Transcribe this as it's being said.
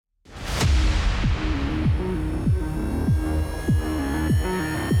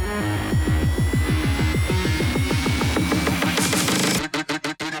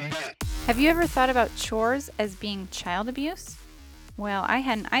you ever thought about chores as being child abuse? Well, I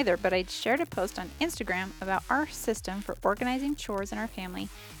hadn't either, but I shared a post on Instagram about our system for organizing chores in our family,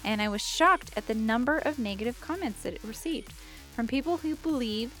 and I was shocked at the number of negative comments that it received from people who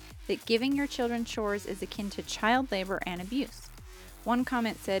believe that giving your children chores is akin to child labor and abuse. One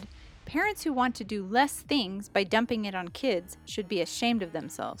comment said, "Parents who want to do less things by dumping it on kids should be ashamed of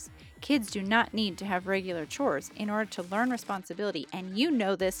themselves. Kids do not need to have regular chores in order to learn responsibility, and you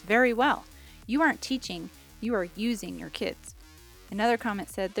know this very well. You aren't teaching, you are using your kids." Another comment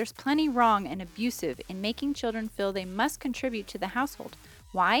said, "There's plenty wrong and abusive in making children feel they must contribute to the household.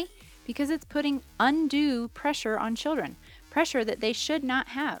 Why? Because it's putting undue pressure on children, pressure that they should not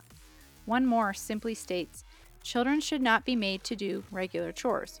have." One more simply states, "Children should not be made to do regular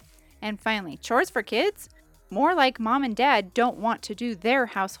chores." And finally, chores for kids? More like mom and dad don't want to do their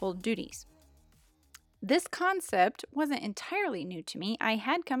household duties. This concept wasn't entirely new to me. I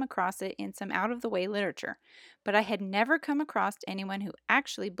had come across it in some out-of-the-way literature, but I had never come across anyone who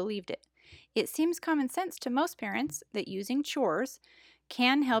actually believed it. It seems common sense to most parents that using chores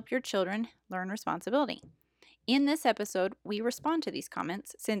can help your children learn responsibility. In this episode, we respond to these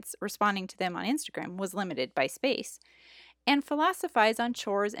comments, since responding to them on Instagram was limited by space, and philosophize on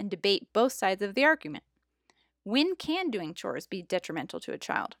chores and debate both sides of the argument. When can doing chores be detrimental to a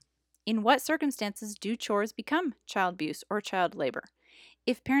child? In what circumstances do chores become child abuse or child labor?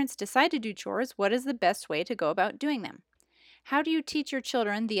 If parents decide to do chores, what is the best way to go about doing them? How do you teach your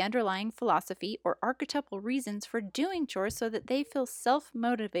children the underlying philosophy or archetypal reasons for doing chores so that they feel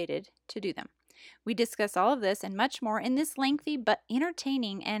self-motivated to do them? We discuss all of this and much more in this lengthy but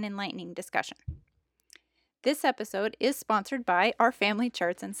entertaining and enlightening discussion. This episode is sponsored by our family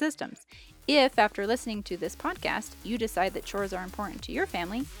charts and systems. If, after listening to this podcast, you decide that chores are important to your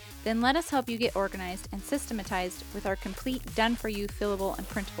family, then let us help you get organized and systematized with our complete done-for-you fillable and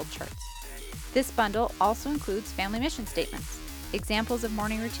printable charts. This bundle also includes family mission statements, examples of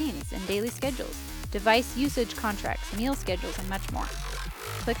morning routines and daily schedules, device usage contracts, meal schedules, and much more.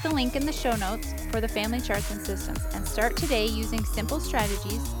 Click the link in the show notes for the family charts and systems and start today using simple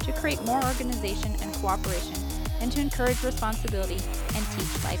strategies to create more organization and cooperation and to encourage responsibility and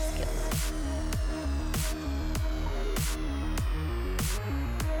teach life skills.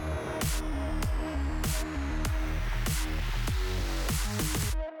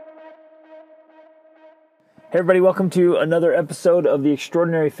 Hey everybody, welcome to another episode of the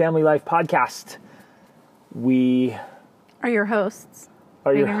Extraordinary Family Life Podcast. We are your hosts.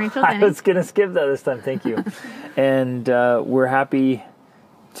 I was going to skip that this time, thank you. And we're happy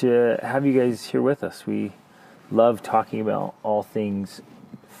to have you guys here with us. We love talking about all things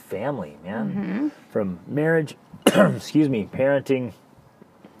family, man. Mm-hmm. From marriage, parenting,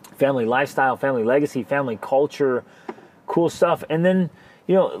 family lifestyle, family legacy, family culture, cool stuff. And then,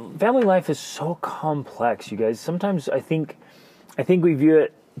 you know, family life is so complex, you guys. Sometimes I think we view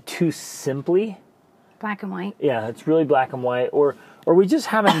it too simply. Black and white. Yeah, it's really black and white. Or we just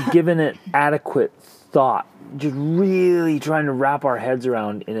haven't given it adequate thought. Just really trying to wrap our heads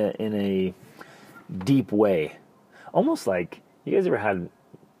around in a deep way. Almost like, you ever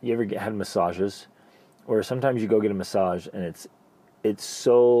had massages? Or sometimes you go get a massage and it's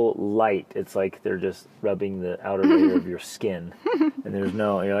so light. It's like they're just rubbing the outer layer of your skin. And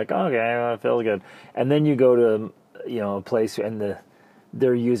you're like, oh, okay, well, it feels good. And then you go to, a place and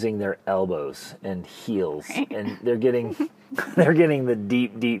they're using their elbows and heels, right. And they're getting the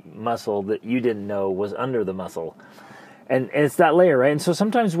deep muscle that you didn't know was under the muscle, and it's that layer, right? And so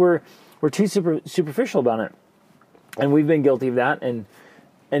sometimes we're too superficial about it, and we've been guilty of that. And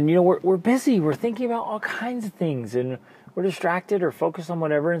we're busy, we're thinking about all kinds of things, and we're distracted or focused on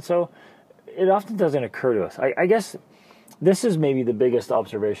whatever, and so it often doesn't occur to us. I guess this is maybe the biggest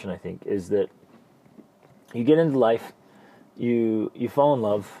observation, I think, is that you get into life. You fall in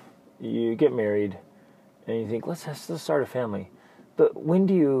love, you get married, and you think, let's start a family. But when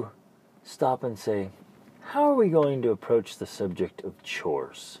do you stop and say, how are we going to approach the subject of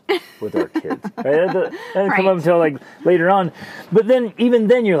chores with our kids? Right? That doesn't come up until like later on. But then, even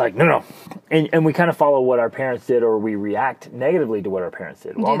then, you're like, no. And we kind of follow what our parents did, or we react negatively to what our parents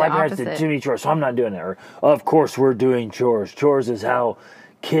did. Well, my parents did too many chores, so I'm not doing that. Or, of course, we're doing chores. Chores is how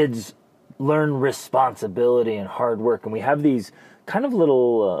kids learn responsibility and hard work. And we have these kind of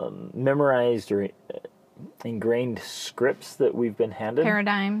little memorized or ingrained scripts that we've been handed.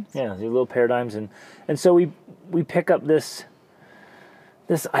 Paradigms. Yeah, these little paradigms. And so we pick up this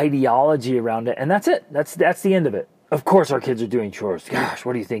ideology around it, and that's it. That's the end of it. Of course our kids are doing chores. Gosh,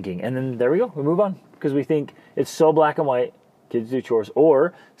 what are you thinking? And then there we go. We move on because we think it's so black and white. Kids do chores.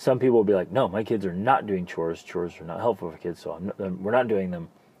 Or some people will be like, no, my kids are not doing chores. Chores are not helpful for kids, so we're not doing them.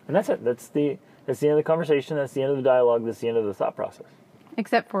 And that's it. That's the end of the conversation. That's the end of the dialogue. That's the end of the thought process.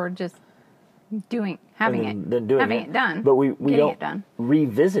 Except for just having it done. But we don't it done.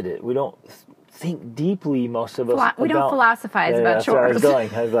 revisit it. We don't think deeply, most of us. We don't philosophize about chores. Where I was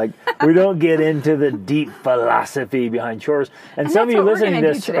going. I was like, we don't get into the deep philosophy behind chores. And some of you listening to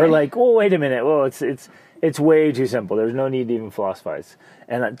this are like, well, wait a minute. Well, it's way too simple. There's no need to even philosophize.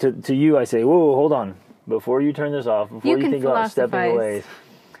 And to you, I say, whoa, hold on. Before you turn this off, before you think about stepping away.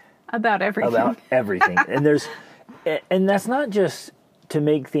 About everything. And that's not just to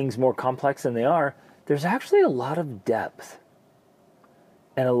make things more complex than they are. There's actually a lot of depth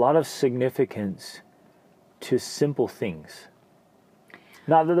and a lot of significance to simple things.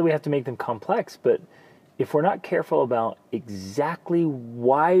 Not that we have to make them complex, but if we're not careful about exactly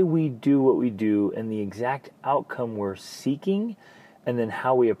why we do what we do and the exact outcome we're seeking, and then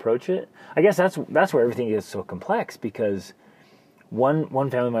how we approach it, I guess that's where everything gets so complex, because one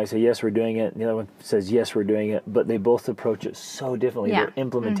family might say, yes, we're doing it, and the other one says, yes, we're doing it, but they both approach it so differently. Yeah. Their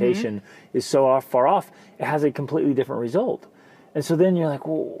implementation is so far off, it has a completely different result. And so then you're like,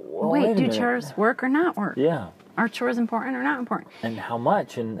 well, wait do chores work or not work? Yeah. Are chores important or not important? And how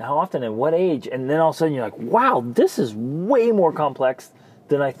much, and how often, and what age? And then all of a sudden you're like, wow, this is way more complex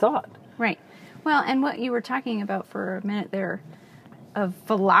than I thought. Right. Well, and what you were talking about for a minute there, of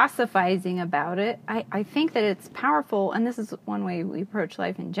philosophizing about it, I think that it's powerful, and this is one way we approach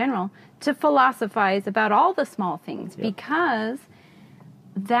life in general, to philosophize about all the small things, because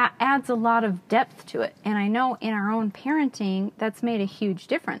that adds a lot of depth to it. And I know in our own parenting, that's made a huge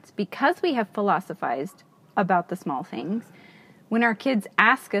difference, because we have philosophized about the small things. When our kids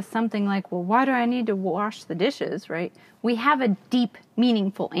ask us something like, well, why do I need to wash the dishes, right? We have a deep,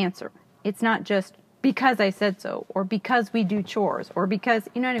 meaningful answer. It's not just because I said so, or because we do chores, or because,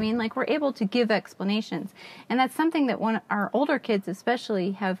 you know what I mean? Like, we're able to give explanations. And that's something that our older kids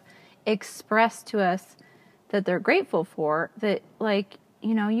especially have expressed to us that they're grateful for, that, like,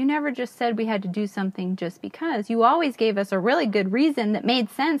 you know, you never just said we had to do something just because. You always gave us a really good reason that made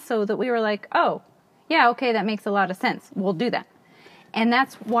sense, so that we were like, oh, yeah, okay, that makes a lot of sense. We'll do that. And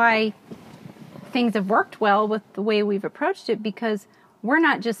that's why things have worked well with the way we've approached it, because we're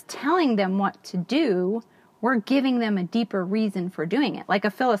not just telling them what to do, we're giving them a deeper reason for doing it, like a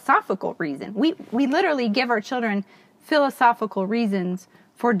philosophical reason. We literally give our children philosophical reasons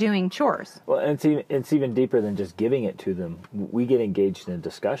for doing chores. Well, and it's even deeper than just giving it to them. We get engaged in a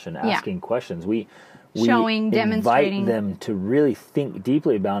discussion, asking questions. We showing, demonstrating, invite them to really think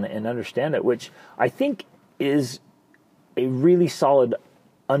deeply about it and understand it, which I think is a really solid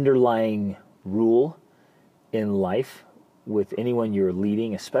underlying rule in life with anyone you're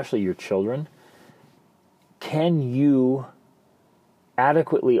leading, especially your children. Can you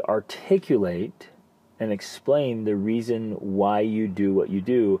adequately articulate and explain the reason why you do what you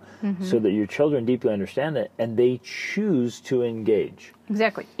do, so that your children deeply understand it and they choose to engage?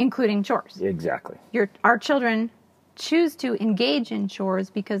 Exactly, including chores. Exactly. Our children choose to engage in chores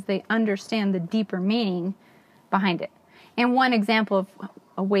because they understand the deeper meaning behind it. And one example of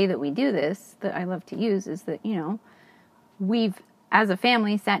a way that we do this that I love to use is that, you know, we've, as a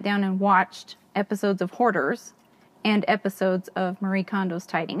family, sat down and watched episodes of Hoarders and episodes of Marie Kondo's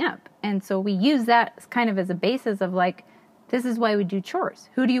Tidying Up. And so we use that kind of as a basis of, like, this is why we do chores.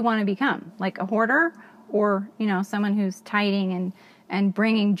 Who do you want to become? Like a hoarder, or, you know, someone who's tidying and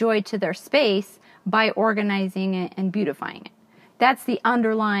bringing joy to their space by organizing it and beautifying it. That's the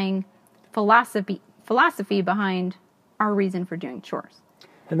underlying philosophy behind our reason for doing chores.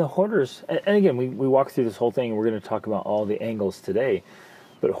 And the hoarders, and again, we walk through this whole thing, and we're going to talk about all the angles today,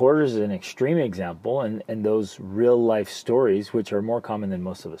 but hoarders is an extreme example, and those real life stories, which are more common than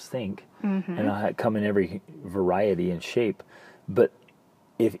most of us think, and come in every variety and shape. But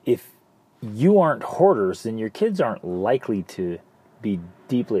if you aren't hoarders, then your kids aren't likely to be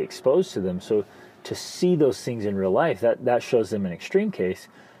deeply exposed to them. So to see those things in real life, that shows them an extreme case.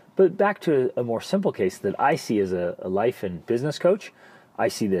 But back to a more simple case that I see as a life and business coach, I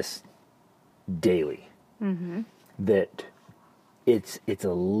see this daily. That it's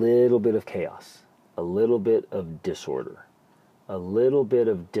a little bit of chaos, a little bit of disorder, a little bit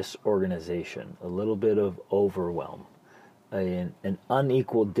of disorganization, a little bit of overwhelm, an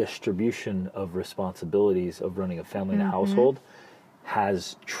unequal distribution of responsibilities of running a family and a household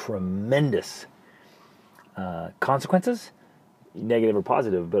has tremendous consequences, negative or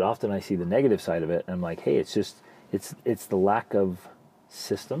positive. But often I see the negative side of it, and I'm like, hey, it's the lack of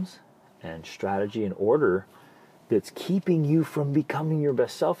systems and strategy and order that's keeping you from becoming your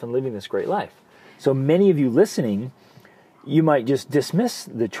best self and living this great life. So many of you listening, you might just dismiss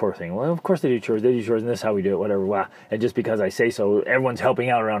the chore thing. Well, of course they do chores, and this is how we do it, whatever. Wow. And just because I say so, everyone's helping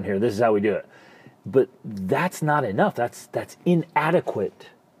out around here. This is how we do it. But that's not enough. That's inadequate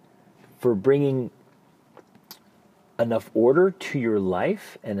for bringing enough order to your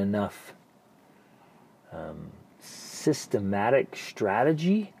life and enough systematic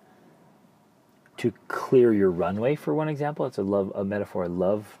strategy to clear your runway. For one example, it's a metaphor I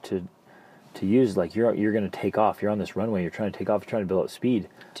love to use. Like you're going to take off. You're on this runway. You're trying to take off. You're trying to build up speed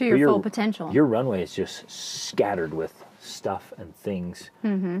to your full potential. Your runway is just scattered with stuff and things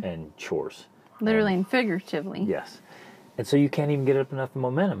and chores, literally and figuratively. Yes. And so you can't even get up enough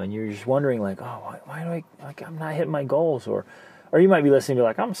momentum, and you're just wondering, like, oh, why do I'm not hitting my goals, or you might be listening to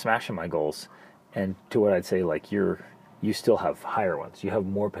like, I'm smashing my goals, and to what I'd say, like, you still have higher ones, you have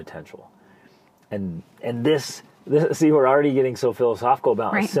more potential, and this see, we're already getting so philosophical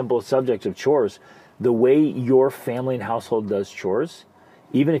about a simple subject of chores. The way your family and household does chores,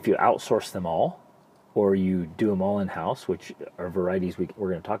 even if you outsource them all, or you do them all in house, which are varieties we're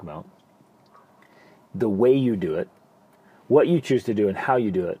going to talk about, the way you do it. What you choose to do and how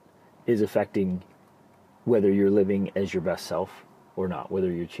you do it is affecting whether you're living as your best self or not, whether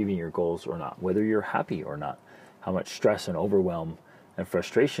you're achieving your goals or not, whether you're happy or not, how much stress and overwhelm and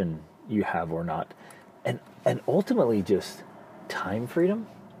frustration you have or not, and ultimately just time freedom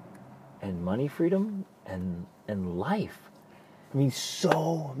and money freedom and life. I mean,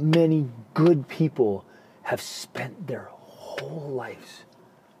 so many good people have spent their whole lives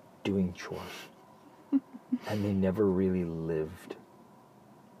doing chores. And they never really lived.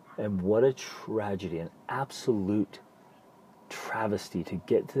 And what a tragedy, an absolute travesty to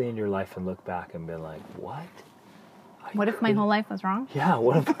get to the end of your life and look back and be like, what? What if my whole life was wrong? Yeah,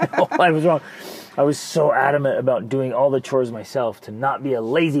 what if my whole life was wrong? I was so adamant about doing all the chores myself to not be a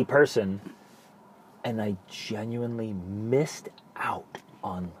lazy person. And I genuinely missed out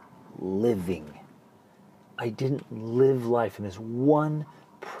on living. I didn't live life in this one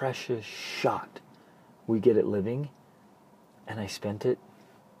precious shot we get at living, and I spent it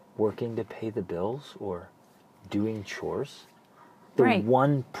working to pay the bills or doing chores. The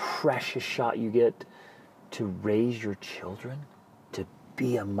one precious shot you get to raise your children, to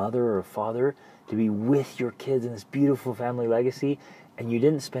be a mother or a father, to be with your kids in this beautiful family legacy, and you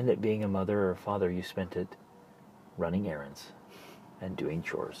didn't spend it being a mother or a father, you spent it running errands and doing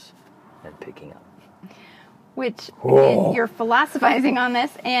chores and picking up. Which, and you're philosophizing on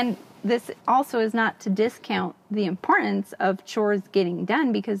this, and this also is not to discount the importance of chores getting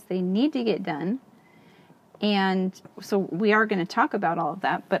done, because they need to get done. And so we are going to talk about all of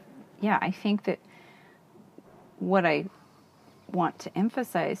that. But yeah, I think that what I want to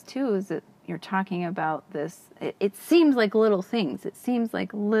emphasize too is that you're talking about this. It seems like little things. It seems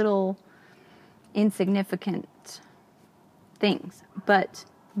like little insignificant things. But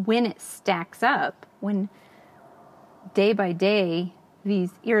when it stacks up, when day by day,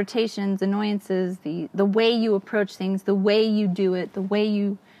 these irritations, annoyances, the way you approach things, the way you do it, the way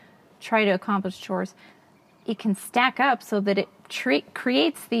you try to accomplish chores, it can stack up so that it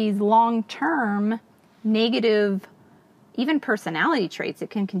creates these long-term negative, even personality traits. It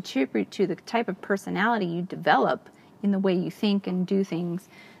can contribute to the type of personality you develop in the way you think and do things,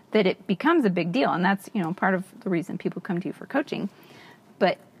 that it becomes a big deal. And that's, part of the reason people come to you for coaching.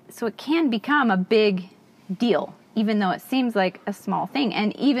 But so it can become a big deal, even though it seems like a small thing.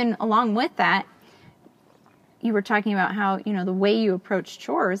 And even along with that, you were talking about how, the way you approach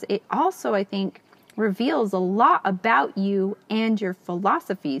chores, it also, I think, reveals a lot about you and your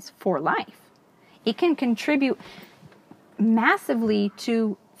philosophies for life. It can contribute massively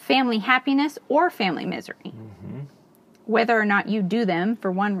to family happiness or family misery, whether or not you do them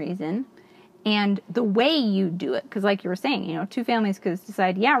for one reason, and the way you do it. Because like you were saying, two families could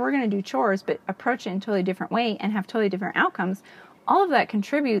decide, yeah, we're going to do chores, but approach it in a totally different way and have totally different outcomes. All of that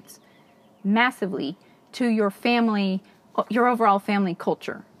contributes massively to your family, your overall family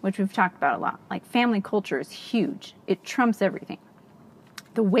culture, which we've talked about a lot. Like, family culture is huge. It trumps everything.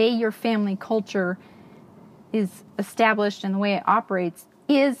 The way your family culture is established and the way it operates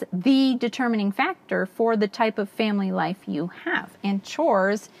is the determining factor for the type of family life you have. And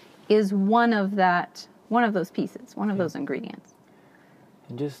chores is one of those pieces, one of those ingredients.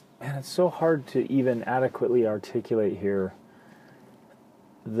 And it's so hard to even adequately articulate here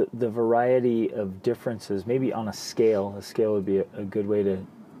the variety of differences, maybe on a scale. A scale would be a good way to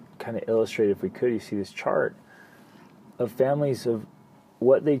kind of illustrate, if we could. You see this chart of families of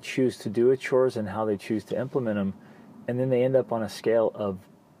what they choose to do with chores and how they choose to implement them, and then they end up on a scale of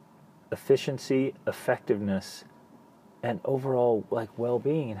efficiency, effectiveness, and overall like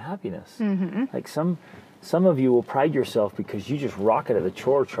well-being and happiness. Like some of you will pride yourself because you just rock it at the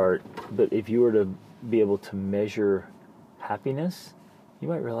chore chart, but if you were to be able to measure happiness, you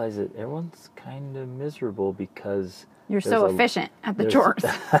might realize that everyone's kind of miserable because you're so efficient at the chores.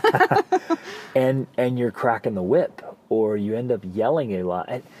 and you're cracking the whip, or you end up yelling a lot.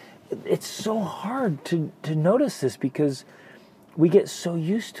 And it's so hard to notice this because we get so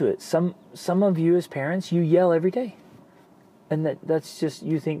used to it. Some of you as parents, you yell every day. And that's just,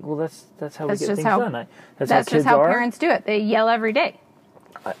 you think, well, that's how we get things done. That's just how parents do it. They yell every day.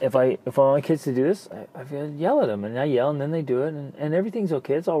 If I want my kids to do this, I yell at them, and I yell, and then they do it, and everything's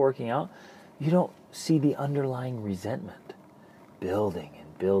okay. It's all working out. You don't see the underlying resentment building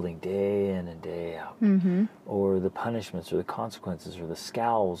day in and day out, or the punishments, or the consequences, or the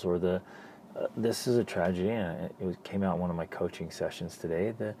scowls, or the this is a tragedy. And it came out in one of my coaching sessions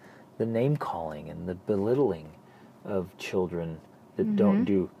today. The name calling and the belittling of children that don't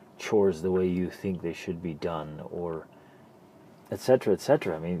do chores the way you think they should be done, or et cetera, et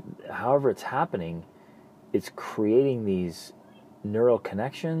cetera. I mean, however it's happening, it's creating these neural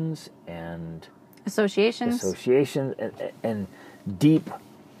connections and associations and deep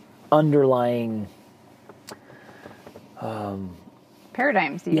underlying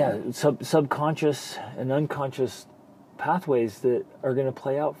paradigms. Even. Yeah, subconscious and unconscious pathways that are going to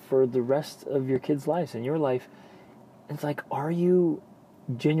play out for the rest of your kids' lives and your life. It's like, are you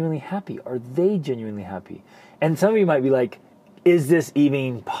genuinely happy? Are they genuinely happy? And some of you might be like, is this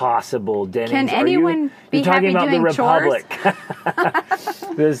even possible, Dennis? Can anyone be happy doing the Republic?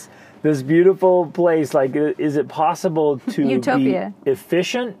 this beautiful place. Like, is it possible to Utopia. Be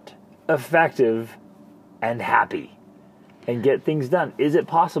efficient, effective, and happy, and get things done? Is it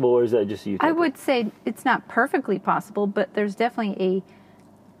possible, or is that just utopia? I would say it's not perfectly possible, but there's definitely a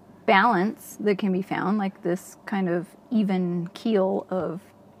balance that can be found, like this kind of even keel of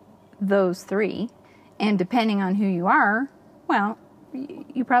those three. And depending on who you are, well,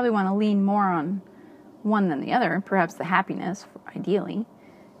 you probably want to lean more on one than the other, perhaps the happiness, ideally.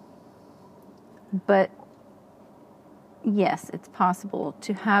 But yes, it's possible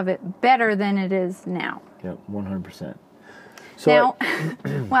to have it better than it is now. Yeah, 100%. So now,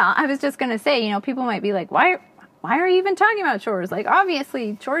 well, I was just going to say, people might be like, why are you even talking about chores? Like,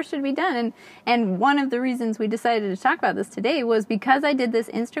 obviously, chores should be done. And one of the reasons we decided to talk about this today was because I did this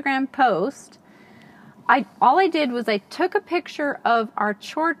Instagram post. All I did was I took a picture of our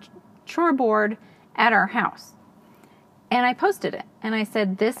chore board at our house, and I posted it. And I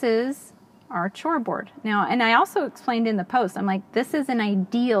said, this is our chore board. Now, and I also explained in the post, I'm like, this is an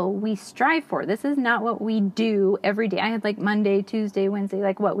ideal we strive for. This is not what we do every day. I had like Monday, Tuesday, Wednesday,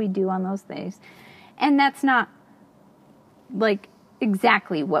 like what we do on those days. And that's not like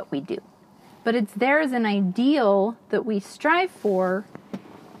exactly what we do. But it's there as an ideal that we strive for,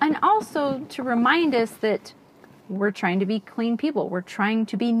 and also to remind us that we're trying to be clean people. We're trying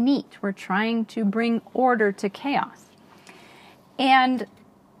to be neat. We're trying to bring order to chaos. And,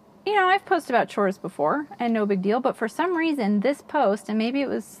 I've posted about chores before, and no big deal. But for some reason, this post, and maybe it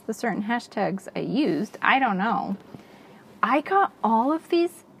was the certain hashtags I used, I don't know. I got all of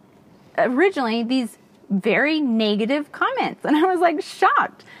these, originally, these very negative comments. And I was like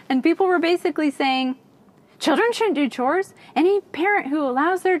shocked. And people were basically saying, children shouldn't do chores. Any parent who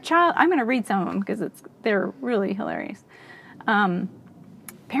allows their child, I'm going to read some of them because they're really hilarious.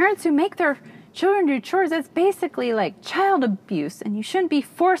 Parents who make their children do chores, that's basically like child abuse, and you shouldn't be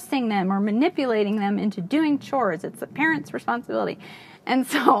forcing them or manipulating them into doing chores. It's the parent's responsibility. And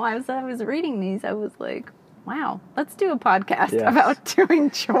so as I was reading these, I was like, wow, let's do a podcast about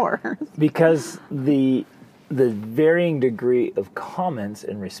doing chores. Because the varying degree of comments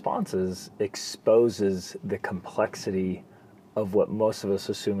and responses exposes the complexity of what most of us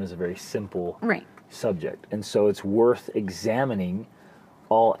assume is a very simple subject. And so it's worth examining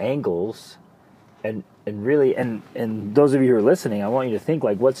all angles and really, and those of you who are listening, I want you to think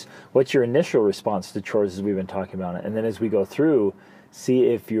like, what's your initial response to chores as we've been talking about it? And then as we go through, see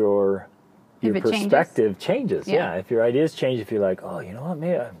if your perspective changes. Yeah. If your ideas change, if you're like, oh, you know what,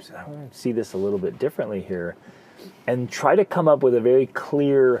 maybe I want to see this a little bit differently here, and try to come up with a very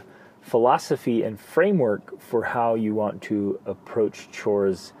clear philosophy and framework for how you want to approach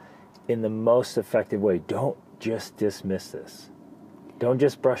chores in the most effective way. Don't just dismiss this. Don't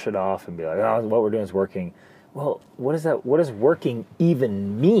just brush it off and be like, oh, what we're doing is working. Well, what does working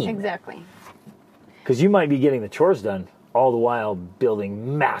even mean? Exactly. Because you might be getting the chores done all the while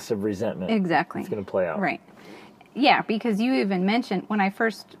building massive resentment. Exactly. It's going to play out. Right. Yeah, because you even mentioned when I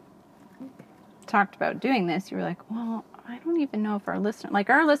first talked about doing this, you were like, well, I don't even know if our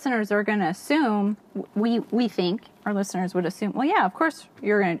listeners are going to assume, we think our listeners would assume, well, yeah, of course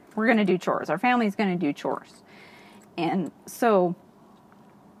we're going to do chores. Our family's going to do chores. And so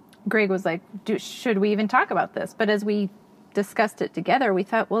Greg was like, should we even talk about this? But as we discussed it together, we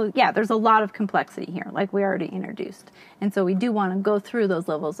thought, well, yeah, there's a lot of complexity here, like we already introduced. And so we do want to go through those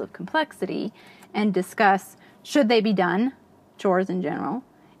levels of complexity and discuss, should they be done, chores in general?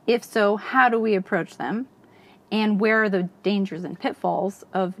 If so, how do we approach them? And where are the dangers and pitfalls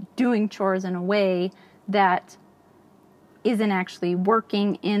of doing chores in a way that isn't actually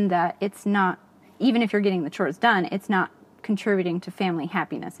working, in that it's not, even if you're getting the chores done, it's not contributing to family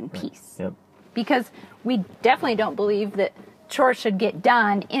happiness and peace. Yep. Because we definitely don't believe that chores should get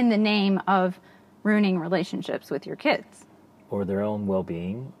done in the name of ruining relationships with your kids. Or their own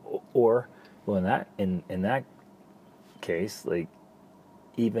well-being. Or, well, in that case, like,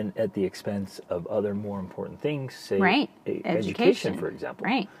 even at the expense of other more important things, say right. Education, for example.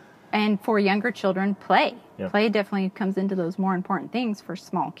 Right. And for younger children, play. Yep. Play definitely comes into those more important things for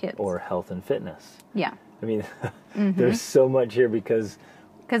small kids. Or health and fitness. Yeah. I mean, there's so much here because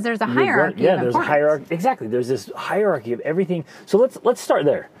there's a hierarchy. There's a hierarchy. Exactly. There's this hierarchy of everything. So let's start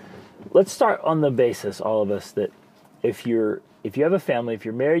there. Let's start on the basis, all of us, that if you have a family, if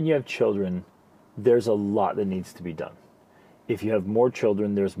you're married and you have children, there's a lot that needs to be done. If you have more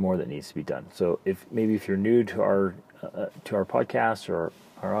children, there's more that needs to be done. So if you're new to our podcast or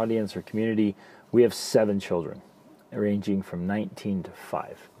our audience or community, we have 7 children, ranging from 19 to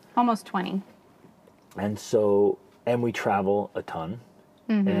 5. Almost 20. And we travel a ton,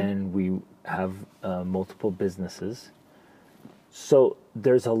 and we have multiple businesses. So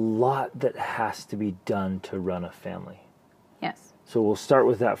there's a lot that has to be done to run a family. Yes. So we'll start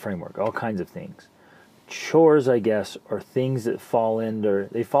with that framework, all kinds of things. Chores, I guess, are things that fall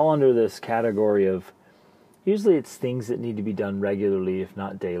under this category of, usually it's things that need to be done regularly, if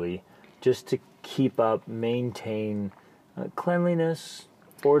not daily, just to keep up, maintain cleanliness,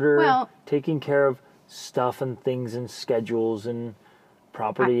 order, taking care of stuff and things and schedules and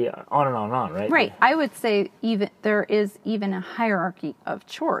property, on and on and on, right? Right. I would say there is even a hierarchy of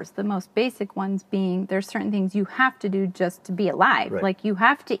chores. The most basic ones being, there's certain things you have to do just to be alive. Right. Like you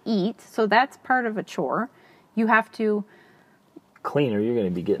have to eat, so that's part of a chore. You have to clean or you're going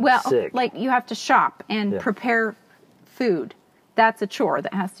to be getting sick. Like you have to shop and prepare food. That's a chore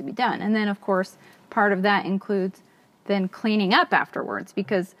that has to be done. And then, of course, part of that includes then cleaning up afterwards,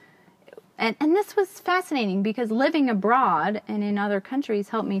 because and this was fascinating because living abroad and in other countries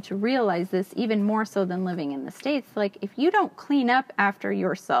helped me to realize this even more so than living in the States. Like, if you don't clean up after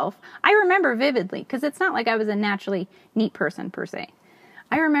yourself, I remember vividly, because it's not like I was a naturally neat person per se.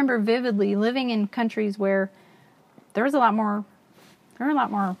 I remember vividly living in countries where there were a lot more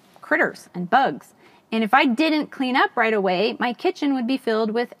critters and bugs. And if I didn't clean up right away, my kitchen would be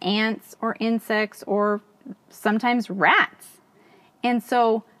filled with ants or insects or sometimes rats. And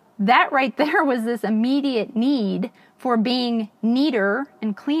so that right there was this immediate need for being neater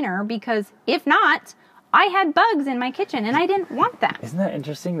and cleaner, because if not, I had bugs in my kitchen and I didn't want that. Isn't that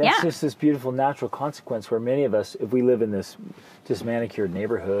interesting? That's just this beautiful natural consequence where many of us, if we live in this just manicured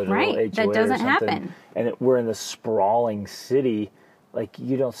neighborhood or HOA that doesn't or something, happen. And we're in this sprawling city, like,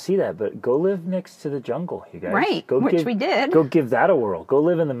 you don't see that, but go live next to the jungle, you guys. Right, we did. Go give that a whirl. Go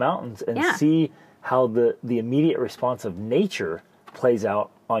live in the mountains and see how the immediate response of nature plays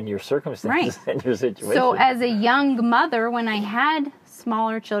out on your circumstances and your situation. So as a young mother, when I had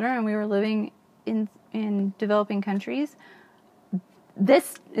smaller children and we were living in developing countries,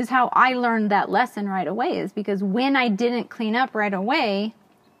 this is how I learned that lesson right away, is because when I didn't clean up right away,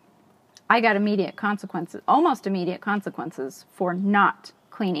 I got almost immediate consequences for not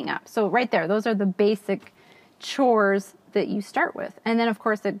cleaning up. So right there, those are the basic chores that you start with. And then, of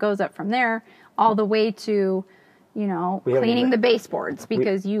course, it goes up from there all the way to, cleaning the baseboards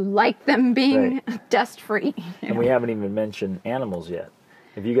because you like them being dust-free. And we haven't even mentioned animals yet.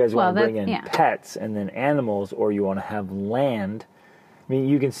 If you guys want to bring in pets and then animals, or you want to have land, I mean,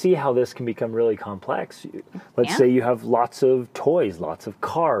 you can see how this can become really complex. Let's say you have lots of toys, lots of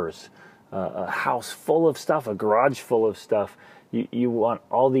cars, a house full of stuff, a garage full of stuff. You want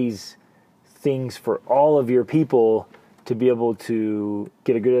all these things for all of your people to be able to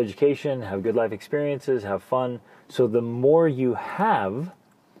get a good education, have good life experiences, have fun. So the more you have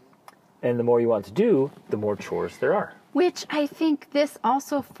and the more you want to do, the more chores there are. Which I think this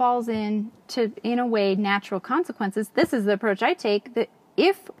also falls into, in a way, natural consequences. This is the approach I take, that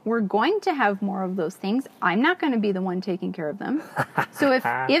if we're going to have more of those things, I'm not going to be the one taking care of them. So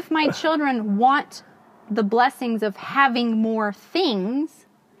if my children want the blessings of having more things,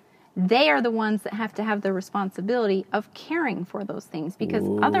 they are the ones that have to have the responsibility of caring for those things, because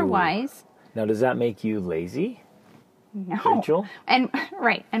Ooh. otherwise... Now, does that make you lazy? No. Rachel? And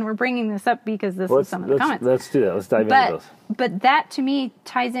we're bringing this up because this is some of the comments. Let's do that. Let's dive into those. But that, to me,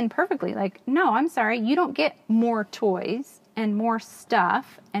 ties in perfectly. Like, no, I'm sorry, you don't get more toys and more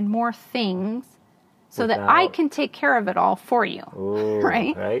stuff and more things so that I can take care of it all for you. Ooh,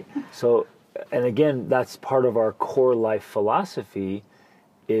 right? Right? So, and again, that's part of our core life philosophy,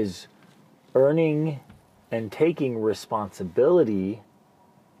 is earning and taking responsibility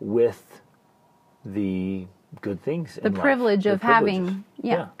with the good things in life. The privilege of having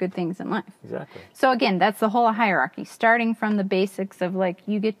good things in life. Exactly. So again, that's the whole hierarchy, starting from the basics of like,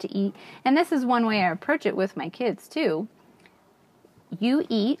 you get to eat. And this is one way I approach it with my kids too. You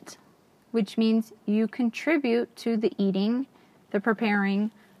eat, which means you contribute to the eating, the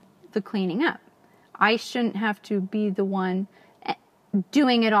preparing, the cleaning up. I shouldn't have to be the one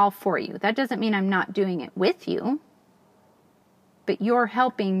doing it all for you. That doesn't mean I'm not doing it with you, but you're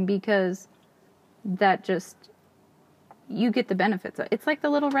helping because that just, you get the benefits. It's like the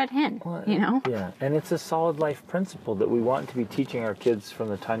little red hen, you know? Yeah, and it's a solid life principle that we want to be teaching our kids from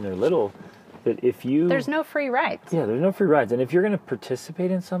the time they're little, that if you... There's no free rides. Yeah, there's no free rides. And if you're going to participate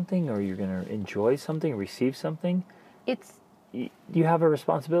in something, or you're going to enjoy something, receive something, you have a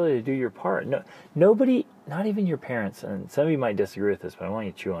responsibility to do your part. No, nobody, not even your parents, and some of you might disagree with this, but I want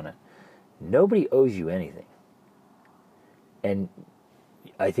you to chew on it. Nobody owes you anything. And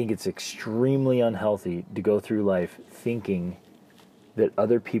I think it's extremely unhealthy to go through life thinking that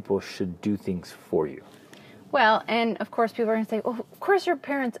other people should do things for you. Well, and of course people are going to say, oh, of course your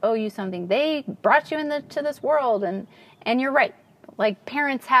parents owe you something. They brought you to this world, and you're right. Like,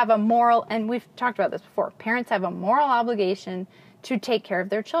 parents have a moral, and we've talked about this before, parents have a moral obligation to take care of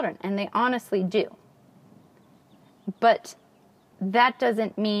their children, and they honestly do. But that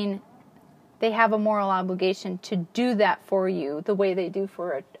doesn't mean they have a moral obligation to do that for you the way they do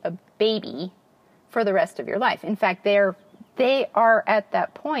for a baby for the rest of your life. In fact, they are at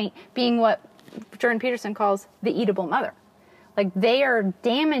that point being what Jordan Peterson calls the eatable mother. Like, they are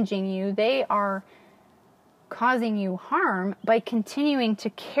damaging you. They are causing you harm by continuing to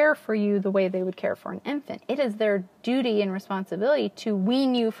care for you the way they would care for an infant. It is their duty and responsibility to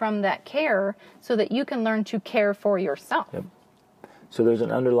wean you from that care so that you can learn to care for yourself. Yep. So there's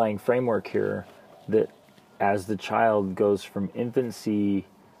an underlying framework here that as the child goes from infancy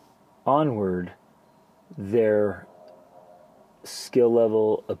onward, their skill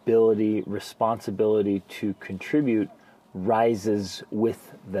level, ability, responsibility to contribute rises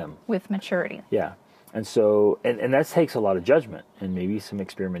with them. With maturity. Yeah. And so, and that takes a lot of judgment and maybe some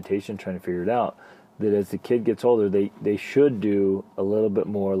experimentation trying to figure it out, that as the kid gets older, they should do a little bit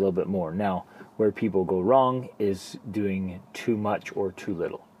more. Now, where people go wrong is doing too much or too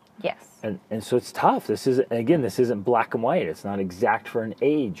little. Yes. And so it's tough. This isn't black and white. It's not exact for an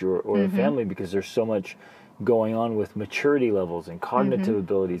age or a family, because there's so much going on with maturity levels and cognitive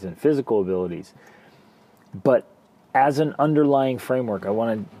abilities and physical abilities. But as an underlying framework, I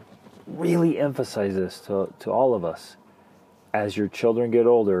want to really emphasize this to all of us. As your children get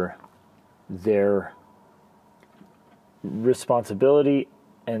older, their responsibility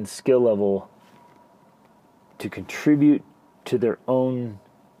and skill level to contribute to their own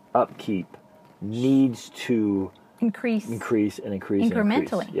upkeep needs to increase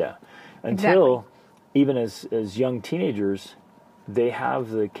incrementally. Yeah. Until even as young teenagers, they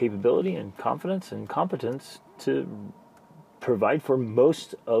have the capability and confidence and competence to provide for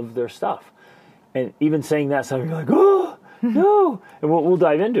most of their stuff. And even saying that, some of you are like, oh, no. And we'll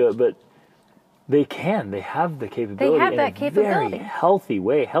dive into it, but they have the capability. They have that capability. Very healthy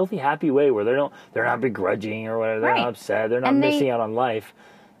way, happy way, where they're not begrudging or whatever, they're not upset, they're not missing out on life.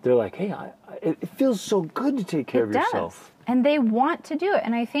 They're like, hey, it feels so good to take care of yourself. And they want to do it.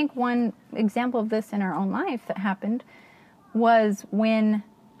 And I think one example of this in our own life that happened was when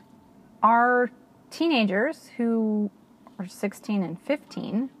our teenagers, who are 16 and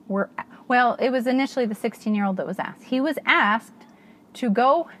 15, it was initially the 16-year-old that was asked. He was asked to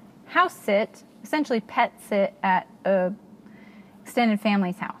go house sit, essentially pet sit, at a extended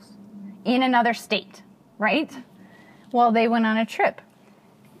family's house in another state, right? While they went on a trip.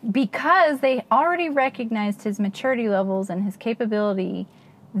 Because they already recognized his maturity levels and his capability,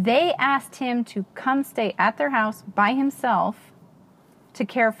 they asked him to come stay at their house by himself to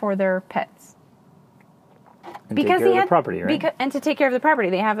care for their pets. And because take care of the property, right? And to take care of the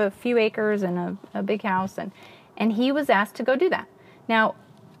property. They have a few acres and a big house, and he was asked to go do that. Now,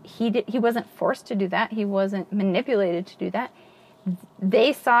 he wasn't forced to do that. He wasn't manipulated to do that.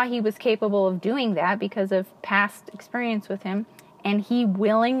 They saw he was capable of doing that because of past experience with him, And he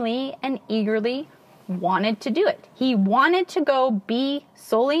willingly and eagerly wanted to do it. He wanted to go be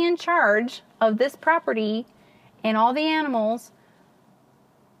solely in charge of this property and all the animals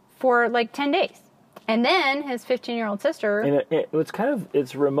for like 10 days. And then his 15-year-old sister... And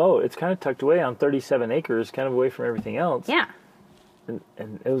it's remote. It's kind of tucked away on 37 acres, kind of away from everything else. Yeah.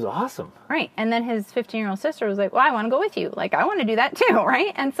 And it was awesome. Right. And then his 15-year-old sister was like, well, I want to go with you. Like, I want to do that too,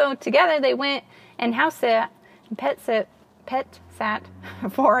 right? And so together they went and pet sat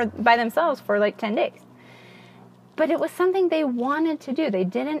by themselves for like 10 days. But it was something they wanted to do. They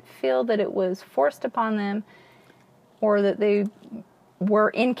didn't feel that it was forced upon them or that they were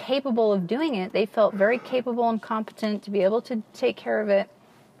incapable of doing it. They felt very capable and competent to be able to take care of it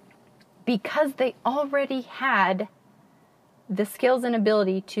because they already had the skills and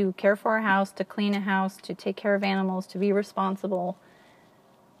ability to care for a house, to clean a house, to take care of animals, to be responsible.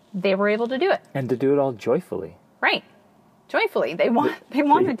 They were able to do it. And to do it all joyfully. Right. Joyfully. They wanted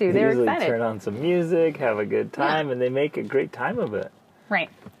to. They were usually excited. Turn on some music, have a good time, and they make a great time of it. Right.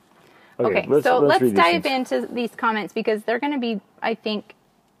 Okay, let's dive into these comments because they're going to be, I think,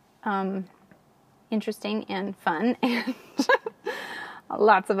 interesting and fun and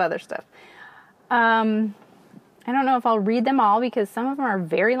lots of other stuff. I don't know if I'll read them all because some of them are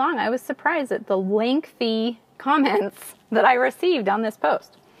very long. I was surprised at the lengthy comments that I received on this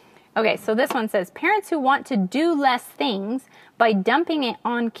post. Okay, so this one says, parents who want to do less things by dumping it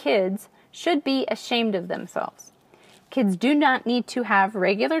on kids should be ashamed of themselves. Kids do not need to have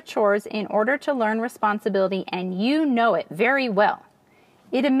regular chores in order to learn responsibility, and you know it very well.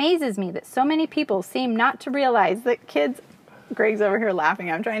 It amazes me that so many people seem not to realize that kids... Greg's over here laughing.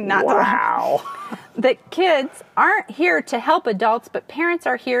 I'm trying not to laugh. That kids aren't here to help adults, but parents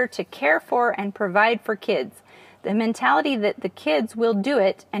are here to care for and provide for kids. The mentality that the kids will do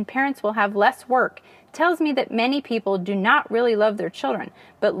it and parents will have less work tells me that many people do not really love their children,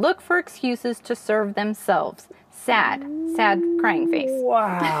 but look for excuses to serve themselves. Sad crying face.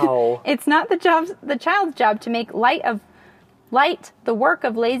 Wow. It's not the child's job to make light the work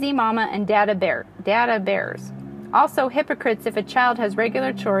of lazy mama and dada bears. Also hypocrites. If a child has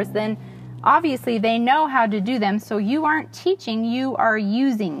regular chores, then obviously they know how to do them, so you aren't teaching, you are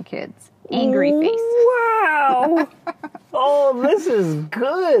using kids. Angry face. Wow. Oh, this is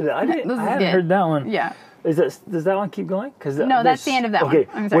good. I hadn't heard that one. Yeah. Does that one keep going? No, that's the end of that one.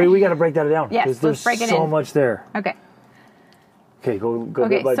 Okay, wait, we got to break that down. Yes, let's break it in. There's so much there. Okay. Okay, go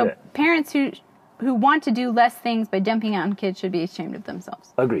Okay, bit by so bit. parents who want to do less things by dumping it on kids should be ashamed of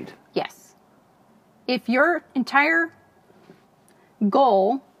themselves. Agreed. Yes. If your entire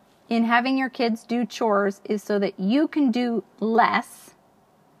goal in having your kids do chores is so that you can do less,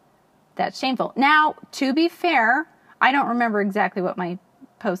 that's shameful. Now, to be fair, I don't remember exactly what my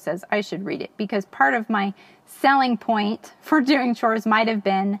post says. I should read it because part of my selling point for doing chores might have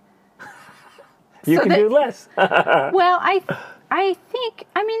been you can do less. Well, I think,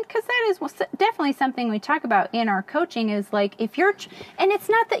 because that is definitely something we talk about in our coaching is like if you're, and it's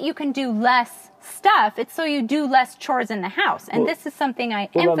not that you can do less stuff, it's so you do less chores in the house. And this is something I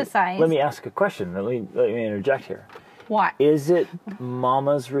emphasize. Let me ask a question. Let me interject here. What? Is it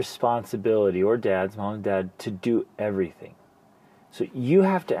mama's responsibility or mom and dad to do everything? So you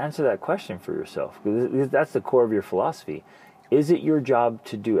have to answer that question for yourself because that's the core of your philosophy. Is it your job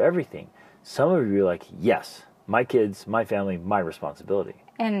to do everything? Some of you are like, yes, my kids, my family, my responsibility.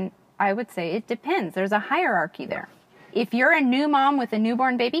 And I would say it depends. There's a hierarchy there. If you're a new mom with a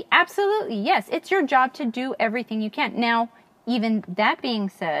newborn baby, absolutely, yes. It's your job to do everything you can. Now, even that being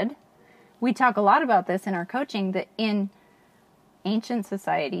said, we talk a lot about this in our coaching, that in ancient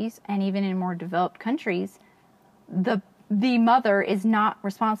societies and even in more developed countries, the mother is not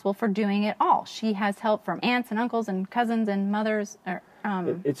responsible for doing it all. She has help from aunts and uncles and cousins and mothers.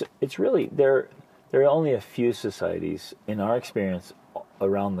 It's really, there are only a few societies, in our experience,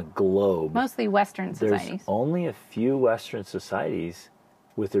 around the globe. Mostly Western societies. There's only a few Western societies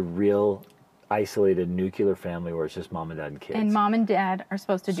with a real isolated nuclear family where it's just mom and dad and kids. And mom and dad are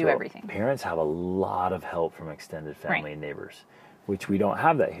supposed to do everything. Parents have a lot of help from extended family and neighbors, which we don't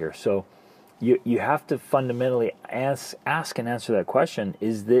have that here. So you have to fundamentally ask and answer that question.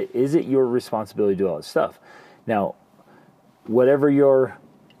 Is it your responsibility to do all this stuff? Now, whatever your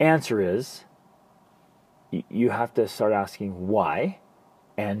answer is, you have to start asking why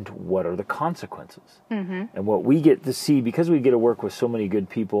and what are the consequences. Mm-hmm. And what we get to see, because we get to work with so many good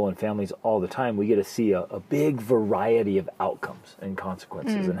people and families all the time, we get to see a big variety of outcomes and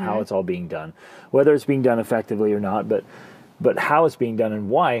consequences and how it's all being done, whether it's being done effectively or not, but how it's being done and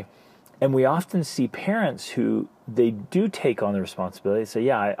why. And we often see parents who they do take on the responsibility, say,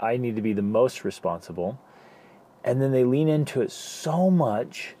 yeah, I need to be the most responsible. and then they lean into it so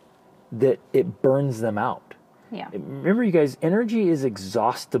much that it burns them out. Yeah. Remember, you guys, energy is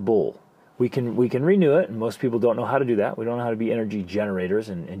exhaustible. We can renew it, and most people don't know how to do that. We don't know how to be energy generators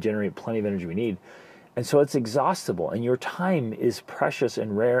and generate plenty of energy we need. And so it's exhaustible, and your time is precious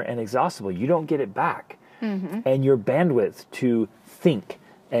and rare and exhaustible. You don't get it back. And your bandwidth to think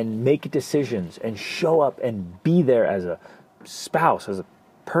and make decisions and show up and be there as a spouse, as a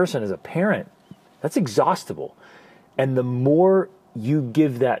person, as a parent, that's exhaustible. And the more you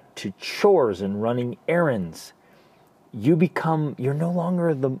give that to chores and running errands, you're no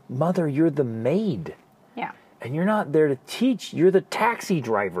longer the mother, you're the maid. Yeah. And you're not there to teach, you're the taxi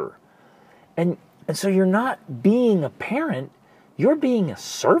driver. And so you're not being a parent, you're being a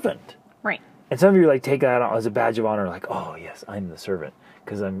servant. Right. And some of you like take that as a badge of honor, like, oh yes, I'm the servant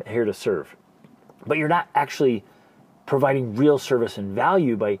because I'm here to serve. But you're not actually providing real service and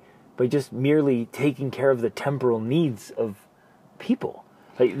value by just merely taking care of the temporal needs of people.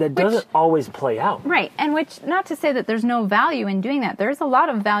 Like, that doesn't always play out. Right. And which, not to say that there's no value in doing that. There's a lot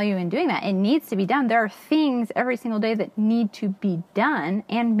of value in doing that. It needs to be done. There are things every single day that need to be done.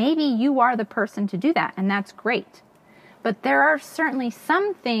 And maybe you are the person to do that. And that's great. But there are certainly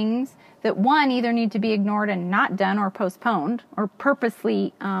some things that, one, either need to be ignored and not done or postponed or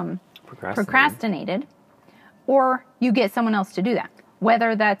purposely procrastinated, or you get someone else to do that.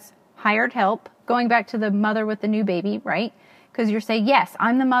 Whether that's hired help, going back to the mother with the new baby, right? Because you're saying, yes,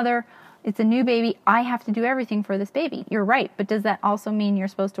 I'm the mother, it's a new baby, I have to do everything for this baby. You're right, but does that also mean you're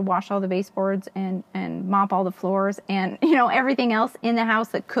supposed to wash all the baseboards and mop all the floors and, everything else in the house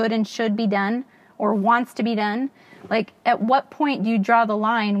that could and should be done or wants to be done? Like, at what point do you draw the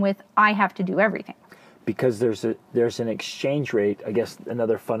line with, I have to do everything? Because there's an exchange rate, I guess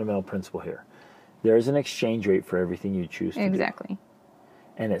another fundamental principle here. There is an exchange rate for everything you choose to do. Exactly.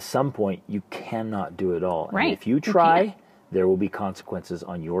 And at some point, you cannot do it all. Right. And if you try, there will be consequences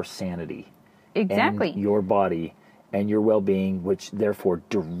on your sanity. Exactly. And your body and your well-being, which therefore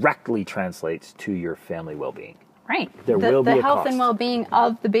directly translates to your family well-being. Right. There will be a the health cost. and well-being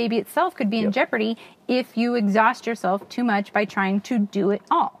of the baby itself could be in jeopardy if you exhaust yourself too much by trying to do it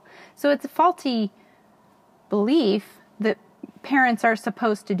all. So it's a faulty belief that parents are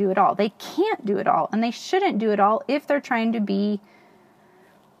supposed to do it all. They can't do it all, and they shouldn't do it all if they're trying to be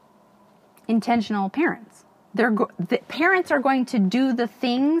intentional parents. The parents are going to do the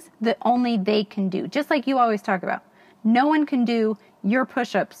things that only they can do. Just like you always talk about. No one can do your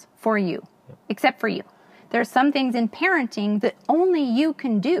push-ups for you, except for you. There are some things in parenting that only you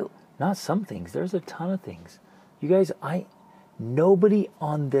can do. Not some things. There's a ton of things. You guys, nobody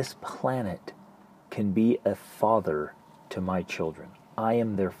on this planet can be a father to my children. I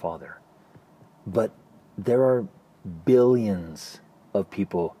am their father. But there are billions of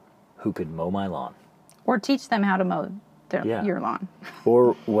people who could mow my lawn. Or teach them how to mow your lawn.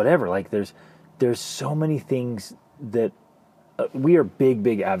 Or whatever. Like, there's so many things that we are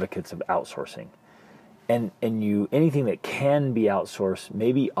big advocates of outsourcing. And anything that can be outsourced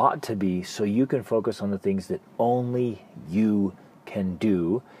maybe ought to be, so you can focus on the things that only you can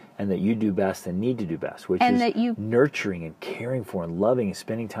do and that you do best and need to do best, which is nurturing and caring for and loving and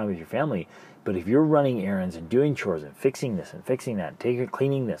spending time with your family. But if you're running errands and doing chores and fixing this and fixing that,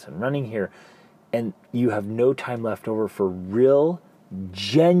 cleaning this and running here, and you have no time left over for real,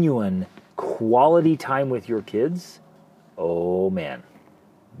 genuine, quality time with your kids, oh man,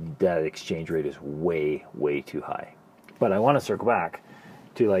 that exchange rate is way too high. But I want to circle back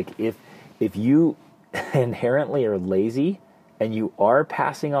to, like, if you inherently are lazy and you are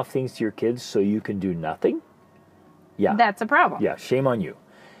passing off things to your kids so you can do nothing, that's a problem. Yeah, shame on you.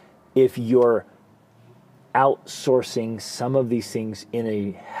 If you're outsourcing some of these things in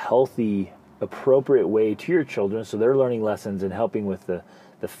a healthy, appropriate way to your children so they're learning lessons and helping with the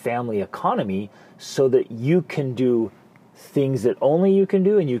family economy so that you can do things that only you can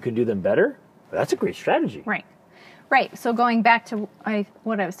do and you can do them better, that's a great strategy. Right. So going back to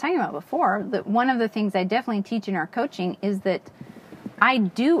what I was talking about before, that one of the things I definitely teach in our coaching is that I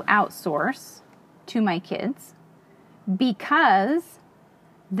do outsource to my kids because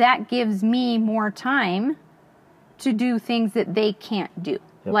that gives me more time to do things that they can't do,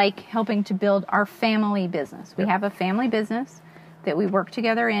 like helping to build our family business. We have a family business that we work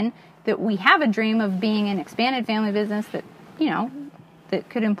together in, that we have a dream of being an expanded family business that, that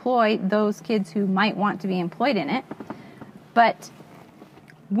could employ those kids who might want to be employed in it. But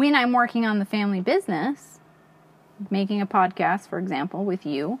when I'm working on the family business, making a podcast, for example, with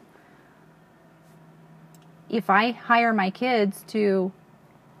you, if I hire my kids to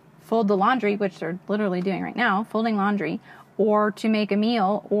fold the laundry, which they're literally doing right now, folding laundry, or to make a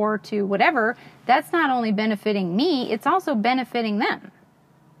meal or to whatever, that's not only benefiting me, it's also benefiting them.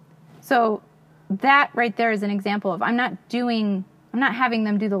 So that right there is an example of I'm not having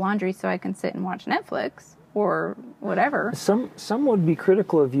them do the laundry so I can sit and watch Netflix or whatever. Some would be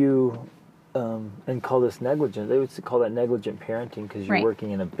critical of you and call this negligent. They would call that negligent parenting because you're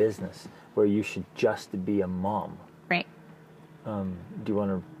working in a business where you should just be a mom. Right. Do you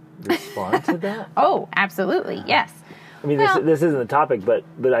want to respond to that? Oh, absolutely. Yes. I mean, this isn't the topic, but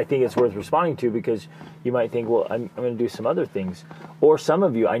I think it's worth responding to because you might think, well, I'm going to do some other things. Or some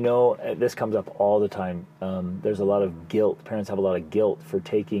of you, I know this comes up all the time. There's a lot of guilt. Parents have a lot of guilt for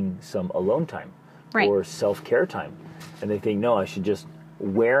taking some alone time or self-care time. And they think, no, I should just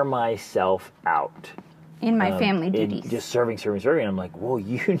wear myself out. In my family duties. Just serving. And I'm like, whoa,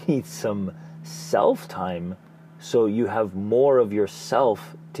 you need some self-time so you have more of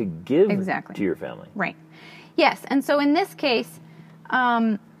yourself to give to your family. Right. Yes, and so in this case,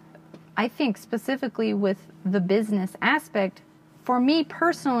 I think specifically with the business aspect, for me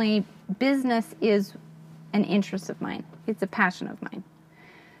personally, business is an interest of mine. It's a passion of mine.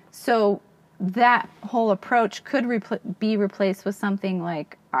 So that whole approach could be replaced with something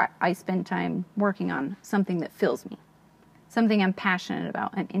like I spend time working on something that fills me, something I'm passionate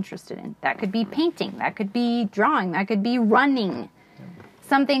about and interested in. That could be painting, that could be drawing, that could be running,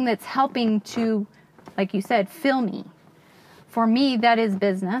 something that's helping to, like you said, fill me. For me, that is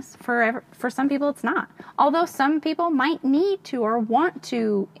business. For some people, it's not. Although some people might need to or want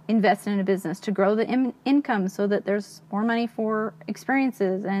to invest in a business to grow the income so that there's more money for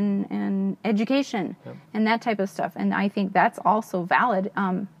experiences and education and that type of stuff. And I think that's also valid.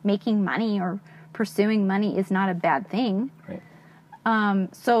 Making money or pursuing money is not a bad thing.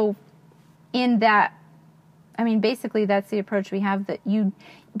 Right. So in that, I mean, basically that's the approach we have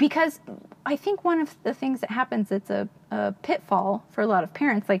because I think one of the things that happens, it's a pitfall for a lot of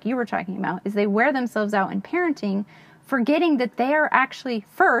parents, like you were talking about, is they wear themselves out in parenting, forgetting that they are actually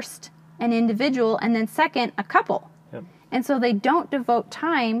first an individual and then second a couple. Yep. And so they don't devote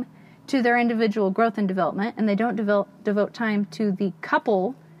time to their individual growth and development, and they don't devote time to the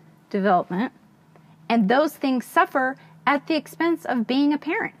couple development. And those things suffer at the expense of being a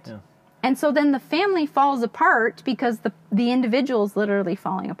parent. Yeah. And so then the family falls apart because the individual is literally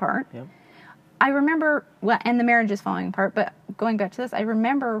falling apart. Yep. I remember, and the marriage is falling apart, but going back to this, I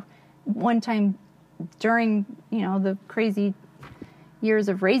remember one time during, the crazy years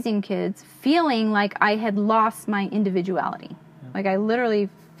of raising kids, feeling like I had lost my individuality. Yep. Like I literally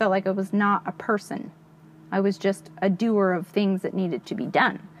felt like I was not a person. I was just a doer of things that needed to be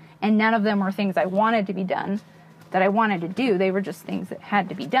done. And none of them were things I wanted to be done, that I wanted to do. They were just things that had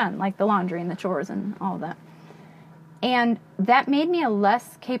to be done, like the laundry and the chores and all of that. And that made me a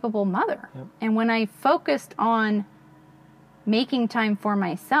less capable mother. Yep. And when I focused on making time for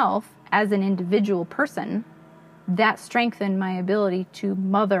myself as an individual person, that strengthened my ability to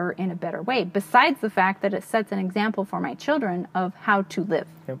mother in a better way, besides the fact that it sets an example for my children of how to live,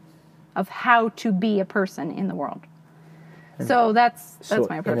 of how to be a person in the world. And so that's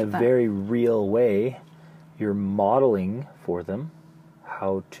my approach. In a very real way, you're modeling for them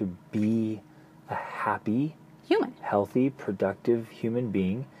how to be a happy, healthy, productive human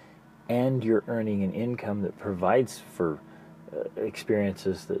being, and you're earning an income that provides for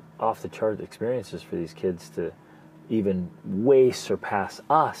experiences that off-the-chart experiences for these kids to even way surpass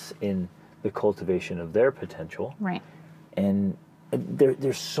us in the cultivation of their potential. Right. And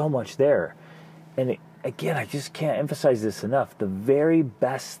there's so much there. And again, I just can't emphasize this enough. The very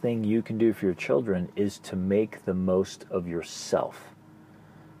best thing you can do for your children is to make the most of yourself.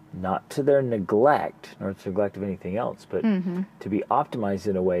 Not to their neglect, nor to neglect of anything else, but to be optimized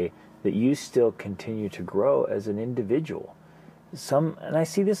in a way that you still continue to grow as an individual. And I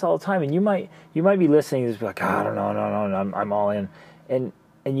see this all the time, and you might be listening and just be like, I don't know, no, I'm all in. And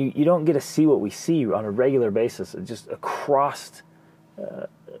you don't get to see what we see on a regular basis, just across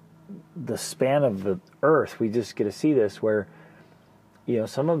the span of the earth. We just get to see this where,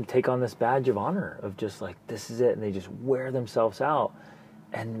 some of them take on this badge of honor of just like, this is it, and they just wear themselves out.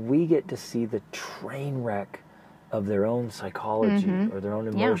 And we get to see the train wreck of their own psychology or their own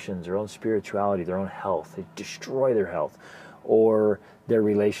emotions, their own spirituality, their own health. They destroy their health or their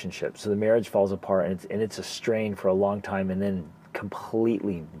relationship. So the marriage falls apart and it's a strain for a long time and then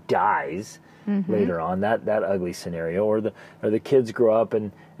completely dies later on. That ugly scenario. Or the kids grow up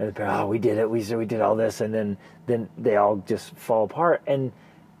and the parents, we did it. We did all this, and then they all just fall apart. And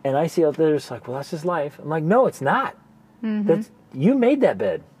I see out there, it's like, well, that's just life. I'm like, no, it's not. You made that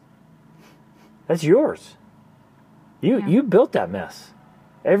bed. That's yours. You built that mess.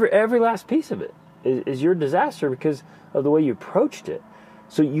 Every last piece of it is your disaster because of the way you approached it.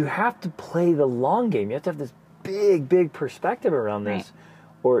 So you have to play the long game. You have to have this big perspective around this,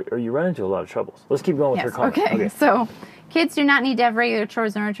 or you run into a lot of troubles. Let's keep going with her comment. Okay. So kids do not need to have regular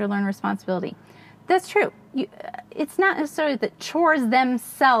chores in order to learn responsibility. That's true. It's not necessarily that chores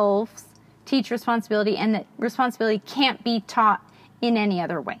themselves teach responsibility and that responsibility can't be taught in any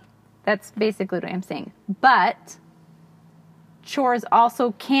other way. That's basically what I'm saying. But chores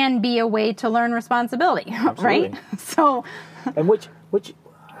also can be a way to learn responsibility, right? So, and which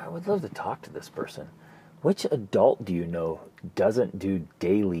I would love to talk to this person. Which adult do you know doesn't do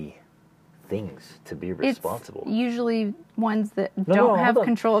daily things to be responsible? It's usually ones that don't have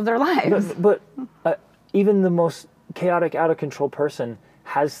control of their lives. But even the most chaotic, out of control person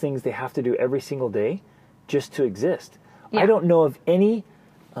has things they have to do every single day just to exist. Yeah. I don't know of any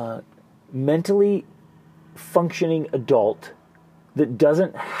mentally functioning adult that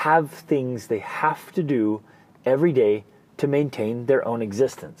doesn't have things they have to do every day to maintain their own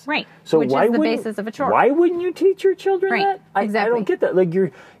existence. Right. So which is the basis of a chore. Why wouldn't you teach your children that? Exactly. I don't get that. Like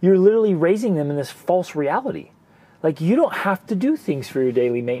you're literally raising them in this false reality. Like you don't have to do things for your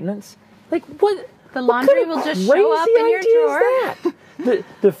daily maintenance. Like what? The laundry will just show up in your drawer.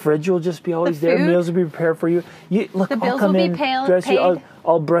 The fridge will just be always there. Meals will be prepared for you. Look, the bills I'll come will in, be dress you.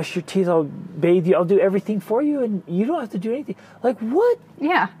 I'll brush your teeth. I'll bathe you. I'll do everything for you, and you don't have to do anything. Like what?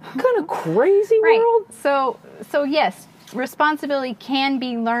 Yeah. What kind of crazy world? So yes, responsibility can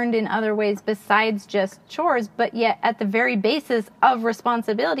be learned in other ways besides just chores, but yet at the very basis of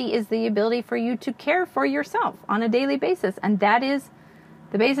responsibility is the ability for you to care for yourself on a daily basis, and that is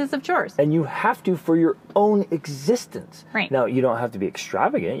the basis of chores. And you have to for your own existence. Right. Now, you don't have to be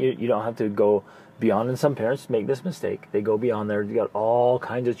extravagant. You don't have to go beyond, and some parents make this mistake. They go beyond there. They got all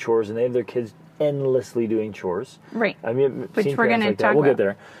kinds of chores, and they have their kids endlessly doing chores. Right. I mean, which we're going to talk about. We'll get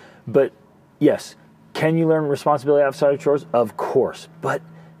there. But, yes, can you learn responsibility outside of chores? Of course. But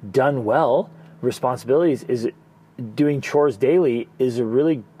done well, responsibilities is doing chores daily is a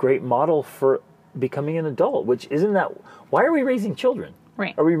really great model for becoming an adult, which isn't that... Why are we raising children?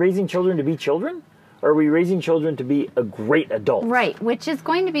 Right. Are we raising children to be children? Or are we raising children to be a great adult? Right, which is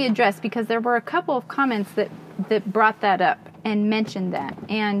going to be addressed because there were a couple of comments that brought that up and mentioned that.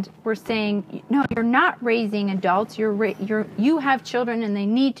 And we're saying, no, you're not raising adults. You have children and they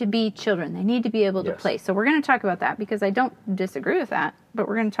need to be children. They need to be able to play. So we're going to talk about that because I don't disagree with that, but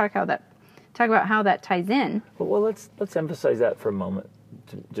we're going to talk about how that ties in. Well, let's emphasize that for a moment,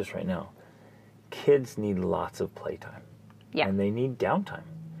 just right now. Kids need lots of playtime. Yeah. And they need downtime.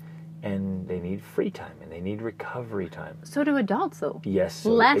 And they need free time. And they need recovery time. So do adults, though. Yes,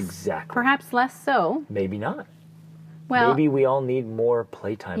 exactly. Perhaps less so. Maybe not. Well, maybe we all need more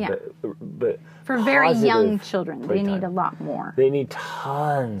playtime. Yeah. But for very young children, they need a lot more. They need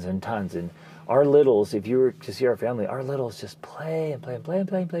tons and tons. And our littles, if you were to see our family, our littles just play and play and play and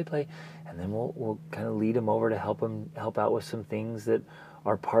play and play and play. And then we'll kind of lead them over to help out with some things that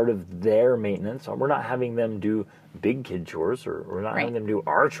are part of their maintenance. We're not having them do big kid chores, or we're not having them do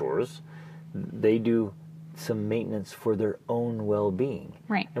our chores. They do some maintenance for their own well-being.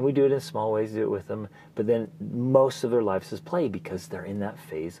 Right. And we do it in small ways, do it with them, but then most of their lives is play because they're in that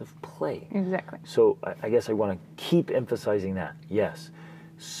phase of play. Exactly. So I guess I want to keep emphasizing that. Yes,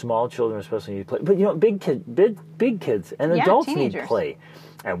 small children especially need to play, but big kids and adults teenagers need play.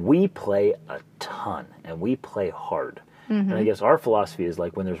 And we play a ton, and we play hard. And I guess our philosophy is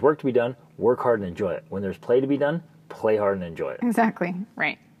like when there's work to be done, work hard and enjoy it. When there's play to be done, play hard and enjoy it. Exactly.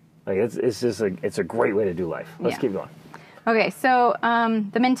 Right. Like it's just it's a great way to do life. Let's keep going. Okay, so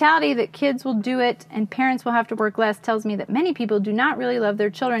the mentality that kids will do it and parents will have to work less tells me that many people do not really love their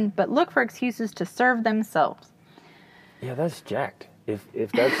children, but look for excuses to serve themselves. Yeah, that's jacked.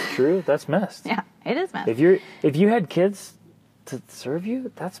 If that's true, that's messed. Yeah, it is messed. If you had kids to serve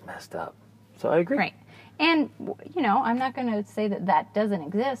you, that's messed up. So I agree. Right. And, I'm not going to say that doesn't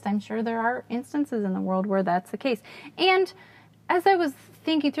exist. I'm sure there are instances in the world where that's the case. And as I was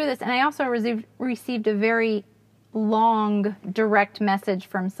thinking through this, and I also received a very long, direct message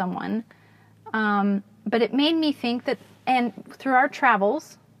from someone, but it made me think that, and through our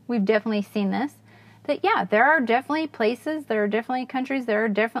travels, we've definitely seen this, that, there are definitely places, there are definitely countries, there are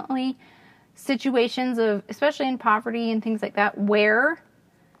definitely situations of, especially in poverty and things like that, where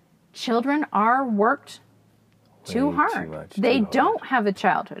children are worked too hard. They don't have a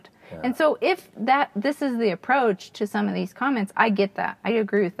childhood. Yeah. And so if this is the approach to some of these comments, I get that. I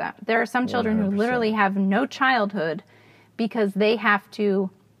agree with that. There are some children 100%. Who literally have no childhood because they have to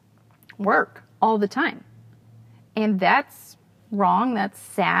work all the time. And that's wrong. That's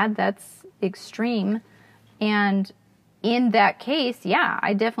sad. That's extreme. And in that case,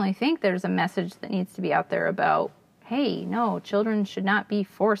 I definitely think there's a message that needs to be out there about, hey, no, children should not be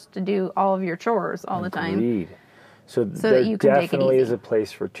forced to do all of your chores all the time. Agreed. So that there you can take it definitely easy. is a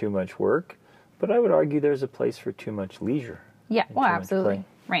place for too much work, but I would argue there's a place for too much leisure. Yeah, and well, too much absolutely. play.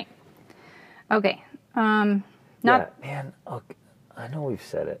 Right. Okay. Not Yeah, man, okay, I know we've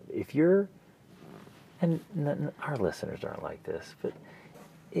said it. If you're, and our listeners aren't like this, but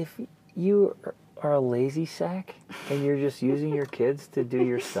if you are a lazy sack and you're just using your kids to do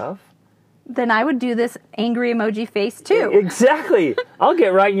your stuff, then I would do this angry emoji face too. Exactly. I'll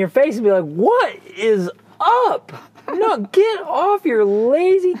get right in your face and be like, what is up? No, get off your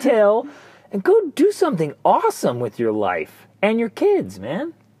lazy tail and go do something awesome with your life and your kids,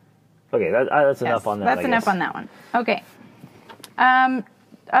 man. Okay, that's enough on that. That's enough on that one. Okay.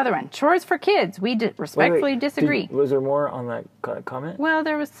 Other one. Chores for kids. We respectfully disagree. Was there more on that comment? Well,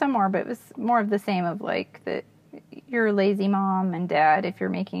 there was some more, but it was more of the same of like that you're a lazy mom and dad if you're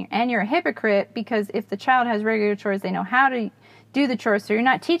making, and you're a hypocrite because if the child has regular chores, they know how to do the chores. So you're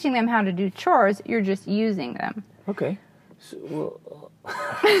not teaching them how to do chores. You're just using them. Okay. So, well,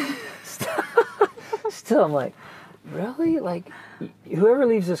 still, I'm like, really? Like, whoever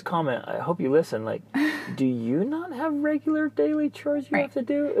leaves this comment, I hope you listen. Like, do you not have regular daily chores you have to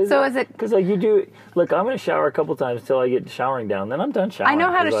do? Is it because like you do? Look, I'm going to shower a couple times till I get showering down. Then I'm done showering. I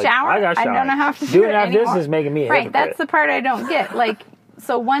know how to shower. I got showering. I don't know how to do Doing it after anymore. this is making me a right. hypocrite. That's the part I don't get. Like,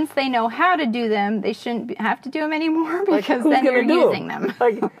 so once they know how to do them, they shouldn't have to do them anymore because who's then gonna you're do using them.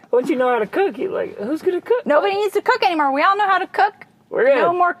 Like, once you know how to cook, you like, who's going to cook? Nobody needs to cook anymore. We all know how to cook. We're good.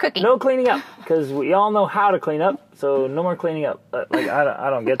 No more cooking. No cleaning up, because we all know how to clean up. So no more cleaning up. Like I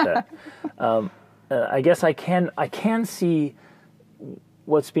don't get that. I guess I can see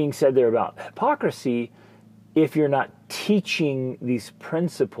what's being said there about hypocrisy if you're not teaching these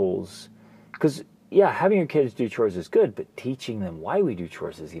principles. Because yeah, having your kids do chores is good, but teaching them why we do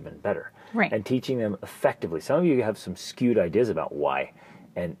chores is even better. Right. And teaching them effectively. Some of you have some skewed ideas about why.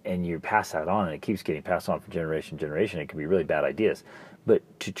 And you pass that on, and it keeps getting passed on from generation to generation. It can be really bad ideas. But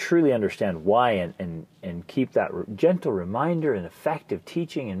to truly understand why and keep that gentle reminder and effective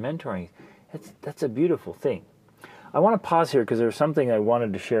teaching and mentoring, that's a beautiful thing. I want to pause here because there's something I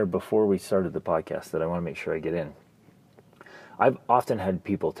wanted to share before we started the podcast that I want to make sure I get in. I've often had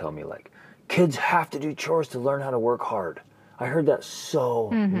people tell me, like, kids have to do chores to learn how to work hard. I heard that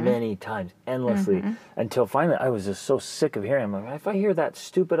so many times, endlessly, until finally I was just so sick of hearing. I'm like, if I hear that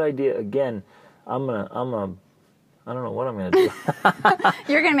stupid idea again, I don't know what I'm gonna do.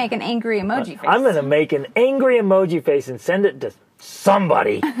 You're gonna make an angry emoji face. I'm gonna make an angry emoji face and send it to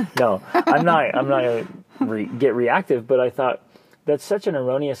somebody. No, I'm not gonna get reactive. But I thought that's such an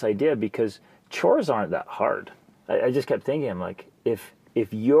erroneous idea because chores aren't that hard. I just kept thinking, I'm like, if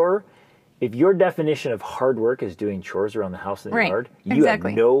your definition of hard work is doing chores around the house in the yard, you have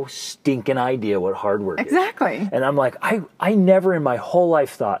no stinking idea what hard work is. Exactly. And I'm like, I never in my whole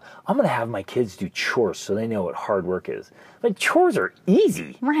life thought, I'm going to have my kids do chores so they know what hard work is. Like, chores are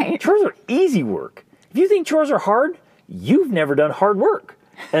easy. Right. Chores are easy work. If you think chores are hard, you've never done hard work.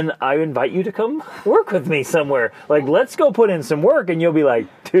 And I invite you to come work with me somewhere. Like, let's go put in some work, and you'll be like,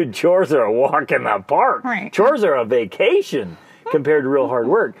 dude, chores are a walk in the park. Right. Chores are a vacation compared to real hard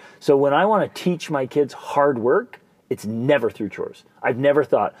work. So when I want to teach my kids hard work, it's never through chores. I've never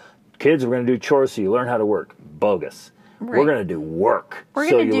thought, kids, we're going to do chores so you learn how to work. Bogus. Right. We're going to do work.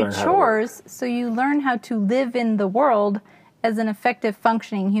 We're going to do chores so you learn how to live in the world as an effective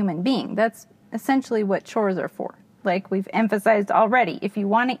functioning human being. That's essentially what chores are for. Like we've emphasized already, if you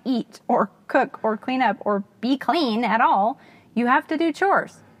want to eat or cook or clean up or be clean at all, you have to do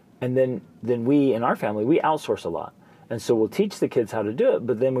chores. And then we, in our family, we outsource a lot. And so we'll teach the kids how to do it,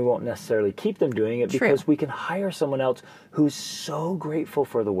 but then we won't necessarily keep them doing it because we can hire someone else who's so grateful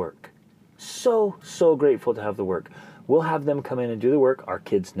for the work. So grateful to have the work. We'll have them come in and do the work. Our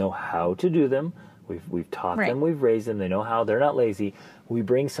kids know how to do them. We've taught them, we've raised them, they know how, they're not lazy. We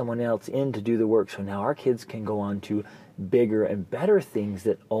bring someone else in to do the work, so now our kids can go on to bigger and better things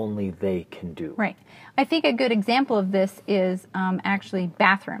that only they can do. Right. I think a good example of this is actually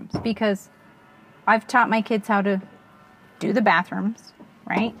bathrooms, because I've taught my kids how to do the bathrooms,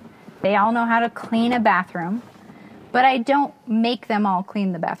 right? They all know how to clean a bathroom, but I don't make them all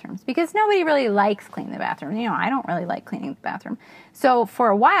clean the bathrooms because nobody really likes cleaning the bathroom. You know, I don't really like cleaning the bathroom. So for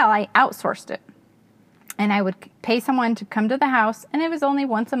a while, I outsourced it. And I would pay someone to come to the house, and it was only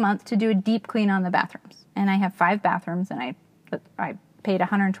once a month to do a deep clean on the bathrooms. And I have 5 bathrooms, and I paid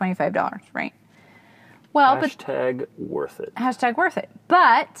 $125, right? Well, hashtag worth it. Hashtag worth it.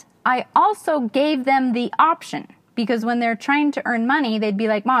 But I also gave them the option, because when they're trying to earn money, they'd be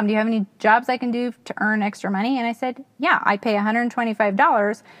like, Mom, do you have any jobs I can do to earn extra money? And I said, yeah, I pay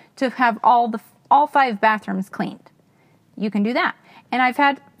 $125 to have all 5 bathrooms cleaned. you can do that. And I've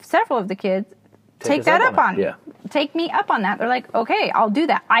had several of the kids take that up on me. Yeah. Take me up on that. They're like, okay, I'll do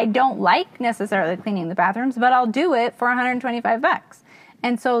that. I don't like necessarily cleaning the bathrooms, but I'll do it for $125.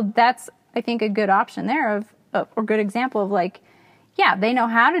 And so that's, I think, a good option there or good example of like, yeah, they know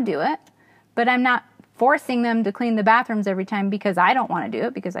how to do it, but I'm not forcing them to clean the bathrooms every time because I don't want to do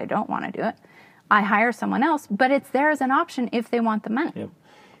it, because I don't want to do it. I hire someone else, but it's there as an option if they want the money. Yep.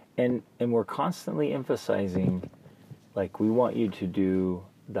 And we're constantly emphasizing, like, we want you to do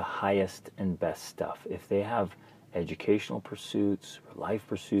the highest and best stuff. If they have educational pursuits, life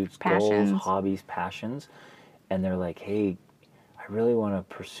pursuits, Passions. goals, hobbies, passions, and they're like, hey, I really want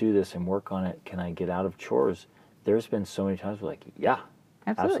to pursue this and work on it. Can I get out of chores? There's been so many times we're like, yeah,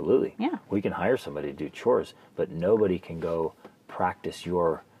 absolutely. Yeah. We can hire somebody to do chores, but nobody can go practice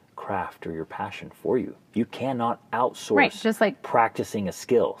your craft or your passion for you. You cannot outsource Right, just like practicing a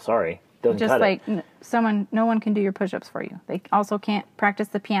skill. Sorry. Doesn't just cut like it. no one can do your push-ups for you. They also can't practice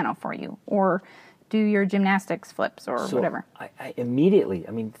the piano for you or do your gymnastics flips or whatever. I immediately,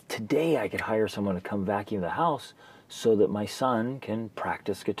 today I could hire someone to come vacuum the house so that my son can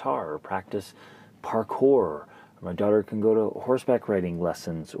practice guitar or practice parkour, or my daughter can go to horseback riding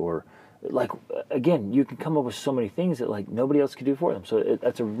lessons, or like, again, you can come up with so many things that like nobody else could do for them. So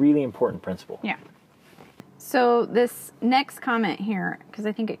that's a really important principle. Yeah. So this next comment here, because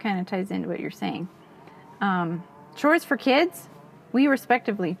I think it kind of ties into what you're saying. Chores for kids, we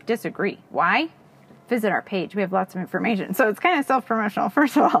respectively disagree. Why? Visit our page. We have lots of information. So it's kind of self-promotional.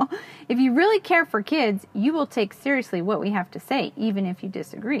 First of all, if you really care for kids, you will take seriously what we have to say, even if you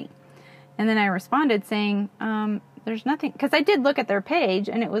disagree. And then I responded saying, there's nothing, because I did look at their page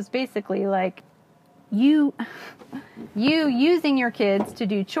and it was basically like, you using your kids to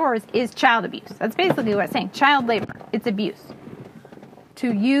do chores is child abuse. That's basically what it's saying. Child labor. It's abuse.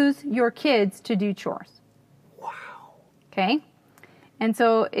 To use your kids to do chores. Wow. Okay? And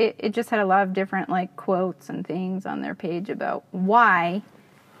so it just had a lot of different like quotes and things on their page about why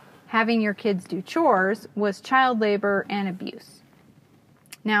having your kids do chores was child labor and abuse.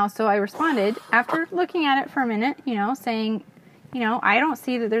 Now, so I responded after looking at it for a minute, saying, I don't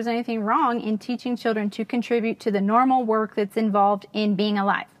see that there's anything wrong in teaching children to contribute to the normal work that's involved in being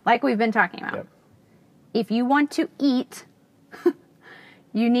alive, like we've been talking about. Yep. If you want to eat,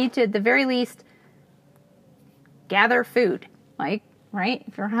 you need to, at the very least, gather food. Like, right?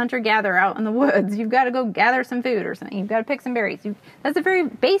 If you're a hunter-gatherer out in the woods, you've got to go gather some food or something. You've got to pick some berries. That's the very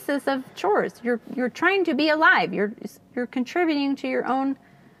basis of chores. You're trying to be alive. You're contributing to your own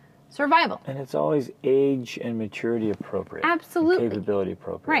survival. And it's always age and maturity appropriate. Absolutely. Capability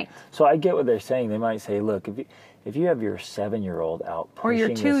appropriate. Right. So I get what they're saying. They might say, look, if you have your 7-year-old out or your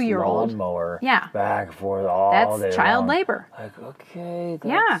pushing this 2-year-old lawnmower back and forth all day that's child long, labor. like, okay,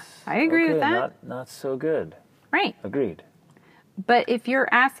 I agree with that. Not so good. Right. Agreed. But if you're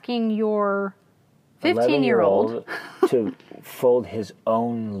asking your 15-year-old to fold his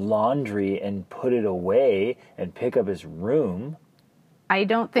own laundry and put it away and pick up his room, I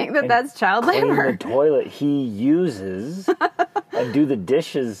don't think that's child labor. Clean the toilet he uses and do the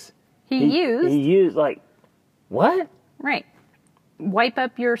dishes he used. Like, what? Right. Wipe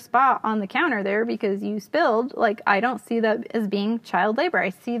up your spot on the counter there because you spilled. Like, I don't see that as being child labor. I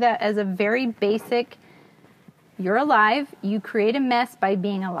see that as a very basic, you're alive, you create a mess by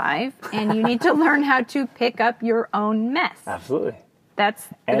being alive, and you need to learn how to pick up your own mess. Absolutely. That's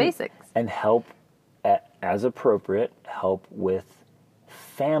the basics. And help, as appropriate, help with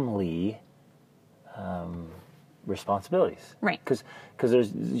family responsibilities. Right. Because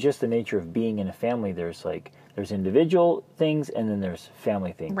there's just the nature of being in a family. There's individual things and then there's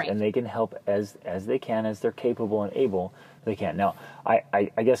family things. Right. And they can help as they can, as they're capable and able, they can. Now, I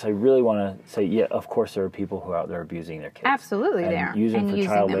guess I really want to say, yeah, of course there are people who are out there abusing their kids. Absolutely and they are. Using and for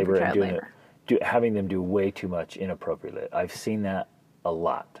using child them labor for child and doing labor. having them do way too much inappropriately. I've seen that a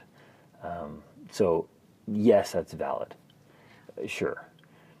lot. So, yes, that's valid. Sure.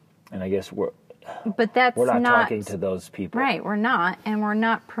 And I guess we're not talking to those people. Right, we're not. And we're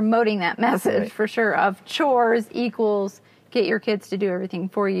not promoting that message for sure of chores equals get your kids to do everything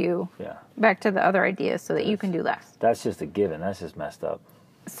for you. Yeah. Back to the other idea so that you can do less. That's just a given. That's just messed up.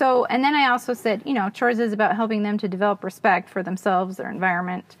 So, and then I also said, chores is about helping them to develop respect for themselves, their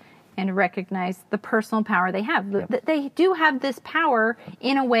environment, and recognize the personal power they have. Yep. They do have this power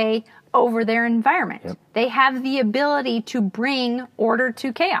in a way over their environment. Yep. They have the ability to bring order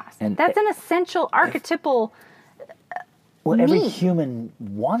to chaos. And that's an essential archetypal every need. Human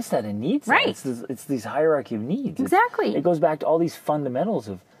wants that and needs that. Right. It's these hierarchy of needs. Exactly. It goes back to all these fundamentals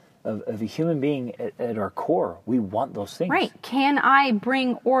of a human being at our core. We want those things. Right. Can I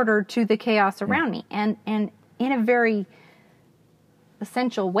bring order to the chaos around me? And in a very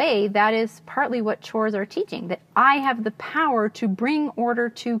essential way, that is partly what chores are teaching, that I have the power to bring order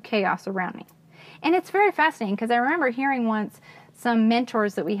to chaos around me. And it's very fascinating because I remember hearing once some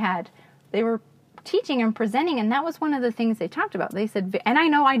mentors that we had, they were teaching and presenting, and that was one of the things they talked about. They said, and I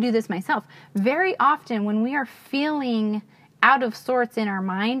know I do this myself, very often when we are feeling out of sorts in our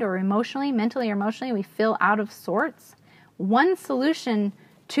mind or emotionally, mentally or emotionally, we feel out of sorts, one solution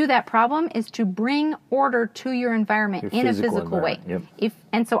to that problem is to bring order to your environment in a physical way. Yep.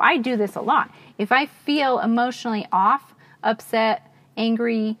 And so I do this a lot. If I feel emotionally off, upset,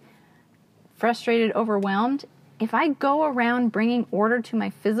 angry, frustrated, overwhelmed, if I go around bringing order to my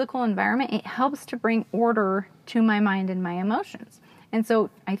physical environment, it helps to bring order to my mind and my emotions. And so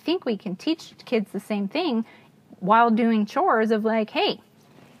I think we can teach kids the same thing while doing chores of like, hey,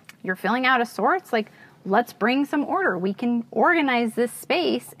 you're feeling out of sorts, like, let's bring some order. We can organize this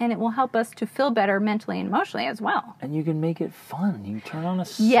space, and it will help us to feel better mentally and emotionally as well. And you can make it fun. You turn on a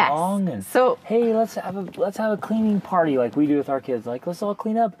song and hey, let's have a cleaning party like we do with our kids. Like, let's all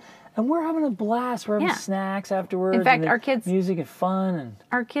clean up, and we're having a blast. We're having snacks afterwards. In fact, our kids, music and fun, and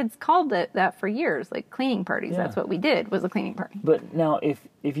our kids called it that for years, like cleaning parties. That's what we did, was a cleaning party. But now, if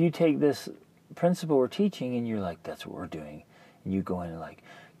you take this principle we're teaching, and you're like, that's what we're doing, and you go in and like,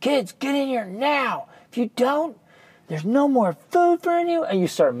 kids, get in here now. If you don't, there's no more food for any. And you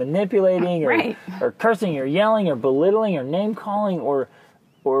start manipulating or cursing or yelling or belittling or name calling or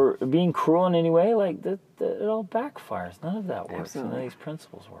being cruel in any way, like that, it all backfires. None of that works. Absolutely. None of these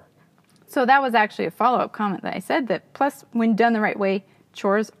principles work. So that was actually a follow-up comment that I said that plus when done the right way,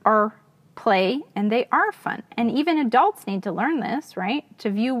 chores are play and they are fun. And even adults need to learn this, right?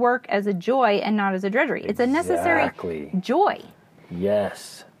 To view work as a joy and not as a drudgery. It's a necessary joy.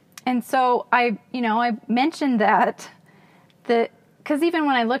 Yes. And so I mentioned that because even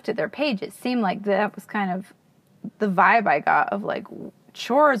when I looked at their page, it seemed like that was kind of the vibe I got of like,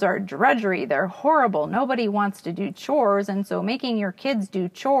 chores are drudgery. They're horrible. Nobody wants to do chores. And so making your kids do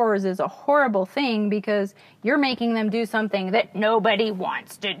chores is a horrible thing because you're making them do something that nobody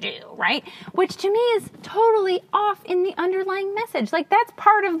wants to do, right? Which to me is totally off in the underlying message. Like, that's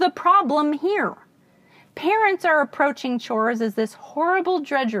part of the problem here. Parents are approaching chores as this horrible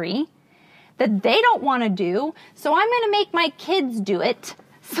drudgery that they don't want to do, so I'm going to make my kids do it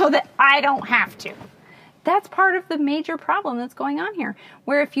so that I don't have to. That's part of the major problem that's going on here,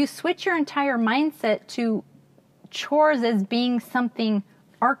 where if you switch your entire mindset to chores as being something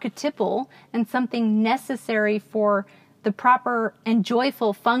archetypal and something necessary for the proper and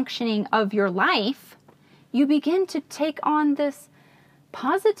joyful functioning of your life, you begin to take on this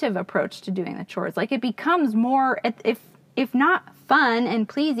positive approach to doing the chores. Like, it becomes more, if not fun and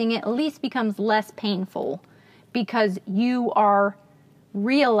pleasing, it at least becomes less painful because you are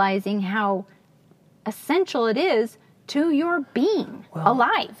realizing how essential it is to your being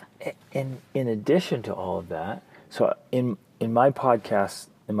alive. And in addition to all of that, so in my podcast,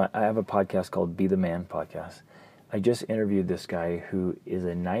 I have a podcast called Be the Man podcast. I just interviewed this guy who is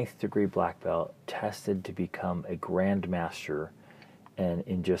a 9th degree black belt, tested to become a grandmaster. And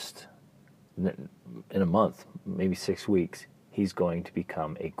in a month, maybe 6 weeks, he's going to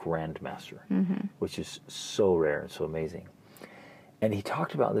become a grandmaster, which is so rare and so amazing. And he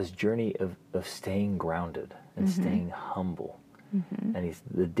talked about this journey of staying grounded and staying humble. And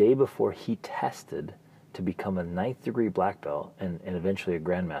the day before he tested to become a 9th degree black belt and eventually a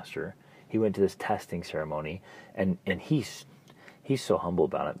grandmaster, he went to this testing ceremony, and he's so humble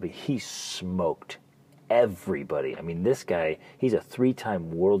about it, but he smoked everybody. I mean, this guy, he's a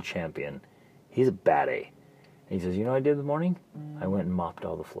 3-time world champion. He's a bad A. And he says, you know what I did in the morning? I went and mopped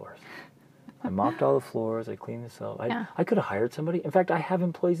all the floors. I mopped all the floors. I cleaned this up. I could have hired somebody. In fact, I have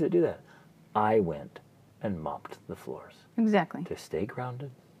employees that do that. I went and mopped the floors. Exactly. To stay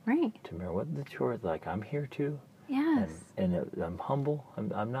grounded. Right. To mirror what the chores, like, I'm here too. Yes. And I'm humble.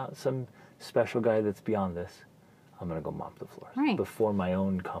 I'm not some special guy that's beyond this. I'm going to go mop the floors before my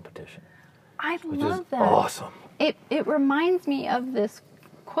own competition. I love that. Awesome. It reminds me of this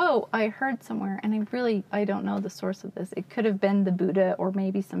quote I heard somewhere, and I don't know the source of this. It could have been the Buddha or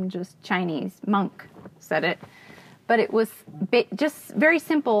maybe some just Chinese monk said it. But it was just very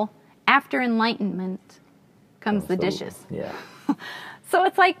simple. After enlightenment comes the dishes. Yeah. So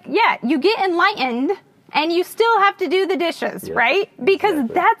it's like, you get enlightened and you still have to do the dishes, right? Because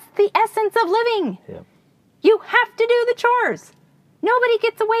that's the essence of living. Yep. You have to do the chores. Nobody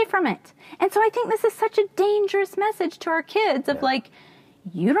gets away from it. And so I think this is such a dangerous message to our kids of like,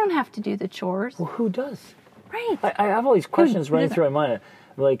 you don't have to do the chores. Well, who does? Right. I have all these questions running through my mind.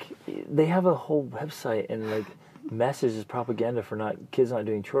 Like, they have a whole website and like message is propaganda for kids not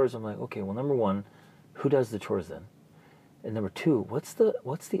doing chores. I'm like, okay, well, number one, who does the chores then? And number two, what's the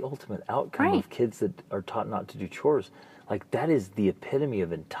ultimate outcome Right. of kids that are taught not to do chores? Like, that is the epitome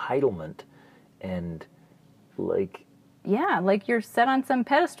of entitlement, and like, Yeah, like you're set on some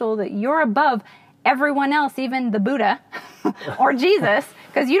pedestal that you're above everyone else, even the Buddha or Jesus,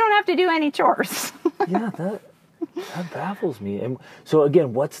 because you don't have to do any chores. yeah, that baffles me. And so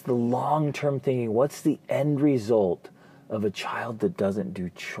again, what's the long-term thinking? What's the end result of a child that doesn't do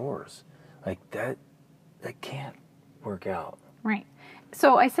chores? Like, that can't work out. Right.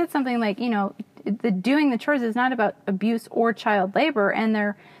 So I said something like, the doing the chores is not about abuse or child labor, and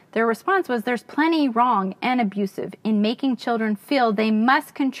their response was, there's plenty wrong and abusive in making children feel they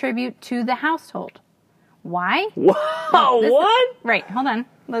must contribute to the household. Why? Wow, what? Right, hold on.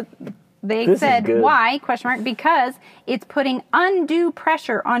 They This is said, good. why, ? Because it's putting undue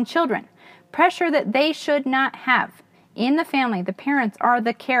pressure on children. Pressure that they should not have. In the family, the parents are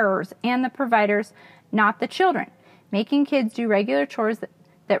the carers and the providers, not the children. Making kids do regular chores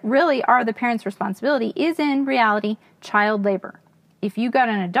that really are the parents' responsibility is in reality child labor. If you got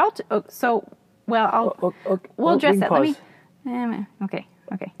an adult, we'll address that. Let me. Okay.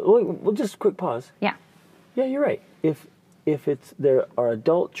 Well, just a quick pause. Yeah. Yeah, you're right. If there are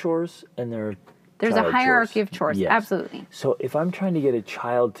adult chores and there are There's child a hierarchy chores. of chores. Yes. Absolutely. So if I'm trying to get a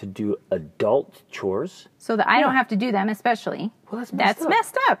child to do adult chores, So that I don't have to do them, especially. well, that's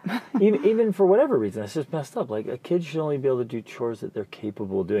Messed up. even for whatever reason, it's just messed up. Like, a kid should only be able to do chores that they're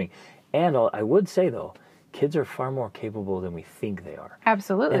capable of doing. And I would say, though, kids are far more capable than we think they are.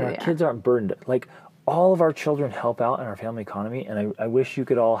 Absolutely. And our kids aren't burdened. Like, all of our children help out in our family economy, and I wish you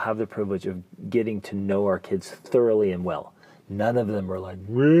could all have the privilege of getting to know our kids thoroughly and well. None of them are like,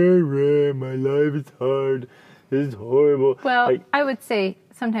 my life is hard, this is horrible. Well, Like, I would say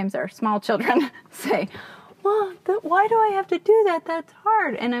sometimes our small children say, well, why do I have to do that? That's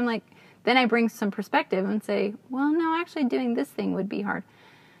hard. And I'm like, then I bring some perspective and say, well, no, actually doing this thing would be hard.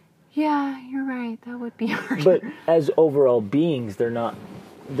 Yeah, you're right. That would be hard. but as overall beings, they're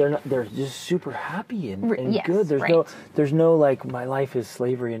just super happy and Yes, good. There's no like, my life is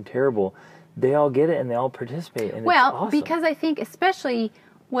slavery and terrible. They all get it and they all participate, and it's awesome. Because I think especially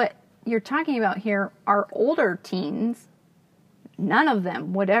what you're talking about here are older teens. None of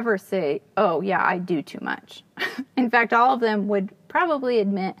them would ever say, oh yeah, I do too much. In fact, all of them would probably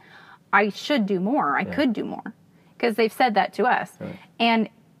admit, I should do more. I could do more. Because they've said that to us. Right. And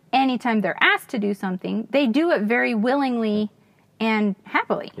anytime they're asked to do something, they do it very willingly and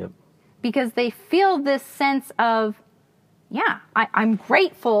happily. Yep. Because they feel this sense of, yeah, I'm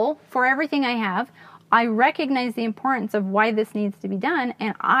grateful for everything I have. I recognize the importance of why this needs to be done,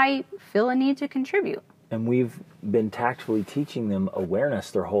 and I feel a need to contribute. And we've been tactfully teaching them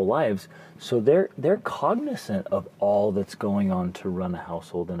awareness their whole lives, so they're cognizant of all that's going on to run a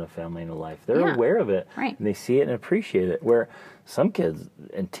household and a family and a life. They're aware of it, right. And they see it and appreciate it. Where some kids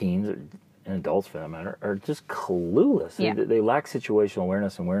and teens and adults, for that matter, are just clueless. Yeah. They lack situational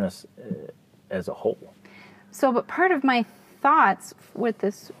awareness as a whole. So, but part of my thoughts with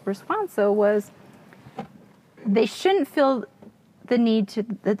this response, though, was they shouldn't feel the need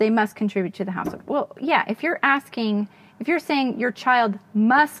that they must contribute to the household. Well, yeah, if you're saying your child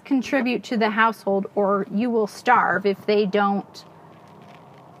must contribute to the household or you will starve if they don't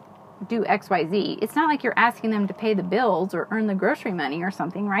do XYZ, it's not like you're asking them to pay the bills or earn the grocery money or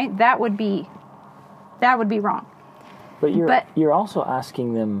something, right? That would be wrong. But you're also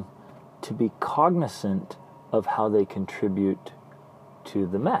asking them to be cognizant of how they contribute to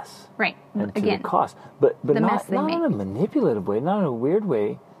the mess, right? And to Again, the cost, but not in a manipulative way, not in a weird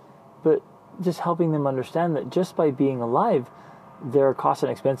way, but just helping them understand that just by being alive, there are costs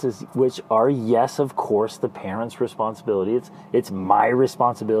and expenses which are, yes, of course, the parent's responsibility. It's my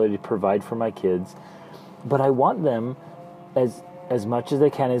responsibility to provide for my kids, but I want them as much as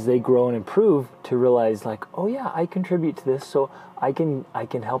they can as they grow and improve to realize, like, oh yeah, I contribute to this, so I can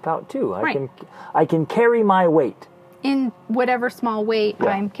help out too. I can carry my weight in whatever small way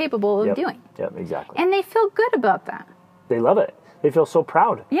I'm capable of doing. Yep, exactly. And they feel good about that. They love it. They feel so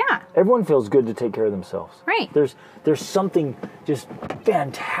proud. Yeah. Everyone feels good to take care of themselves. Right. There's something just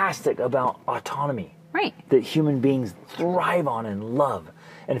fantastic about autonomy. Right. That human beings thrive on and love.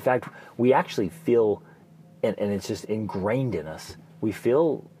 And in fact, we actually feel, and it's just ingrained in us, we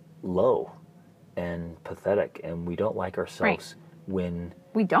feel low and pathetic, and we don't like ourselves when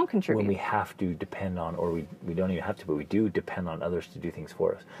we don't contribute. When we have to depend on, or we don't even have to, but we do depend on others to do things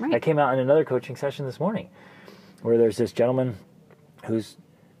for us. Right. I came out in another coaching session this morning where there's this gentleman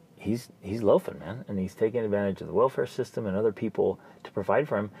he's loafing, man, and he's taking advantage of the welfare system and other people to provide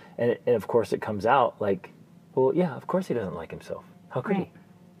for him. And of course it comes out like, well, yeah, of course he doesn't like himself. How could he?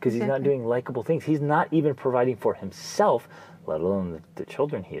 because he's not doing likable things. He's not even providing for himself, let alone the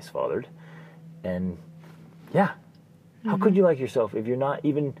children he has fathered. And yeah, how could you like yourself if you're not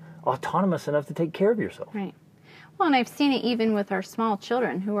even autonomous enough to take care of yourself? Right. Well, and I've seen it even with our small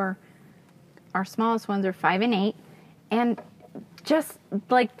children, who are, our smallest ones are 5 and 8, and just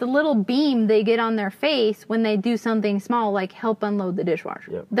like the little beam they get on their face when they do something small, like help unload the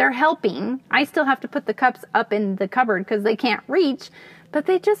dishwasher. Yep. They're helping. I still have to put the cups up in the cupboard because they can't reach, but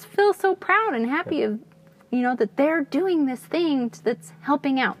they just feel so proud and happy of, that they're doing this thing that's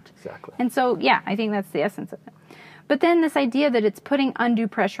helping out. Exactly. And so, yeah, I think that's the essence of it. But then this idea that it's putting undue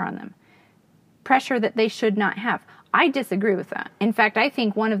pressure on them, pressure that they should not have. I disagree with that. In fact, I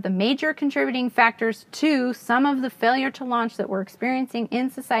think one of the major contributing factors to some of the failure to launch that we're experiencing in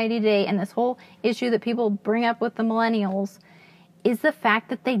society today, and this whole issue that people bring up with the millennials, is the fact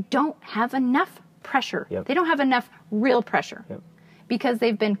that they don't have enough pressure. Yep. They don't have enough real pressure. Yep. Because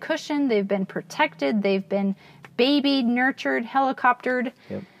they've been cushioned, they've been protected, they've been babied, nurtured, helicoptered,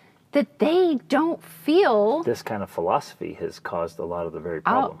 Yep. that they don't feel... This kind of philosophy has caused a lot of the very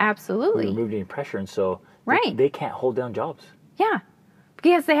problem. Oh, absolutely. We removed any pressure, and so Right. they can't hold down jobs. Yeah,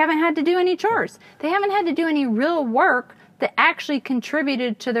 because they haven't had to do any chores. They haven't had to do any real work that actually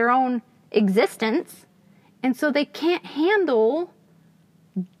contributed to their own existence, and so they can't handle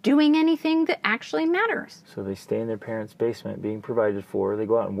doing anything that actually matters. So they stay in their parents' basement being provided for. They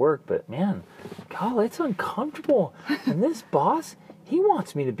go out and work, but man, God, it's uncomfortable. And this boss, he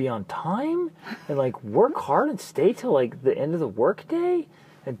wants me to be on time and like work hard and stay till like the end of the workday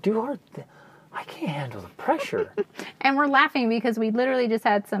and do hard I can't handle the pressure. And we're laughing because we literally just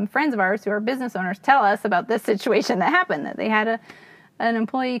had some friends of ours who are business owners tell us about this situation that happened, that they had an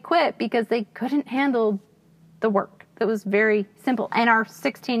employee quit because they couldn't handle the work. That was very simple. And our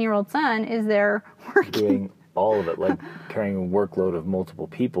 16-year-old son is there working. Doing all of it, like carrying a workload of multiple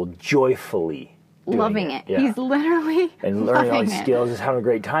people joyfully. Loving it. Yeah. He's literally and learning all these it. skills, just having a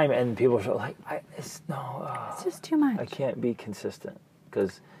great time. And people are like, it's just too much. I can't be consistent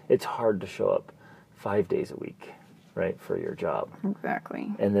because it's hard to show up 5 days a week, right, for your job.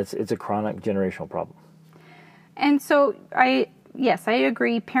 Exactly. And it's a chronic generational problem. And so I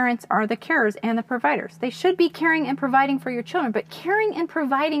agree. Parents are the carers and the providers. They should be caring and providing for your children, but caring and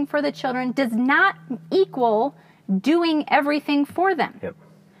providing for the children does not equal doing everything for them. Yep.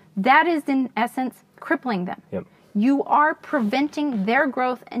 That is, in essence, crippling them. Yep. You are preventing their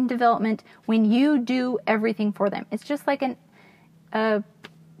growth and development when you do everything for them. It's just like a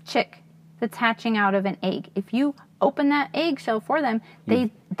chick that's hatching out of an egg. If you open that eggshell for them, they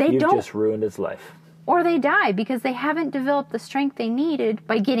don't. You've just ruined its life. Or they die because they haven't developed the strength they needed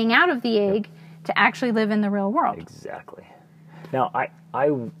by getting out of the egg to actually live in the real world. Exactly. Now,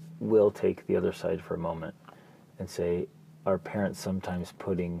 I will take the other side for a moment and say, are parents sometimes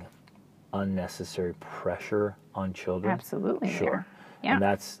putting unnecessary pressure on children? Absolutely. Sure. Yeah. And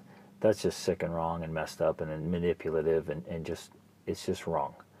that's just sick and wrong and messed up and manipulative and just, it's just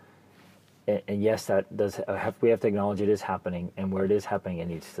wrong. And yes, that does we have to acknowledge it is happening, and where it is happening, it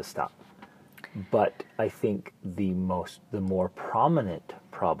needs to stop. But I think the more prominent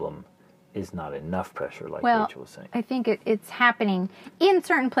problem is not enough pressure, like Rachel was saying. I think it's happening in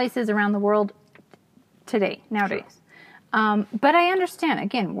certain places around the world nowadays. Sure. But I understand,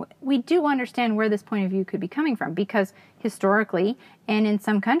 again, we do understand where this point of view could be coming from, because historically, and in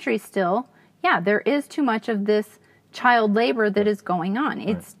some countries still, there is too much of this child labor that is going on.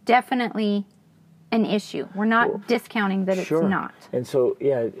 It's definitely an issue. We're not discounting that it's not. And so,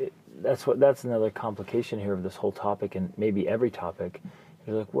 that's another complication here of this whole topic, and maybe every topic.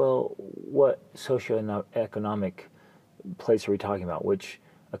 You're like, well, what socioeconomic place are we talking about? Which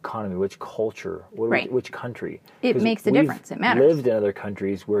economy? Which culture? Which country? It makes a difference. It matters. Lived in other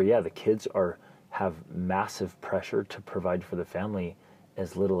countries where, the kids have massive pressure to provide for the family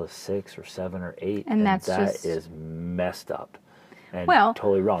as little as 6 or 7 or 8, and that is messed up and well,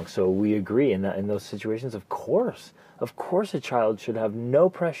 totally wrong. So we agree in those situations. Of course, a child should have no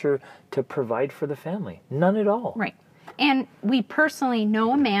pressure to provide for the family, none at all. Right. And we personally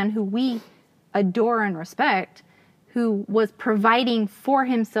know a man who we adore and respect, who was providing for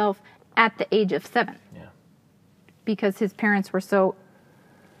himself at the age of 7. Yeah. Because his parents were so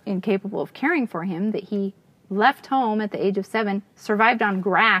incapable of caring for him that he left home at the age of 7, survived on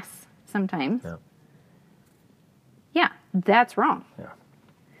grass sometimes. Yeah, that's wrong. Yeah.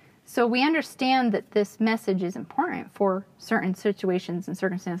 So we understand that this message is important for certain situations and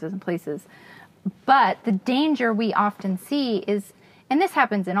circumstances and places. But the danger we often see is, and this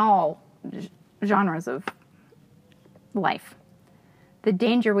happens in all genres of life, the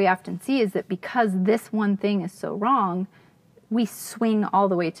danger we often see is that because this one thing is so wrong, we swing all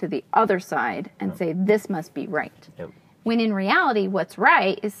the way to the other side and say, this must be right. Yep. When in reality, what's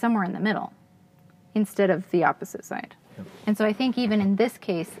right is somewhere in the middle instead of the opposite side. Yep. And so I think even in this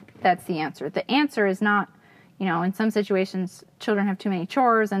case, that's the answer. The answer is not, you know, in some situations, children have too many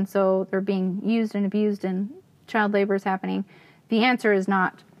chores, and so they're being used and abused and child labor is happening. The answer is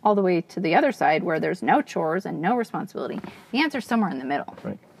not all the way to the other side where there's no chores and no responsibility. The answer is somewhere in the middle.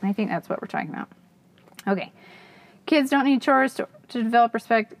 Right. And I think that's what we're talking about. Okay. Kids don't need chores to develop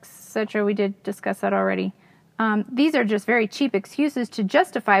respect, etc. We did discuss that already. These are just very cheap excuses to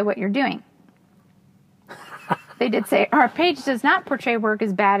justify what you're doing. They did say, our page does not portray work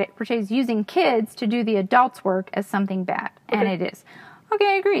as bad. It portrays using kids to do the adults' work as something bad. Okay. And it is. Okay,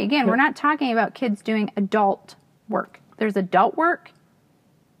 I agree. Again, we're not talking about kids doing adult work. There's adult work,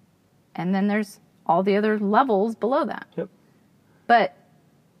 and then there's all the other levels below that. Yep. But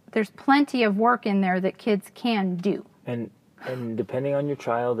there's plenty of work in there that kids can do. And depending on your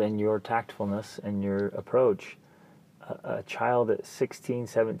child and your tactfulness and your approach, a child at 16,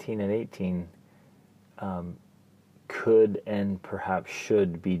 17, and 18 could and perhaps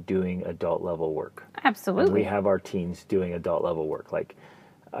should be doing adult level work. Absolutely. And we have our teens doing adult level work. Like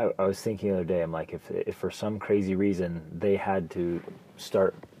I was thinking the other day, I'm like, if for some crazy reason they had to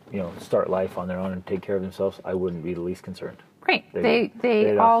start life on their own and take care of themselves, I wouldn't be the least concerned. Right.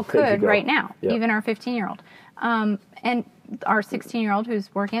 They all could right now, yep. Even our 15-year-old. And our 16-year-old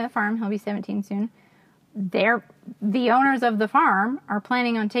who's working at the farm, he'll be 17 soon. The owners of the farm are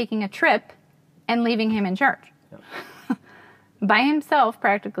planning on taking a trip and leaving him in charge. Yep. By himself,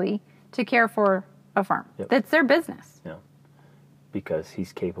 practically, to care for a farm. Yep. That's their business. Yeah. Because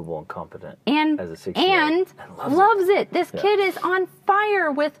he's capable and competent and, as a 16-year-old. And loves it. This kid is on fire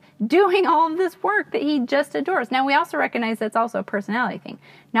with doing all of this work that he just adores. Now, we also recognize that's also a personality thing.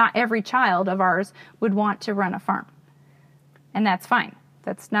 Not every child of ours would want to run a farm. And that's fine.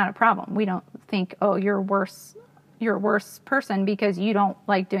 That's not a problem. We don't think, oh, you're a worse person because you don't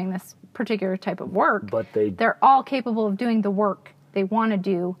like doing this particular type of work. But they're all capable of doing the work they want to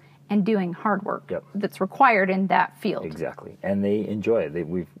do and doing hard work that's required in that field. Exactly. And they enjoy it.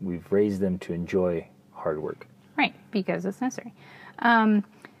 We've raised them to enjoy hard work. Right, because it's necessary. Then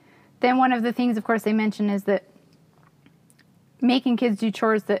one of the things, of course, they mention is that making kids do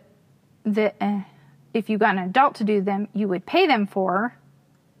chores that if you got an adult to do them, you would pay them for.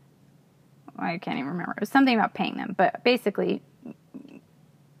 I can't even remember. It was something about paying them. But basically,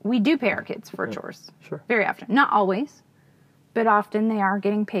 we do pay our kids for chores. Sure. Very often. Not always. But often they are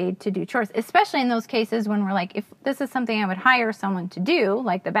getting paid to do chores, especially in those cases when we're like, if this is something I would hire someone to do,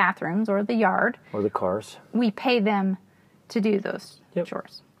 like the bathrooms or the yard. Or the cars. We pay them to do those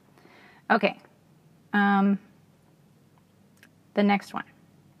chores. Okay. The next one.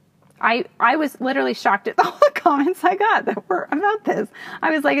 I was literally shocked at all the comments I got that were about this.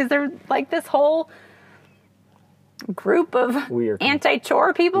 I was like, is there like this whole group of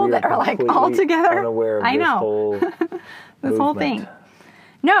anti-chore people that are like all together? Unaware of I know. Whole this whole thing.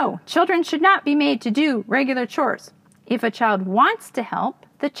 No, children should not be made to do regular chores. If a child wants to help,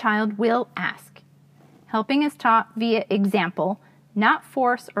 the child will ask. Helping is taught via example, not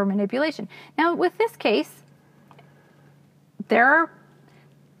force or manipulation. Now, with this case, there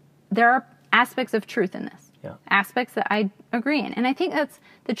are aspects of truth in this. Yeah. Aspects that I agree in. And I think that's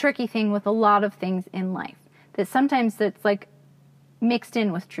the tricky thing with a lot of things in life. That sometimes it's like mixed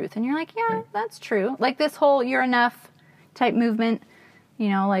in with truth. And you're like, yeah, that's true. Like this whole you're enough type movement, you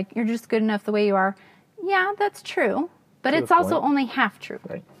know, like you're just good enough the way you are. Yeah, that's true. But it's also only half true.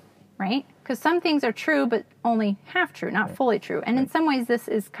 Right? Because some things are true, but only half true, not fully true. And in some ways, this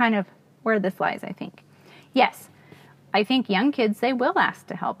is kind of where this lies, I think. Yes, I think young kids, they will ask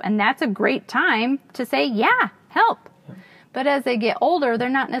to help. And that's a great time to say, yeah, help. Yeah. But as they get older, they're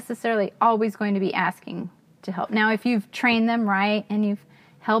not necessarily always going to be asking to help. Now, if you've trained them right and you've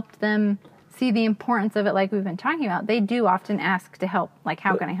helped them see the importance of it like we've been talking about, they do often ask to help. Like,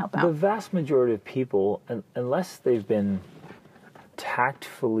 how can I help out? The vast majority of people, unless they've been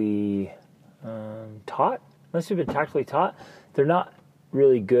tactfully taught, they're not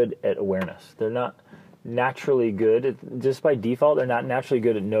really good at awareness. They're not naturally good just by default. They're not naturally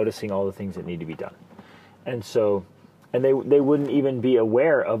good at noticing all the things that need to be done, and so, and they wouldn't even be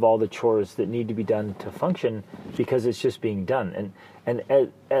aware of all the chores that need to be done to function because it's just being done. And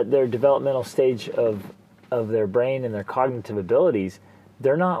at their developmental stage of their brain and their cognitive abilities,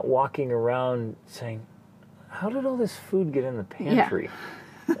 they're not walking around saying, "How did all this food get in the pantry?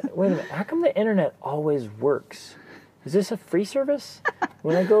 Wait a minute, how come the internet always works? Is this a free service?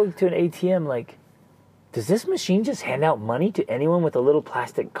 When I go to an ATM, like, does this machine just hand out money to anyone with a little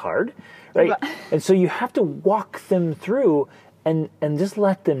plastic card? Right? And so you have to walk them through and just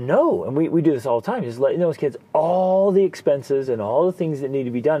let them know. And we do this all the time. Just letting those kids all the expenses and all the things that need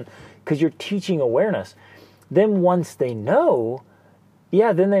to be done because you're teaching awareness. Then once they know,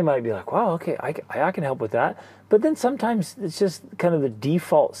 then they might be like, wow, okay, I can help with that. But then sometimes it's just kind of the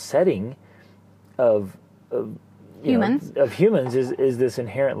default setting of humans. Of humans is this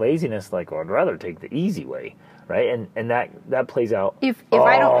inherent laziness, like, I'd rather take the easy way, right? And that plays out. If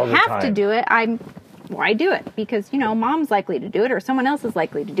I don't have to do it, why do it? Because mom's likely to do it, or someone else is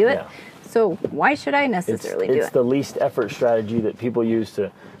likely to do it. Yeah. So why should I necessarily do it? It's the least effort strategy that people use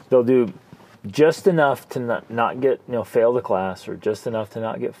they'll do just enough to not get fail the class, or just enough to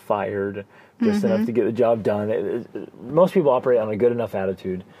not get fired, just enough to get the job done. Most people operate on a good enough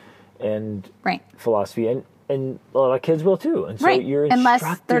attitude and philosophy, and a lot of kids will too. And so you're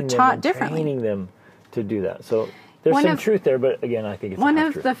instructing they're taught them, differently, training them to do that. So there's some truth there, but again, I think it's one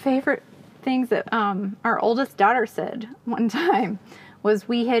of the favorite things that our oldest daughter said one time was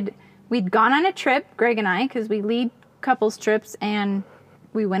we'd gone on a trip, Greg and I, because we lead couples trips, and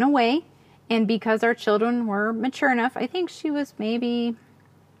we went away, and because our children were mature enough, I think she was maybe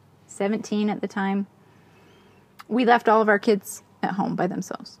 17 at the time, we left all of our kids at home by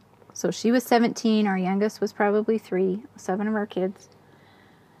themselves. So she was 17, our youngest was probably 3, 7 of our kids.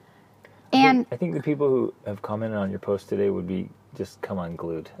 And I think the people who have commented on your post today would be just come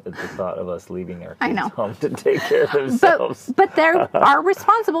unglued at the thought of us leaving our kids home to take care of themselves. But they are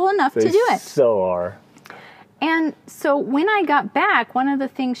responsible enough to do it. So are. And so when I got back, one of the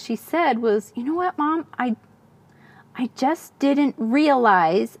things she said was, you know what, Mom, I just didn't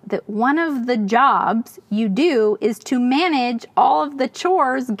realize that one of the jobs you do is to manage all of the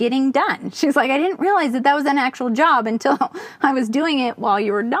chores getting done. She's like, I didn't realize that was an actual job until I was doing it while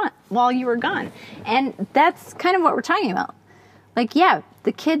you were gone. And that's kind of what we're talking about. Like,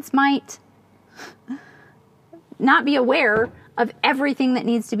 the kids might not be aware of everything that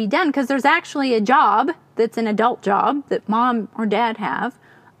needs to be done because there's actually a job that's an adult job that mom or dad have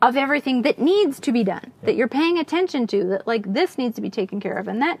of everything that needs to be done, that you're paying attention to, that like this needs to be taken care of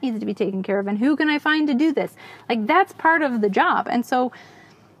and that needs to be taken care of and who can I find to do this? Like that's part of the job. And so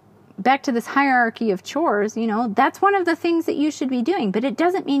back to this hierarchy of chores, that's one of the things that you should be doing, but it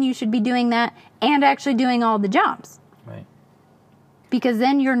doesn't mean you should be doing that and actually doing all the jobs. Right. Because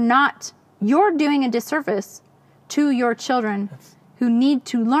then you're doing a disservice to your children who need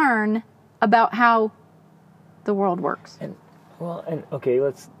to learn about how the world works.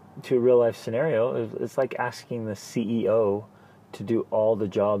 Let's to a real life scenario. It's like asking the CEO to do all the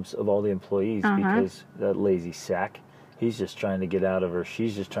jobs of all the employees because that lazy sack, he's just trying to get out of, or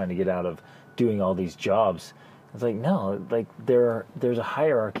she's just trying to get out of doing all these jobs. It's like, no, like there's a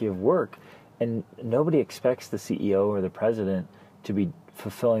hierarchy of work, and nobody expects the CEO or the president to be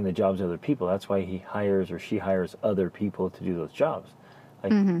fulfilling the jobs of other people. That's why he hires or she hires other people to do those jobs.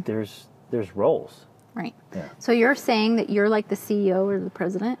 Like there's roles. Right. Yeah. So you're saying that you're like the CEO or the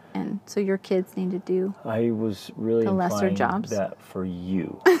president, and so your kids need to do I was really the lesser jobs. That for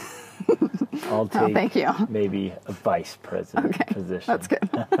you. I'll take thank you. Maybe a vice president position. That's good.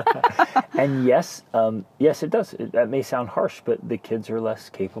 And yes, it does. That may sound harsh, but the kids are less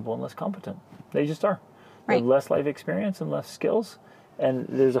capable and less competent. They just are. They have less life experience and less skills. And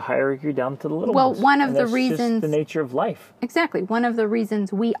there's a hierarchy down to the little ones. Well, one of the that's reasons... just the nature of life. Exactly. One of the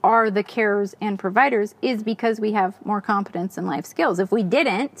reasons we are the carers and providers is because we have more competence and life skills. If we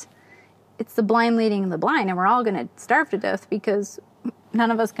didn't, it's the blind leading the blind, and we're all going to starve to death because none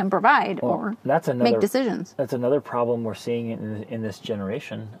of us can provide make decisions. That's another problem we're seeing in this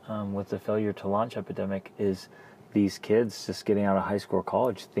generation with the failure to launch epidemic is these kids just getting out of high school or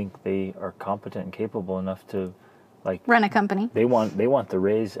college think they are competent and capable enough to run a company. They want the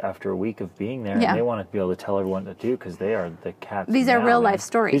raise after a week of being there, and they want to be able to tell everyone what to do because they are the cats. These are real life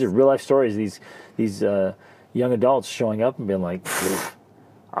stories. These are real life stories. These young adults showing up and being like,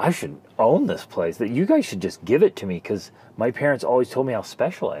 I should own this place. That you guys should just give it to me because my parents always told me how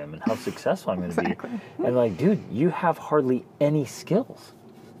special I am and how successful I'm going to be. And like, dude, you have hardly any skills.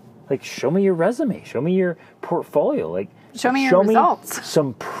 Like, show me your resume. Show me your portfolio. Like, show me your results.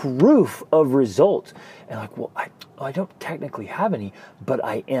 Some proof of results. And like, well, I don't technically have any, but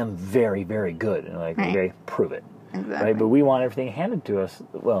I am very, very good. And like, okay, prove it. Exactly. Right? But we want everything handed to us.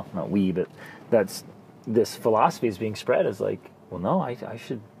 Well, not we, but this philosophy is being spread as like, well, no, I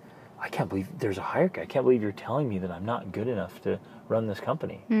can't believe there's a hierarchy. I can't believe you're telling me that I'm not good enough to run this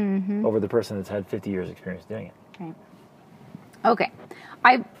company over the person that's had 50 years experience doing it. Right. Okay.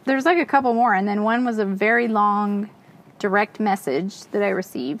 There's like a couple more, and then one was a very long direct message that I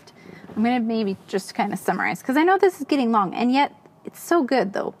received. I'm going to maybe just kind of summarize, because I know this is getting long, and yet it's so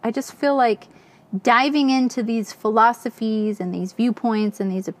good, though. I just feel like diving into these philosophies and these viewpoints and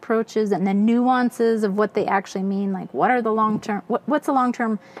these approaches and the nuances of what they actually mean, like what are the long-term, what's the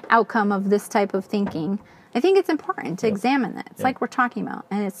long-term outcome of this type of thinking, I think it's important to examine that. It's like we're talking about,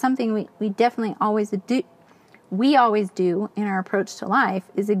 and it's something we definitely always do. We always do in our approach to life,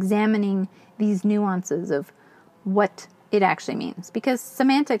 is examining these nuances of what it actually means, because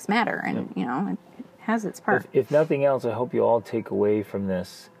semantics matter, and you know, it has its part. If nothing else, I hope you all take away from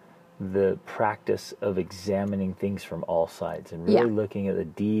this the practice of examining things from all sides and really looking at the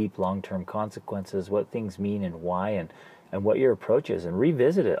deep long-term consequences, what things mean and why, and what your approach is, and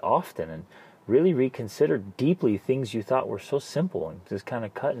revisit it often and really reconsider deeply things you thought were so simple and just kind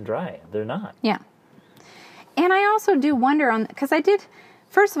of cut and dry. They're not. Yeah. And I also do wonder because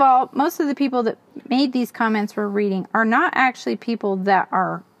first of all, most of the people that made these comments we're reading are not actually people that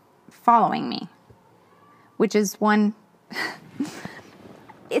are following me, which is one.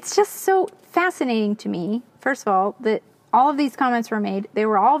 It's just so fascinating to me, first of all, that all of these comments were made. They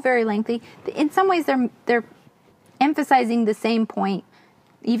were all very lengthy. In some ways, they're emphasizing the same point.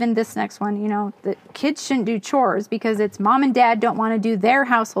 Even this next one, you know, that kids shouldn't do chores because it's mom and dad don't want to do their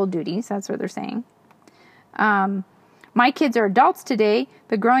household duties. That's what they're saying. My kids are adults today,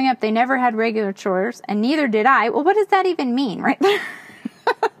 but growing up, they never had regular chores, and neither did I. Well, what does that even mean, right there?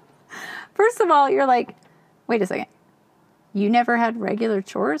 First of all, you're like, wait a second. You never had regular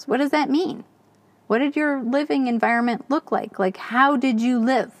chores? What does that mean? What did your living environment look like? Like, how did you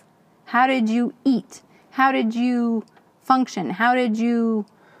live? How did you eat? How did you function? How did you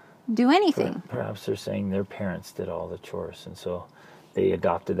do anything? Perhaps they're saying their parents did all the chores, and so they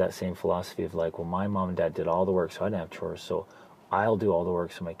adopted that same philosophy of like, well, my mom and dad did all the work, so I didn't have chores, so I'll do all the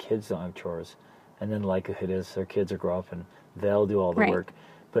work so my kids don't have chores. And then likelihood is their kids will grow up and they'll do all the work.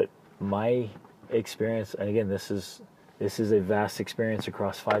 But my experience, and again, this is a vast experience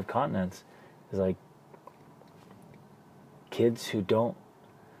across 5 continents, is like parents who do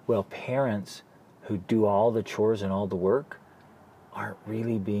all the chores and all the work aren't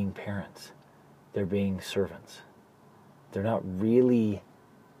really being parents. They're being servants. They're not really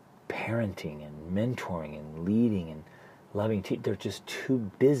parenting and mentoring and leading and loving. They're just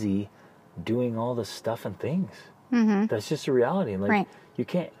too busy doing all the stuff and things. Mm-hmm. That's just a reality. And like you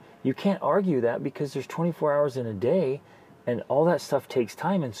can't argue that, because there's 24 hours in a day, and all that stuff takes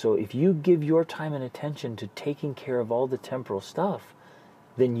time. And so if you give your time and attention to taking care of all the temporal stuff,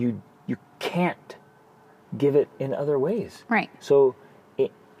 then you can't give it in other ways. Right. So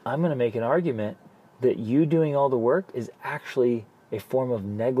I'm going to make an argument that you doing all the work is actually a form of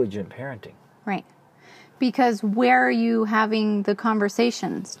negligent parenting. Right. Because where are you having the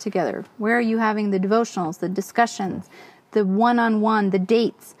conversations together? Where are you having the devotionals, the discussions, the one-on-one, the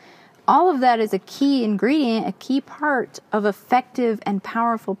dates? All of that is a key ingredient, a key part of effective and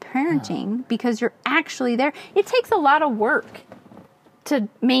powerful parenting, because you're actually there. It takes a lot of work to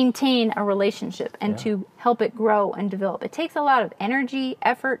maintain a relationship and to help it grow and develop. It takes a lot of energy,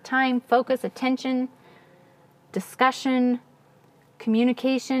 effort, time, focus, attention, discussion,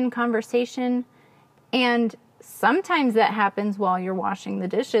 communication, conversation. And sometimes that happens while you're washing the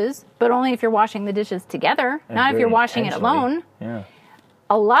dishes, but only if you're washing the dishes together, and not if you're washing it alone. Yeah.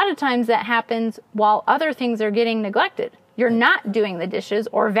 A lot of times that happens while other things are getting neglected. You're not doing the dishes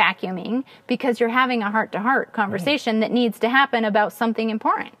or vacuuming because you're having a heart-to-heart conversation that needs to happen about something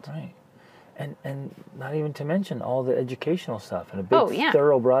important. Right. And not even to mention all the educational stuff and a big,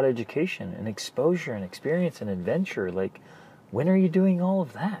 thorough, broad education and exposure and experience and adventure. Like, when are you doing all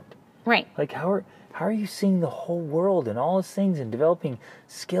of that? Right. Like, how are you seeing the whole world and all those things and developing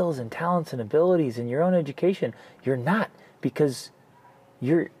skills and talents and abilities in your own education? You're not, because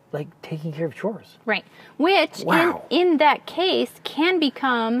you're like taking care of chores. Right. Which in that case can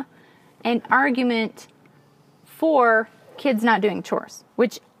become an argument for kids not doing chores,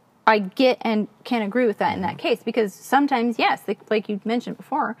 which I get and can agree with that in that case, because sometimes, yes, like you mentioned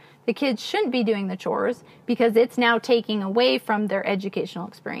before, the kids shouldn't be doing the chores because it's now taking away from their educational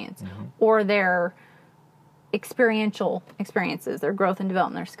experience or their experiential experiences, their growth and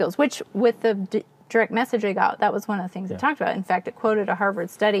development, their skills, which with the direct message I got, that was one of the things it talked about. In fact, it quoted a Harvard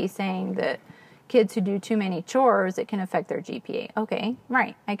study saying that kids who do too many chores, it can affect their GPA. Okay,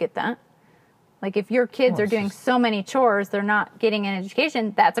 right, I get that. Like, if your kids are doing so many chores, they're not getting an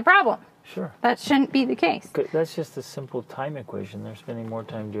education, that's a problem. Sure. That shouldn't be the case. That's just a simple time equation. They're spending more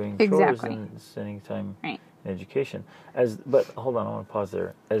time doing chores than spending time in education. But hold on, I want to pause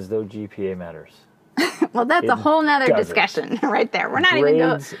there. As though GPA matters. Well, that's a whole nother doesn't. discussion right there. We're not even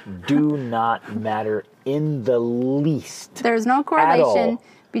going. Grades do not matter in the least. There's no correlation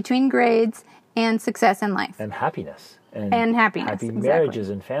between grades and success in life. And happiness. And happiness, Happy exactly. marriages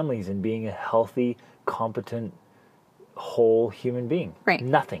and families and being a healthy, competent, whole human being. Right.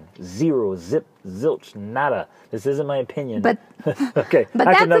 Nothing. Zero. Zip. Zilch. Nada. This isn't my opinion. But okay. But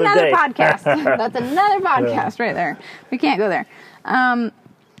that's another day. podcast. That's another podcast right there. We can't go there.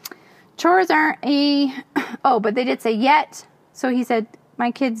 Chores aren't but they did say yet. So he said,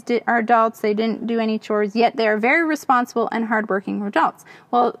 my kids are adults. They didn't do any chores, yet they are very responsible and hardworking adults.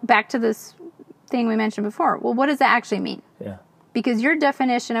 Well, back to this thing we mentioned before. Well, what does that actually mean? Yeah. Because your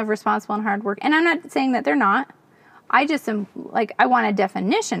definition of responsible and hard work, and I'm not saying that they're not. I just am I want a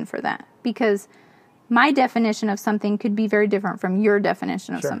definition for that, because my definition of something could be very different from your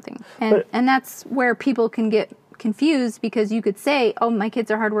definition of something. And that's where people can get confused, because you could say, oh, my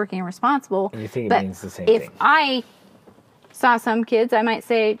kids are hardworking and responsible. And you think it means the same if thing. I saw some kids, I might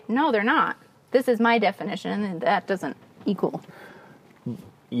say, no, they're not. This is my definition, and that doesn't equal.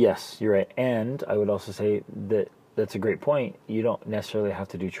 Yes, you're right. And I would also say that that's a great point. You don't necessarily have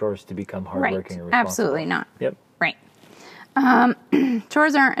to do chores to become hardworking or responsible. Absolutely not. Yep. Right.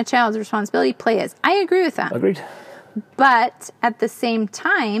 Chores aren't a child's responsibility. Play is. I agree with that. Agreed. But at the same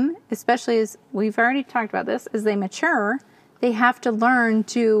time, especially as we've already talked about this, as they mature, they have to learn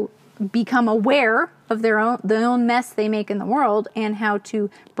to become aware of the own mess they make in the world and how to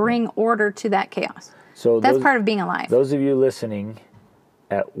bring order to that chaos. So that's part of being alive. Those of you listening,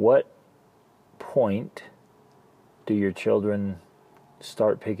 at what point do your children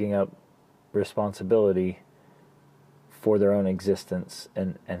start picking up responsibility for their own existence,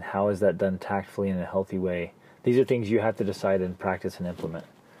 and how is that done tactfully in a healthy way? These are things you have to decide and practice and implement.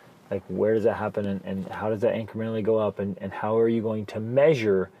 Like, where does that happen, and how does that incrementally go up, and how are you going to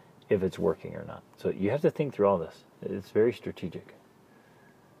measure if it's working or not? So you have to think through all this. It's very strategic.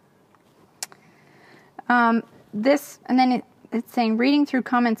 And then it's saying, reading through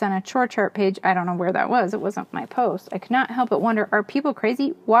comments on a chore chart page, I don't know where that was. It wasn't my post. I could not help but wonder, are people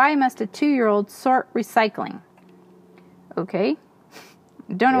crazy? Why must a 2-year-old sort recycling? Okay.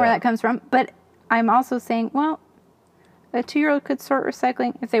 Don't know where that comes from. But I'm also saying, well, a 2-year-old could sort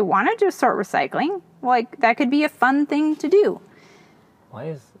recycling. If they wanted to sort recycling, like, that could be a fun thing to do. Why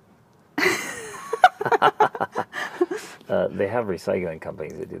is... they have recycling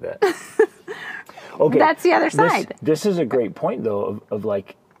companies that do that. Okay, that's the other side. This is a great point, though, of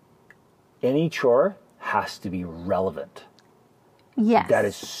like, any chore has to be relevant. Yes. That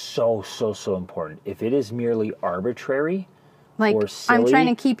is so important. If it is merely arbitrary, like, or silly, I'm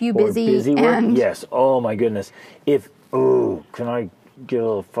trying to keep you busy work, and... yes, oh my goodness. Can I get a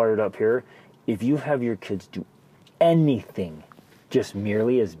little fired up here? If you have your kids do anything just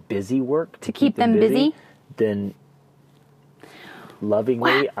merely as busy work to keep them busy, then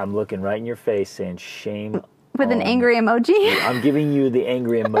lovingly, I'm looking right in your face saying, shame. With an angry emoji? I'm giving you the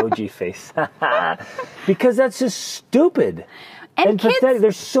angry emoji face. Because that's just stupid. And kids, pathetic.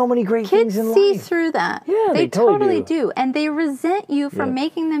 There's so many great things in life. Kids see through that. Yeah, they totally do. And they resent you for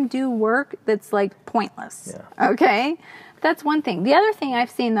making them do work that's, like, pointless. Yeah. Okay? That's one thing. The other thing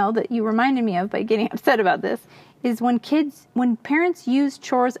I've seen, though, that you reminded me of by getting upset about this, is when parents use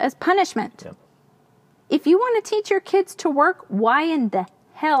chores as punishment. Yep. If you want to teach your kids to work, why in the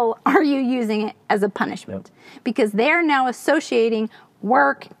hell are you using it as a punishment? Yep. Because they're now associating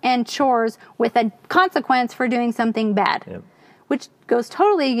work and chores with a consequence for doing something bad. Yep. Which goes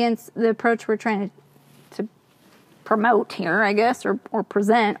totally against the approach we're trying to promote here, I guess, or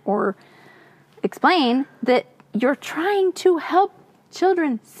present or explain, that you're trying to help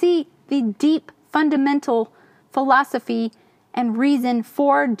children see the deep fundamental philosophy and reason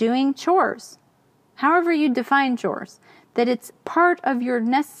for doing chores. However you define chores, that it's part of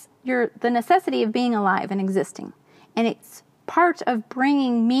the necessity of being alive and existing. And it's part of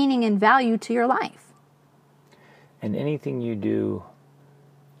bringing meaning and value to your life. And anything you do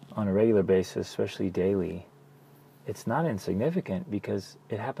on a regular basis, especially daily, it's not insignificant because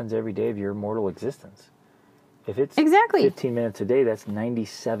it happens every day of your mortal existence. If it's 15 minutes a day, that's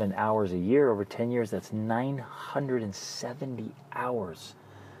 97 hours a year. Over 10 years, that's 970 hours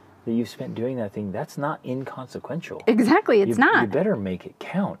that you've spent doing that thing. That's not inconsequential. Exactly, it's not. You better make it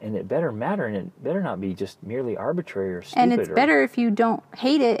count, and it better matter, and it better not be just merely arbitrary or stupid. And it's better if you don't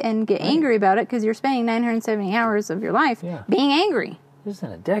hate it and get angry about it, because you're spending 970 hours of your life being angry. This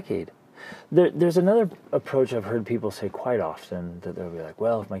isn't a decade. There's another approach I've heard people say quite often, that they'll be like,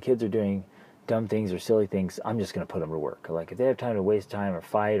 well, if my kids are doing dumb things or silly things, I'm just going to put them to work. Like, if they have time to waste time or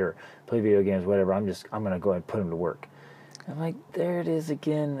fight or play video games, whatever, I'm going to go ahead and put them to work. I'm like, there it is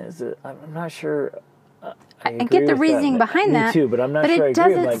again. I'm not sure. I get the reasoning behind that. Me too, but I'm not but sure I it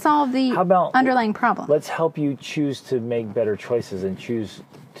agree. doesn't solve the how about underlying problem. Let's help you choose to make better choices and choose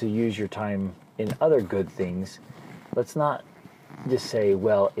to use your time in other good things. Let's not just say,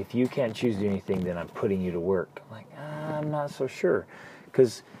 well, if you can't choose to do anything, then I'm putting you to work. I'm like, I'm not so sure.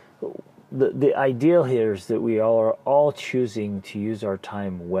 Because the ideal here is that we are all choosing to use our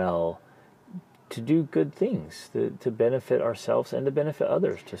time well, to do good things, to benefit ourselves and to benefit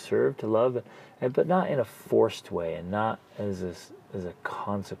others, to serve, to love, but not in a forced way and not as a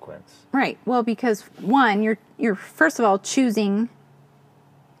consequence. Right. Well, because one, you're first of all choosing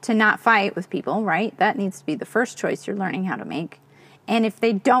to not fight with people, right? That needs to be the first choice you're learning how to make. And if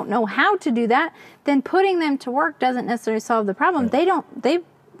they don't know how to do that, then putting them to work doesn't necessarily solve the problem. Right. They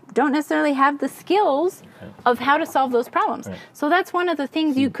don't necessarily have the skills of how to solve those problems. Right. So that's one of the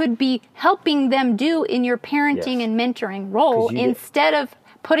things you could be helping them do in your parenting and mentoring role. Instead of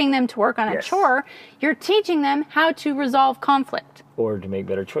putting them to work on a chore, you're teaching them how to resolve conflict. Or to make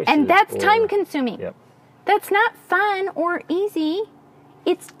better choices. And that's time consuming. Yep. That's not fun or easy.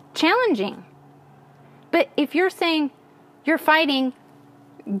 It's challenging. But if you're saying you're fighting,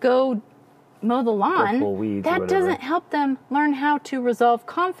 go mow the lawn, that doesn't help them learn how to resolve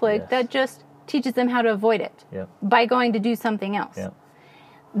conflict. That just teaches them how to avoid it by going to do something else.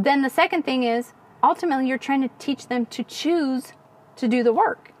 Then the second thing is, ultimately, you're trying to teach them to choose to do the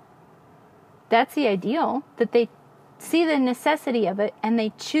work. That's the ideal, that they see the necessity of it and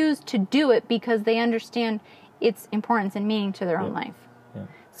they choose to do it because they understand its importance and meaning to their own life.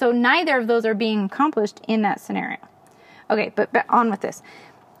 So neither of those are being accomplished in that scenario. Okay, but on with this.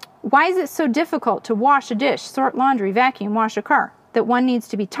 Why is it so difficult to wash a dish, sort laundry, vacuum, wash a car? That one needs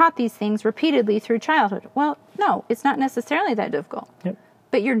to be taught these things repeatedly through childhood? Well, no, it's not necessarily that difficult.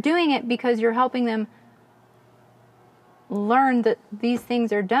 But you're doing it because you're helping them learn that these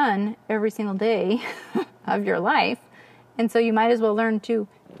things are done every single day of your life. And so you might as well learn to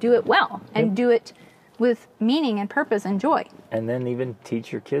do it well and do it with meaning and purpose and joy. And then even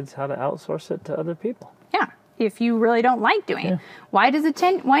teach your kids how to outsource it to other people. Yeah. If you really don't like doing it. Why do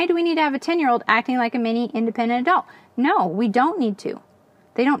we need to have a 10-year-old acting like a mini independent adult? No, we don't need to.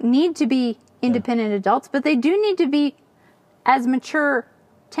 They don't need to be independent adults, but they do need to be as mature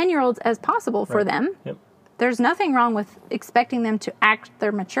 10-year-olds as possible for them. There's nothing wrong with expecting them to act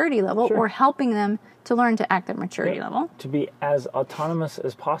their maturity level or helping them to learn to act their maturity level. To be as autonomous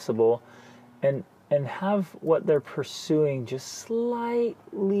as possible and have what they're pursuing just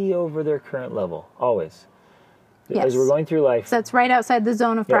slightly over their current level, always. As we're going through life. So that's right outside the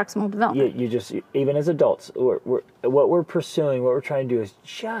zone of proximal development. You just, even as adults, what we're pursuing, what we're trying to do is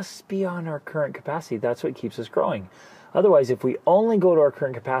just beyond our current capacity. That's what keeps us growing. Otherwise, if we only go to our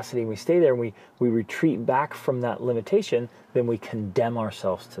current capacity and we stay there and we retreat back from that limitation, then we condemn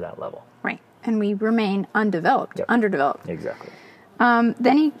ourselves to that level. Right. And we remain undeveloped, underdeveloped. Exactly.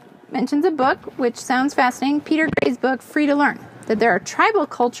 Then he mentions a book, which sounds fascinating, Peter Gray's book, Free to Learn, that there are tribal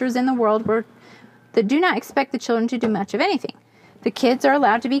cultures in the world that do not expect the children to do much of anything. The kids are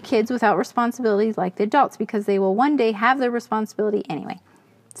allowed to be kids without responsibilities like the adults because they will one day have their responsibility anyway.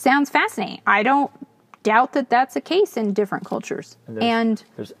 Sounds fascinating. I don't doubt that that's the case in different cultures. And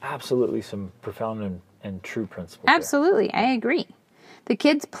there's absolutely some profound and true principles. Absolutely, there. I agree. The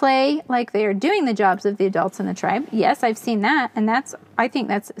kids play like they are doing the jobs of the adults in the tribe. Yes, I've seen that, and I think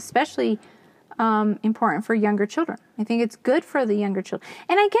that's especially important for younger children. I think it's good for the younger children.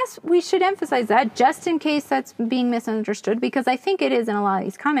 And I guess we should emphasize that just in case that's being misunderstood, because I think it is in a lot of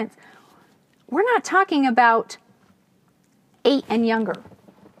these comments. We're not talking about 8 and younger.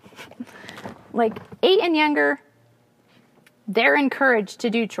 Like 8 and younger, they're encouraged to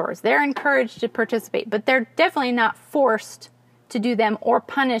do chores. They're encouraged to participate, but they're definitely not forced to do them or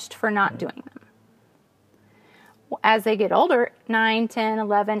punished for not doing them. As they get older, 9, 10,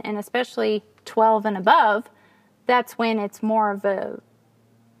 11, and especially 12 and above, that's when it's more of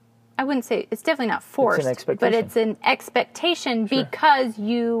I wouldn't say, it's definitely not forced, it's an expectation. But it's an expectation because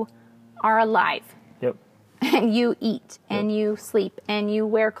you are alive. Yep. And you eat, and you sleep, and you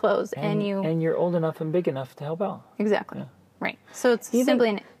wear clothes, and you're old enough and big enough to help out. Exactly. Yeah. Right. So it's simply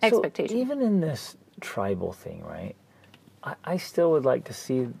an expectation. So even in this tribal thing, right, I still would like to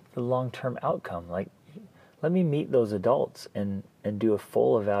see the long-term outcome. Like, let me meet those adults and do a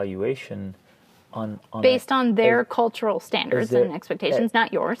full evaluation based on their cultural standards and expectations,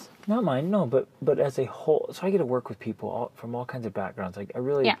 not yours. Not mine, no, but as a whole. So I get to work with people from all kinds of backgrounds. Like, I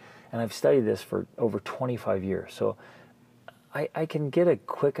really, and I've studied this for over 25 years. So I can get a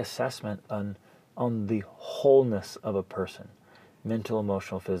quick assessment on the wholeness of a person. Mental,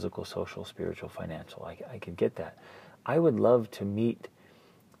 emotional, physical, social, spiritual, financial. I can get that. I would love to meet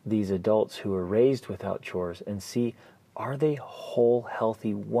these adults who are raised without chores and see, are they whole,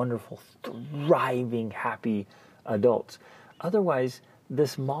 healthy, wonderful, thriving, happy adults? Otherwise,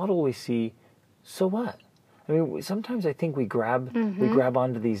 this model we see, so what? I mean, sometimes I think we grab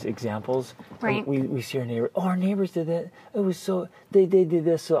onto these examples. Right. We see our neighbor. Oh, our neighbors did that. It was so they did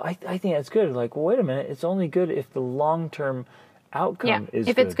this. So I think that's good. Like, well, wait a minute. It's only good if the long-term outcome is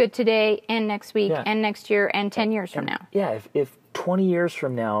if good. it's good today and next week and next year and 10 years from now. Yeah. If 20 years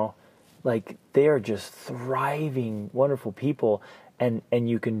from now, like, they are just thriving, wonderful people, and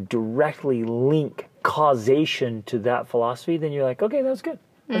you can directly link causation to that philosophy, then you're like, okay, that's good.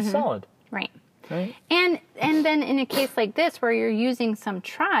 That's solid. Right. Right. And then in a case like this where you're using some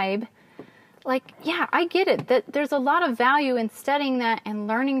tribe, like, yeah, I get it. That there's a lot of value in studying that and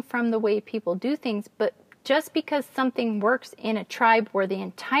learning from the way people do things, but just because something works in a tribe where the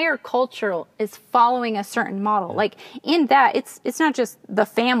entire culture is following a certain model, like in that, it's not just the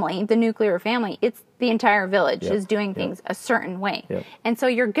family, the nuclear family, it's the entire village is doing things a certain way. And so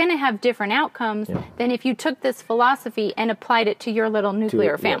you're going to have different outcomes than if you took this philosophy and applied it to your little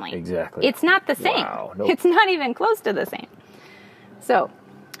nuclear family. Exactly. It's not the same. Wow, nope. It's not even close to the same. So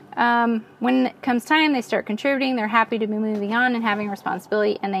when it comes time, they start contributing, they're happy to be moving on and having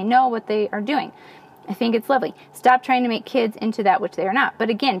responsibility, and they know what they are doing. I think it's lovely. Stop trying to make kids into that which they are not.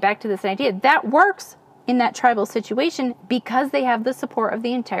 But again, back to this idea, that works in that tribal situation because they have the support of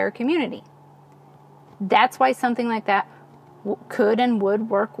the entire community. That's why something like that could and would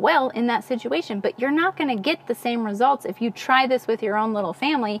work well in that situation. But you're not going to get the same results if you try this with your own little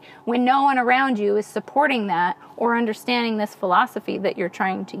family when no one around you is supporting that or understanding this philosophy that you're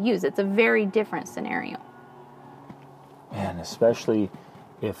trying to use. It's a very different scenario. And especially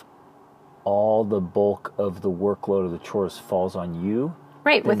if all the bulk of the workload of the chores falls on you.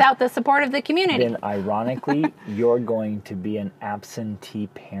 Right, without the support of the community. Then ironically, you're going to be an absentee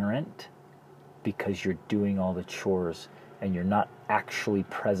parent because you're doing all the chores and you're not actually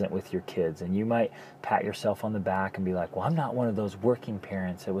present with your kids. And you might pat yourself on the back and be like, well, I'm not one of those working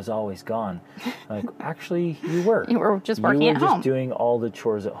parents that was always gone. Like, actually, you were. You were just working at home. You were just doing all the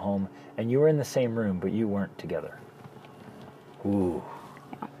chores at home, and you were in the same room, but you weren't together. Ooh.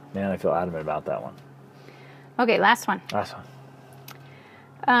 Man, I feel adamant about that one. Okay, last one.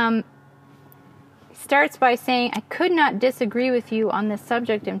 Starts by saying, I could not disagree with you on this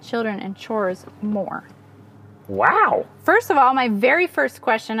subject of children and chores more. Wow. First of all, my very first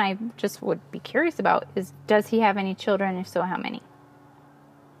question I just would be curious about is, does he have any children? If so, how many?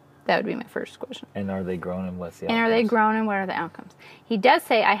 That would be my first question. And are they grown, and what's the outcomes? And are they grown, and what are the outcomes? He does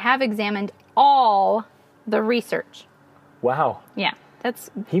say, I have examined all the research. Wow. Yeah.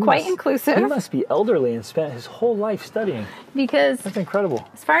 That's quite inclusive. He must be elderly and spent his whole life studying. Because that's incredible.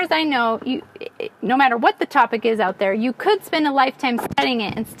 As far as I know, no matter what the topic is out there, you could spend a lifetime studying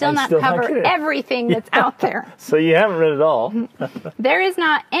it and still not cover everything that's out there. So you haven't read it all. There is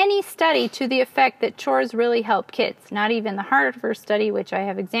not any study to the effect that chores really help kids, not even the Harvard study, which I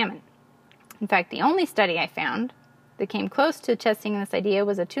have examined. In fact, the only study I found that came close to testing this idea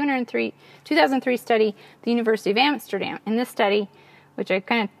was a 2003 study at the University of Amsterdam. In this study, which I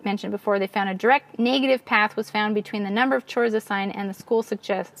kind of mentioned before, they found a direct negative path was found between the number of chores assigned and the school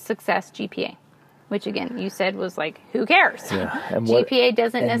success GPA, which again, you said was like, who cares? Yeah. And GPA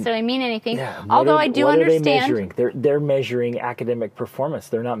doesn't necessarily mean anything. Yeah, although I do understand. What are they measuring? They're measuring academic performance.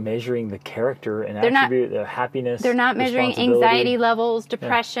 They're not measuring the character and attribute, the happiness. They're not measuring anxiety levels,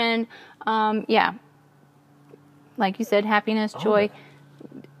 depression. Yeah. Like you said, happiness, joy,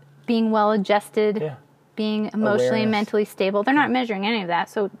 being well adjusted. Yeah. Being emotionally and mentally stable. They're not measuring any of that,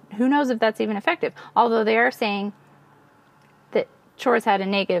 so who knows if that's even effective. Although they are saying that chores had a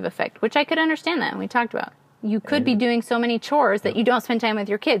negative effect, which I could understand that, and we talked about. You could be doing so many chores that you don't spend time with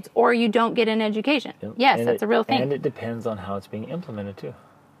your kids, or you don't get an education. Yes, that's a real thing. And it depends on how it's being implemented, too.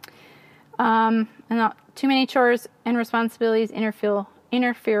 And too many chores and responsibilities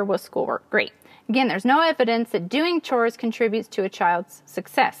interfere with schoolwork. Great. Again, there's no evidence that doing chores contributes to a child's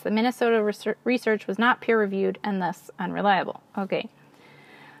success. The Minnesota research was not peer-reviewed and thus unreliable. Okay.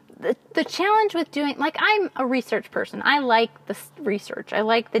 The challenge with doing, like, I'm a research person. I like the research. I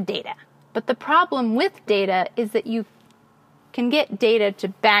like the data. But the problem with data is that you can get data to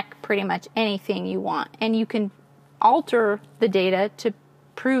back pretty much anything you want. And you can alter the data to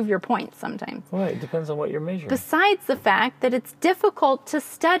prove your points sometimes. Well, it depends on what you're measuring. Besides the fact that it's difficult to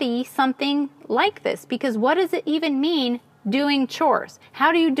study something like this, because what does it even mean doing chores?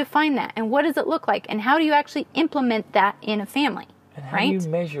 How do you define that? And what does it look like? And how do you actually implement that in a family? And how do you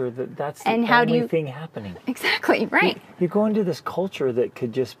measure that that's the only thing happening? Exactly, right. You go into this culture that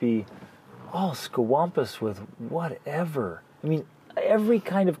could just be, all scawampus with whatever. I mean, every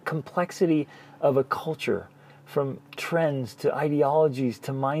kind of complexity of a culture, from trends to ideologies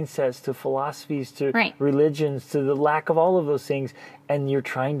to mindsets to philosophies to religions to the lack of all of those things, and you're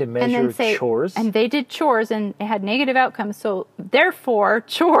trying to measure chores. And they did chores and it had negative outcomes, so therefore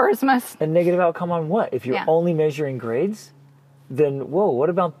chores must... A negative outcome on what? If you're only measuring grades, then whoa, what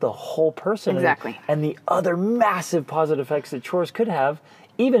about the whole person? Exactly. And the other massive positive effects that chores could have,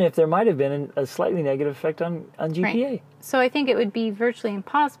 even if there might have been a slightly negative effect on GPA. Right. So I think it would be virtually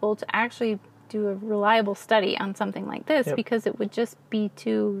impossible to actually do a reliable study on something like this because it would just be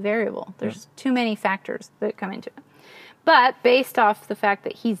too variable. There's too many factors that come into it. But based off the fact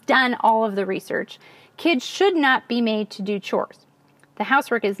that he's done all of the research, kids should not be made to do chores. The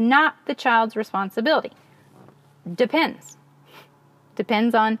housework is not the child's responsibility. Depends.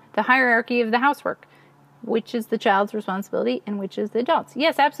 Depends on the hierarchy of the housework. Which is the child's responsibility and which is the adult's.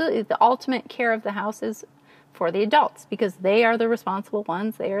 Yes, absolutely. The ultimate care of the house is for the adults because they are the responsible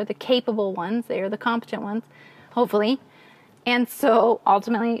ones. They are the capable ones. They are the competent ones, hopefully. And so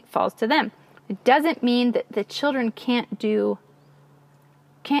ultimately it falls to them. It doesn't mean that the children can't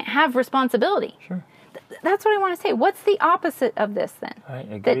have responsibility. Sure. That's what I want to say. What's the opposite of this then? I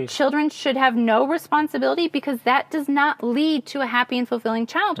agree. That children should have no responsibility because that does not lead to a happy and fulfilling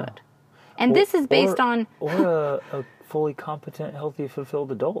childhood. No. And this is based on... Or a fully competent, healthy,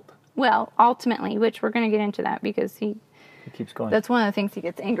 fulfilled adult. Well, ultimately, which we're going to get into that because he keeps going. That's one of the things he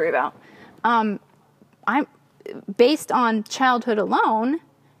gets angry about. I'm based on childhood alone,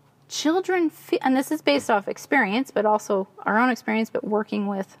 children feel, and this is based off experience, but also our own experience, but working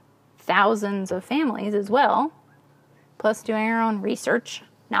with thousands of families as well, plus doing our own research.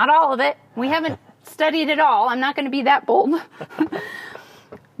 Not all of it. We haven't studied it all. I'm not going to be that bold.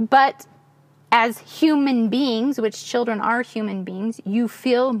 But as human beings, which children are human beings, you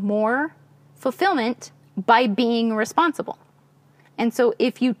feel more fulfillment by being responsible. And so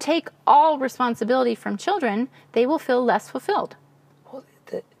if you take all responsibility from children, they will feel less fulfilled. Well,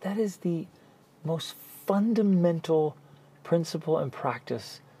 that is the most fundamental principle and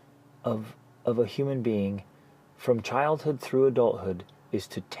practice of a human being from childhood through adulthood is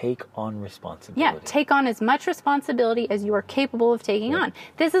to take on responsibility. Yeah, take on as much responsibility as you are capable of taking on.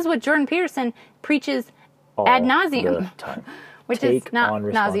 This is what Jordan Peterson preaches ad nauseum, which is not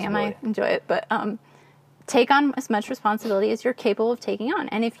nauseum. I enjoy it, but take on as much responsibility as you're capable of taking on.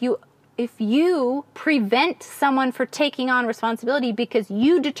 And if you prevent someone from taking on responsibility because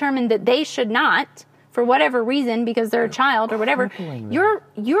you determine that they should not, for whatever reason, because they're a child or whatever,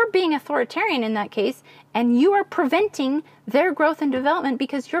 you're being authoritarian in that case, and you are preventing their growth and development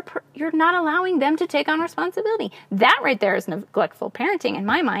because you're not allowing them to take on responsibility. That right there is neglectful parenting in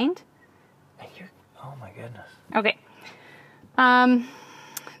my mind. Oh my goodness. Okay.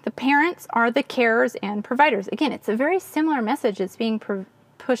 The parents are the carers and providers. Again, it's a very similar message that's being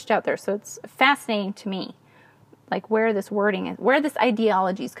pushed out there, so it's fascinating to me, like where this wording is, where this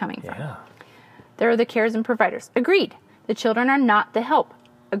ideology is coming from. Yeah. They're the carers and providers. Agreed. The children are not the help.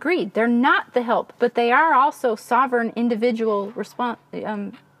 Agreed. They're not the help, but they are also sovereign individuals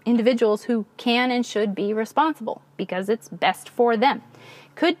who can and should be responsible because it's best for them.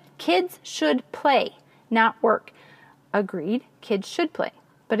 Kids should play, not work. Agreed. Kids should play.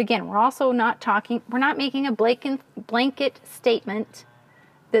 But again, we're not making a blanket statement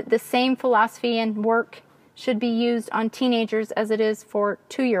that the same philosophy and work should be used on teenagers as it is for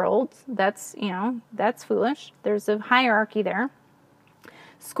 2-year-olds. That's foolish. There's a hierarchy there.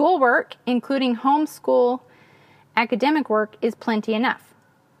 Schoolwork, including homeschool academic work, is plenty enough.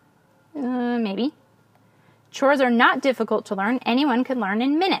 Maybe. Chores are not difficult to learn. Anyone can learn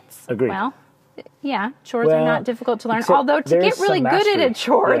in minutes. Agreed. Well, yeah, chores are not difficult to learn. Although to get really good at a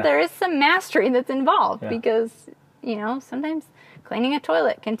chore, there is some mastery that's involved because, sometimes cleaning a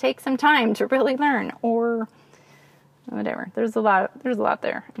toilet can take some time to really learn, or whatever. There's a lot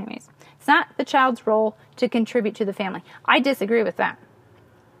there. Anyways, it's not the child's role to contribute to the family. I disagree with that.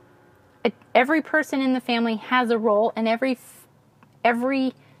 Every person in the family has a role, and every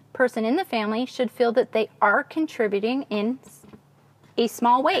person in the family should feel that they are contributing in a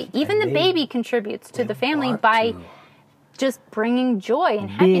small way. Even the baby contributes to the family by just bringing joy and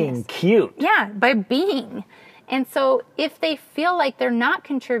happiness. Being cute. Yeah, by being. And so if they feel like they're not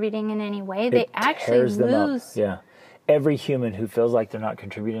contributing in any way, they actually lose. Yeah. Every human who feels like they're not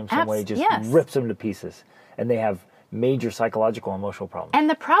contributing in some way just rips them to pieces. And they have major psychological and emotional problems. And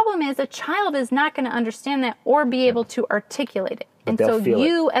the problem is a child is not going to understand that or be able to articulate it. But and so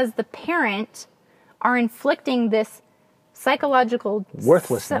you as the parent are inflicting this psychological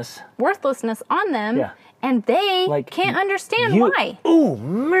worthlessness on them. Yeah. And they can't understand why. Oh,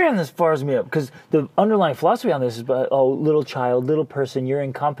 man, this fires me up. Because the underlying philosophy on this is, little child, little person, you're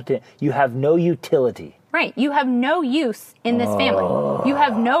incompetent. You have no utility. Right. You have no use in this family. You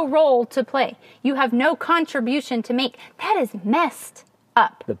have no role to play. You have no contribution to make. That is messed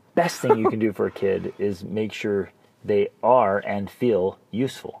up. The best thing you can do for a kid is make sure they are and feel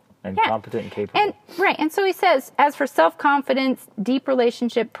useful and competent and capable. And so he says, as for self-confidence, deep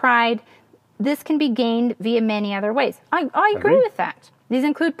relationship, pride, this can be gained via many other ways. I agree with that. These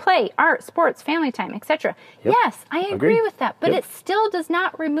include play, art, sports, family time, etc. Yep. Yes, I agree with that. But it still does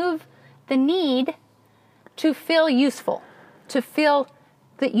not remove the need to feel useful, to feel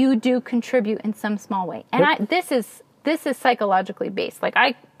that you do contribute in some small way. And this is psychologically based. Like,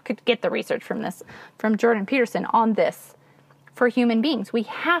 I could get the research from Jordan Peterson on this. For human beings, we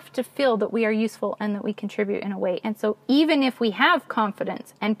have to feel that we are useful and that we contribute in a way. And so even if we have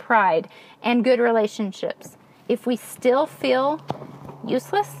confidence and pride and good relationships, if we still feel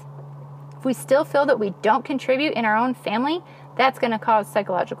useless, if we still feel that we don't contribute in our own family, that's going to cause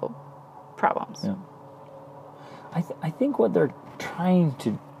psychological problems. Yeah. I think what they're trying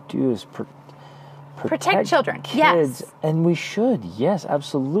to do is protect children. Kids, yes. And we should. Yes,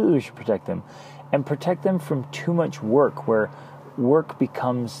 absolutely, we should protect them. And protect them from too much work, where work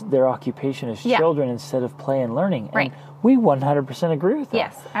becomes their occupation as children instead of play and learning. Right. And we 100% agree with that.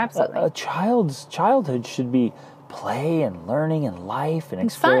 Yes, absolutely. A child's childhood should be play and learning and life and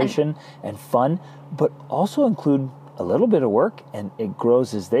exploration and fun, but also include a little bit of work, and it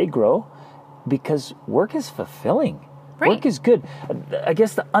grows as they grow, because work is fulfilling. Right. Work is good. I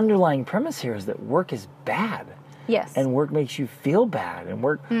guess the underlying premise here is that work is bad. Yes. And work makes you feel bad, and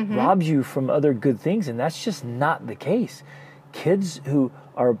work robs you from other good things, and that's just not the case. Kids who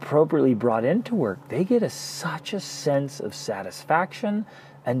are appropriately brought into work, they get such a sense of satisfaction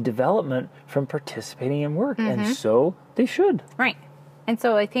and development from participating in work, and so they should. Right. And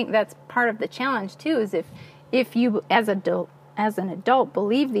so I think that's part of the challenge too, is if you as an adult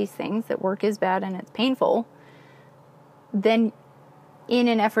believe these things, that work is bad and it's painful, then in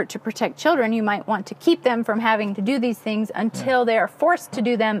an effort to protect children, you might want to keep them from having to do these things until they are forced to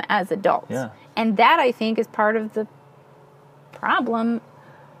do them as adults. Yeah. And that, I think, is part of the problem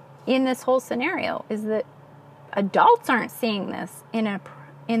in this whole scenario, is that adults aren't seeing this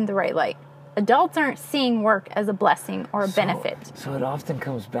in the right light. Adults aren't seeing work as a blessing or a benefit. So it often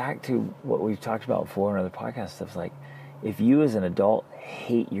comes back to what we've talked about before in other podcast stuff. Like, if you as an adult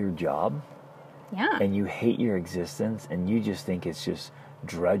hate your job, and you hate your existence, and you just think it's just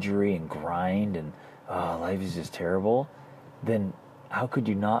drudgery and grind, and life is just terrible, then how could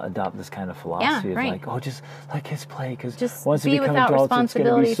you not adopt this kind of philosophy of just let kids play, because once they become adults, it's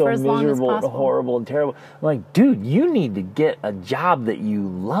going to be so miserable and horrible and terrible. I'm like, dude, you need to get a job that you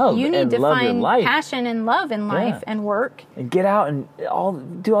love. You need and to love find your life. passion and love in life and work. And get out and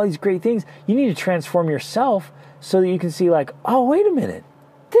do all these great things. You need to transform yourself so that you can see, like, oh, wait a minute,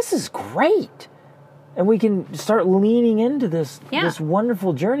 this is great. And we can start leaning into this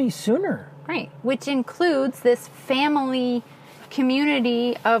wonderful journey sooner. Right, which includes this family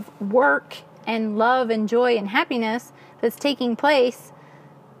community of work and love and joy and happiness that's taking place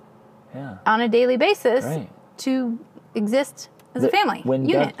on a daily basis to exist as a family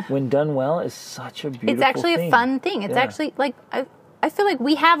unit. When done well, is such a beautiful thing. It's actually a fun thing. It's actually, like, I feel like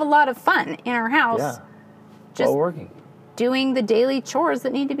we have a lot of fun in our house. Just while working. Doing the daily chores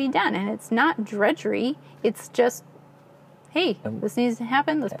that need to be done. And it's not drudgery. It's just, hey, this needs to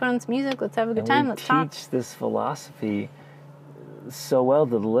happen. Let's put on some music. Let's have a good time. Let's talk. We teach this philosophy so well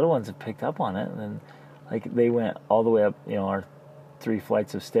that the little ones have picked up on it. And then, like, they went all the way up, our 3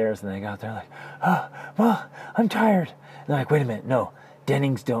 flights of stairs, and they got there like, oh, well, I'm tired. And they're like, wait a minute, no,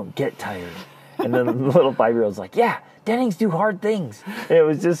 Dennings don't get tired. And then the little 5-year-old's like, yeah, Dennings do hard things. And it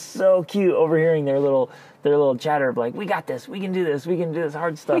was just so cute overhearing their little chatter of, like, we got this, we can do this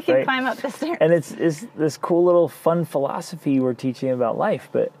hard stuff. We can climb up the stairs. And it's this cool little fun philosophy we're teaching about life.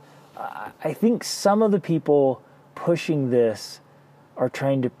 But I think some of the people pushing this are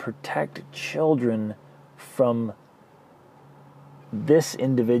trying to protect children from this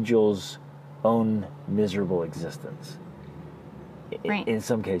individual's own miserable existence. Right. In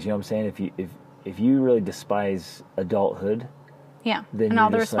some cases, you know what I'm saying? If you really despise adulthood, and all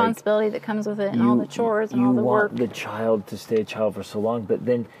the responsibility that comes with it, and all the chores and all the work. You want the child to stay a child for so long, but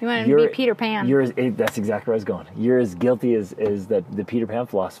then you want him to be Peter Pan. That's exactly where I was going. You're as guilty as the Peter Pan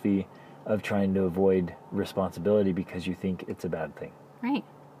philosophy of trying to avoid responsibility because you think it's a bad thing. Right.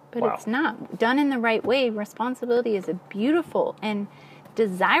 But it's not. Done in the right way, responsibility is a beautiful and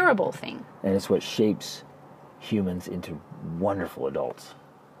desirable thing. And it's what shapes humans into wonderful adults.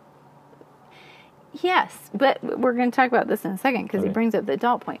 Yes, but we're going to talk about this in a second because he Okay. brings up the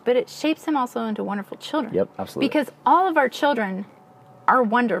adult point. But it shapes them also into wonderful children. Yep, absolutely. Because all of our children are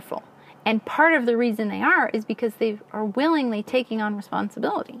wonderful. And part of the reason they are is because they are willingly taking on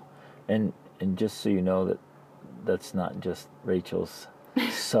responsibility. And just so you know that's not just Rachel's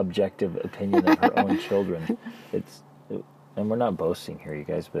subjective opinion of her own children. And we're not boasting here, you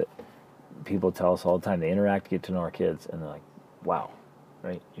guys, but people tell us all the time, they interact, get to know our kids, and they're like, wow,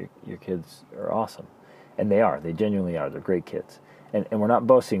 right? Your kids are awesome. And they are. They genuinely are. They're great kids. And we're not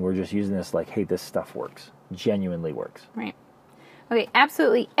boasting. We're just using this like, hey, this stuff works. Genuinely works. Right. Okay,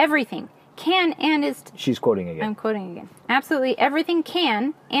 absolutely everything can and is... She's quoting again. I'm quoting again. Absolutely everything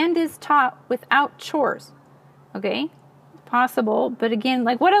can and is taught without chores. Okay? Possible, but again,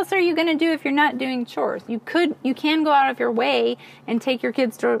 like, what else are you going to do if you're not doing chores? You can go out of your way and take your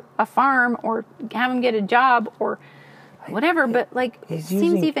kids to a farm or have them get a job or whatever, but like, it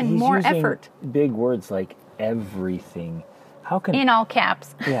seems even more effort. Big words like everything. How can... In all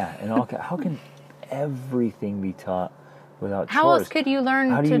caps. Yeah, in all caps. How can everything be taught without chores? How else could you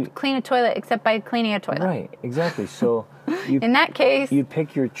learn to clean a toilet except by cleaning a toilet? Right, exactly. So in that case, you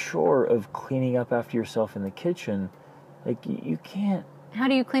pick your chore of cleaning up after yourself in the kitchen. Like, you can't... How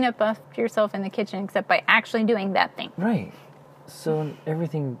do you clean up after yourself in the kitchen except by actually doing that thing? Right. So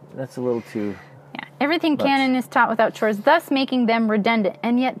everything, that's a little too... Yeah, everything can and is taught without chores, thus making them redundant.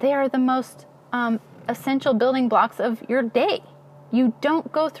 And yet they are the most essential building blocks of your day. You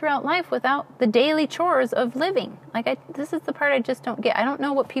don't go throughout life without the daily chores of living. This is the part I just don't get. I don't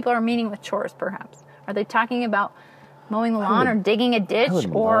know what people are meaning with chores, perhaps. Are they talking about mowing the lawn or digging a ditch I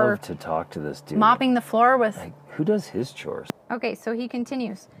would or love to talk to this dude. mopping the floor with... Like, who does his chores? Okay, so he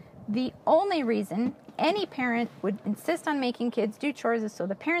continues. The only reason any parent would insist on making kids do chores is so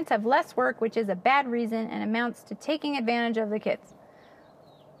the parents have less work, which is a bad reason and amounts to taking advantage of the kids.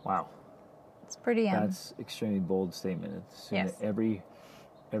 Wow. It's pretty... That's extremely bold statement. It's Yes. Every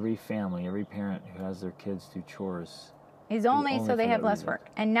family, every parent who has their kids do chores... is only so they for have that less reason. work.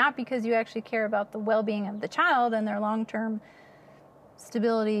 And not because you actually care about the well-being of the child and their long-term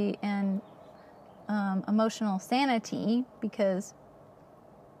stability and emotional sanity, because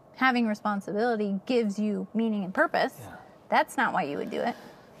having responsibility gives you meaning and purpose. Yeah. That's not why you would do it.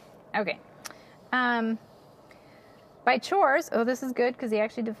 Okay. By chores, this is good because he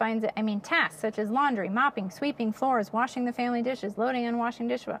actually defines it. I mean, tasks such as laundry, mopping, sweeping floors, washing the family dishes, loading and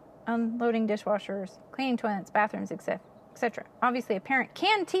unloading dishwashers, cleaning toilets, bathrooms, etc. Obviously, a parent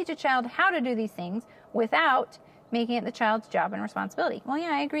can teach a child how to do these things without making it the child's job and responsibility. Well,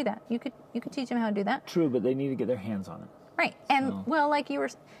 yeah, I agree that you could teach them how to do that. True, but they need to get their hands on it. Right. And well, like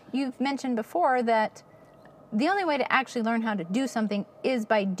you've mentioned before, that the only way to actually learn how to do something is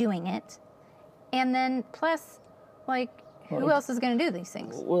by doing it. And then plus, like, who else is going to do these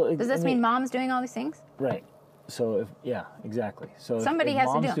things? Well, does this mean mom's doing all these things? Right. So exactly. So Somebody if has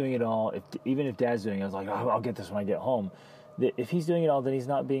to mom's do it. doing it all, even if dad's doing it, I was like, oh, I'll get this when I get home. If he's doing it all, then he's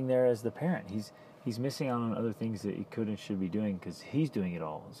not being there as the parent. He's missing out on other things that he could and should be doing because he's doing it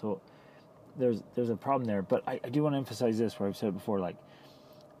all. So there's a problem there. But I do want to emphasize this, where I've said it before, like,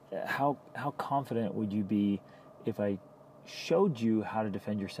 how confident would you be if I showed you how to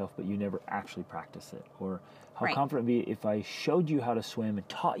defend yourself but you never actually practice it? Or how confident would be if I showed you how to swim and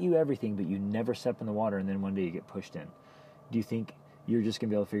taught you everything but you never step in the water and then one day you get pushed in? Do you think you're just going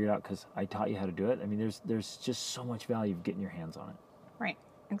to be able to figure it out because I taught you how to do it? I mean, there's just so much value of getting your hands on it. Right.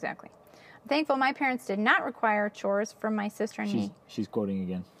 Exactly. I'm thankful my parents did not require chores from my sister and me. She's quoting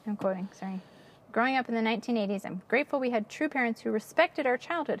again. I'm quoting, sorry. Growing up in the 1980s, I'm grateful we had true parents who respected our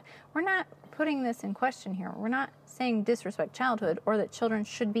childhood. We're not putting this in question here. We're not saying disrespect childhood or that children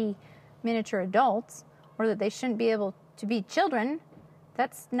should be miniature adults or that they shouldn't be able to be children.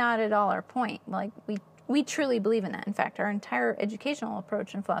 That's not at all our point. Like, we truly believe in that. In fact, our entire educational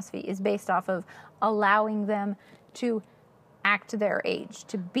approach and philosophy is based off of allowing them to act their age,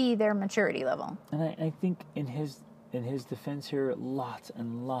 to be their maturity level. And I think in his defense here, lots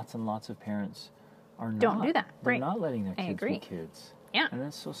and lots and lots of parents don't do that. They're Right. not letting their kids agree. be kids. Yeah. And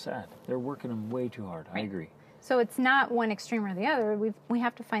that's so sad. They're working them way too hard. Right. I agree. So it's not one extreme or the other. We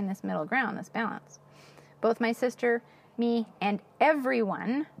have to find this middle ground, this balance. Both my sister, me, and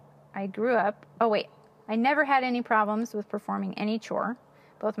everyone I grew up... I never had any problems with performing any chore.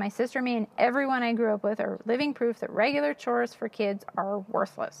 Both my sister, me, and everyone I grew up with are living proof that regular chores for kids are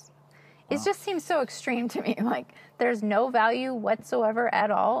worthless. It just seems so extreme to me. Like, there's no value whatsoever at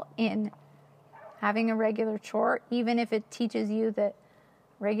all in having a regular chore, even if it teaches you that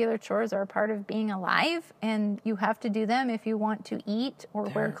regular chores are a part of being alive and you have to do them if you want to eat or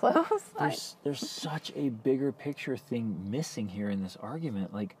wear clothes. There's such a bigger picture thing missing here in this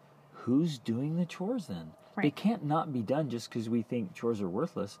argument. Like, who's doing the chores then? Right. They can't not be done just because we think chores are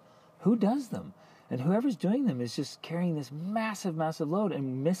worthless. Who does them? And whoever's doing them is just carrying this massive, massive load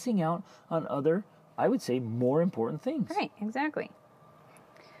and missing out on other, I would say, more important things. Right, exactly.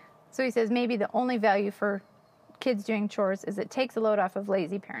 So he says maybe the only value for kids doing chores is it takes a load off of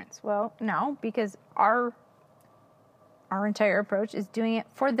lazy parents. Well, no, because our entire approach is doing it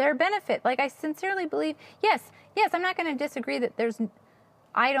for their benefit. Like, I sincerely believe, yes, I'm not going to disagree that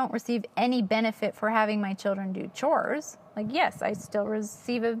I don't receive any benefit for having my children do chores. Like, yes, I still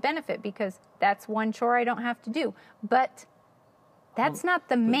receive a benefit because that's one chore I don't have to do. But that's not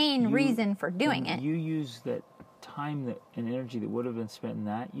the main reason for doing it. You use that time and energy that would have been spent in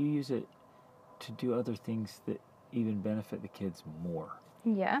that, you use it to do other things that even benefit the kids more.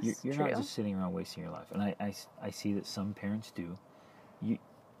 Yes, you're true. not just sitting around wasting your life, and I see that some parents do. If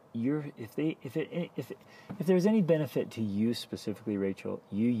there's any benefit to you specifically, Rachel,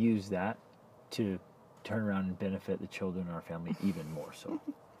 you use that to turn around and benefit the children in our family even more so.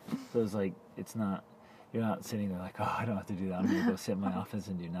 So it's like you're not sitting there like, oh, I don't have to do that. I'm going to go sit in my office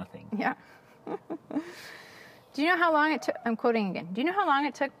and do nothing. Yeah. Do you know how long it took? I'm quoting again. Do you know how long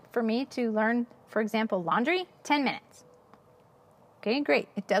it took for me to learn, for example, laundry? 10 minutes. Okay, great.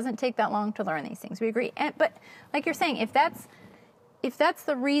 It doesn't take that long to learn these things. We agree. But like you're saying, if that's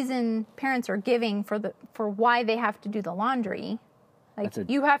the reason parents are giving for why they have to do the laundry, like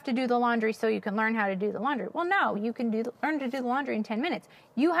you have to do the laundry so you can learn how to do the laundry. Well, no, you can learn to do the laundry in 10 minutes.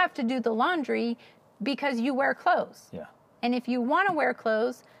 You have to do the laundry because you wear clothes. Yeah. And if you want to wear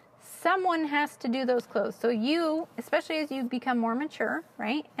clothes, someone has to do those clothes. So you, especially as you become more mature,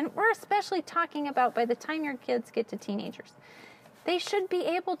 right? And we're especially talking about by the time your kids get to teenagers, they should be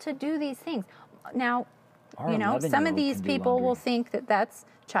able to do these things. Now, some of these people will think that that's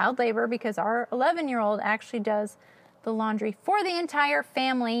child labor because our 11-year-old actually does the laundry for the entire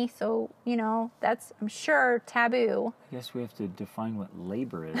family. So, that's, I'm sure, taboo. I guess we have to define what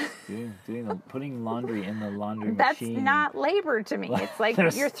labor is. Putting laundry in the laundry That's machine. That's not labor to me. It's like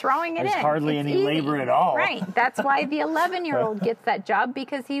you're throwing it in. There's hardly any easy. labor at all. Right. That's why the 11-year-old gets that job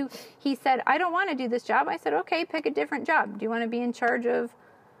because he said, I don't want to do this job. I said, okay, pick a different job. Do you want to be in charge of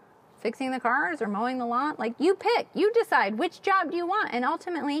fixing the cars or mowing the lawn? Like, you pick. You decide which job do you want. And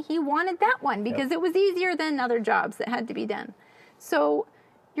ultimately, he wanted that one because it was easier than other jobs that had to be done. So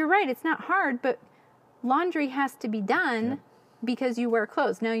you're right. It's not hard, but laundry has to be done because you wear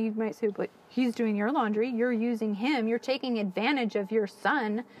clothes. Now, you might say, but he's doing your laundry. You're using him. You're taking advantage of your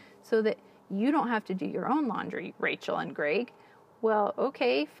son so that you don't have to do your own laundry, Rachel and Greg. Well,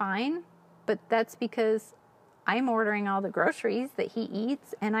 okay, fine. But that's because I'm ordering all the groceries that he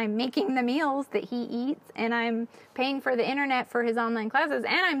eats, and I'm making the meals that he eats, and I'm paying for the internet for his online classes,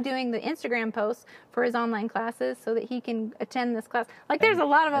 and I'm doing the Instagram posts for his online classes so that he can attend this class. Like, there's a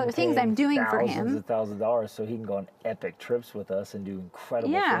lot of other things I'm doing for him. Thousands of dollars so he can go on epic trips with us and do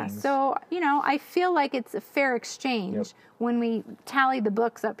incredible things. Yeah, so, I feel like it's a fair exchange when we tally the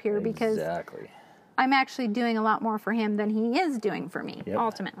books up here because I'm actually doing a lot more for him than he is doing for me,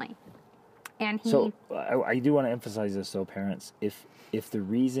 ultimately. And so I do want to emphasize this, though, parents. If the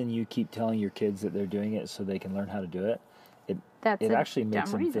reason you keep telling your kids that they're doing it so they can learn how to do it, it actually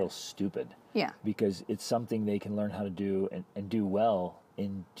makes them feel stupid. Yeah. Because it's something they can learn how to do and do well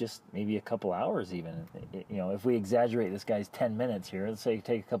in just maybe a couple hours even. If we exaggerate this guy's 10 minutes here, let's say it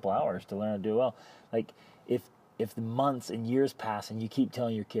take a couple hours to learn how to do well. Like, if the months and years pass and you keep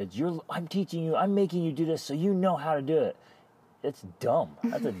telling your kids, I'm teaching you, I'm making you do this so you know how to do it. It's dumb.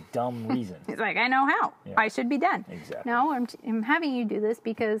 That's a dumb reason. It's like, I know how. Yeah. I should be done. Exactly. No, I'm having you do this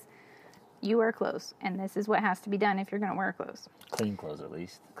because you wear clothes, and this is what has to be done if you're going to wear clothes. Clean clothes, at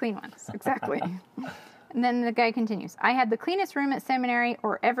least. Clean ones, exactly. And then the guy continues, I had the cleanest room at seminary,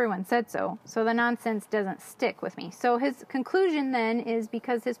 or everyone said so the nonsense doesn't stick with me. So his conclusion then is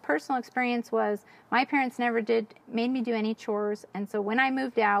because his personal experience was, my parents never made me do any chores, and so when I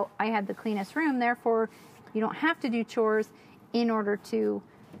moved out, I had the cleanest room, therefore you don't have to do chores in order to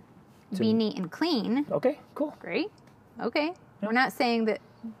be neat and clean. Okay, cool. Great. Okay. Yep. We're not saying that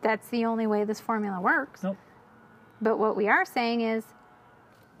that's the only way this formula works. Nope. But what we are saying is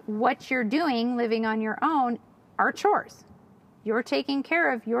what you're doing living on your own are chores. You're taking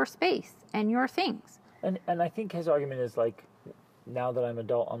care of your space and your things. And I think his argument is like, now that I'm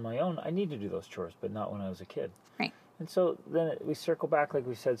adult on my own, I need to do those chores, but not when I was a kid. Right. And so then we circle back, like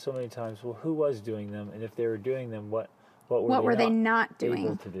we said so many times, well, who was doing them? And if they were doing them, what were they not doing?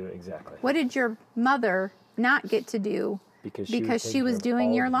 Able to do, exactly. What did your mother not get to do because she was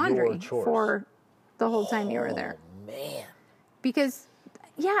doing your laundry for the whole time you were there? Oh, man. Because,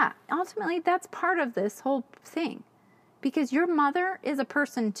 ultimately that's part of this whole thing. Because your mother is a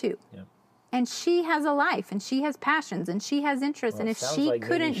person too. Yep. And she has a life, and she has passions, and she has interests. Well, and it if sounds she like maybe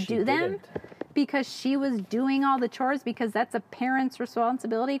couldn't she do them didn't. because she was doing all the chores because that's a parent's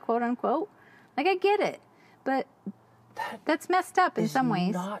responsibility, quote unquote, like I get it. But that's messed up in some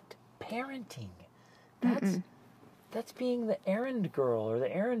ways. Not parenting. That's being the errand girl or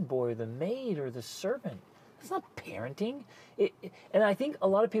the errand boy, or the maid or the servant. It's not parenting. And I think a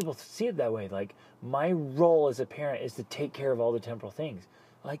lot of people see it that way. Like, my role as a parent is to take care of all the temporal things.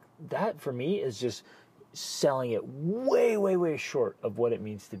 Like, that for me is just selling it way, way, way short of what it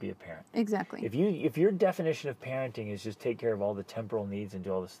means to be a parent. Exactly. If your definition of parenting is just take care of all the temporal needs and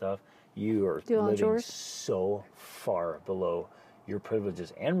do all the stuff, you are living so far below your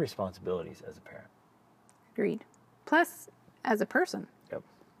privileges and responsibilities as a parent. Agreed. Plus, as a person.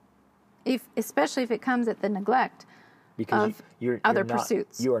 Yep. Especially if it comes at the neglect of other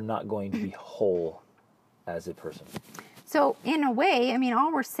pursuits. You are not going to be whole as a person. So, in a way, I mean,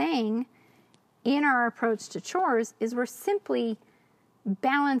 all we're saying in our approach to chores is we're simply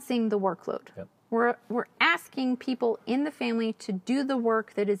balancing the workload. Yep. We're asking people in the family to do the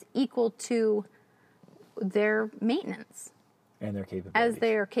work that is equal to their maintenance. And their capabilities. As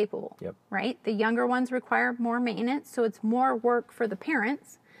they are capable. Yep. Right? The younger ones require more maintenance, so it's more work for the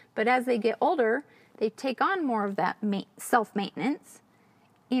parents. But as they get older, they take on more of that self-maintenance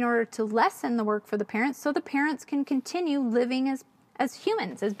in order to lessen the work for the parents, so the parents can continue living as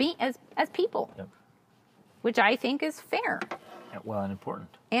humans, as people. Yep. Which I think is fair. Well, and important.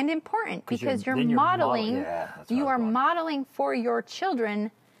 And important because you're modeling modeling for your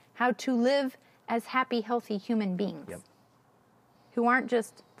children how to live as happy, healthy human beings. Yep. Who aren't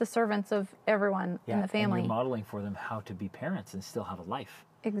just the servants of everyone in the family. And you're modeling for them how to be parents and still have a life.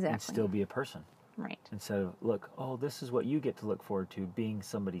 Exactly. And still be a person. Right. Instead of, look, this is what you get to look forward to, being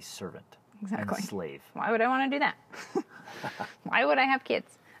somebody's servant. Exactly. And slave. Why would I want to do that? Why would I have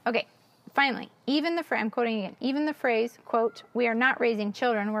kids? Okay, finally, I'm quoting again, even the phrase, quote, we are not raising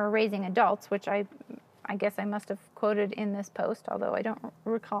children, we're raising adults, which I guess I must have quoted in this post, although I don't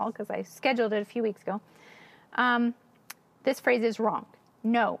recall because I scheduled it a few weeks ago. This phrase is wrong.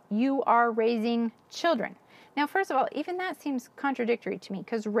 No, you are raising children. Now, first of all, even that seems contradictory to me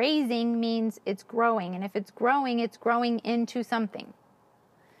because raising means it's growing. And if it's growing into something.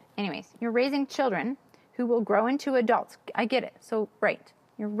 Anyways, you're raising children who will grow into adults. I get it. So, right.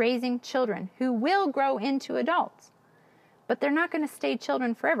 You're raising children who will grow into adults. But they're not going to stay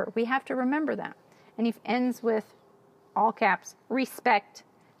children forever. We have to remember that. And he ends with, all caps, respect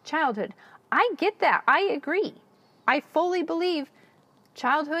childhood. I get that. I agree. I fully believe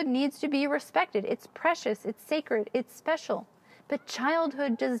childhood needs to be respected. It's precious, it's sacred, it's special. But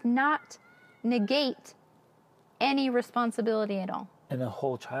childhood does not negate any responsibility at all. And a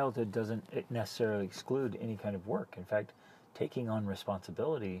whole childhood doesn't necessarily exclude any kind of work. In fact, taking on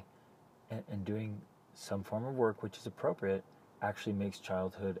responsibility and doing some form of work which is appropriate actually makes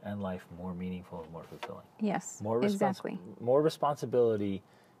childhood and life more meaningful and more fulfilling. Yes, exactly. More responsibility,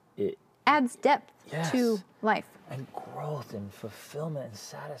 it adds depth to life. And growth and fulfillment and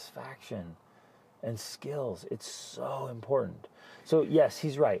satisfaction and skills. It's so important. So yes,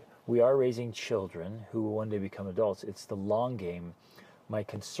 he's right. We are raising children who will one day become adults. It's the long game. My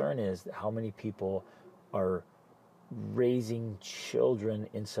concern is how many people are raising children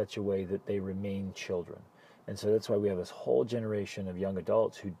in such a way that they remain children. And so that's why we have this whole generation of young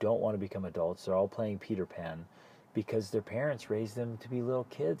adults who don't want to become adults. They're all playing Peter Pan because their parents raised them to be little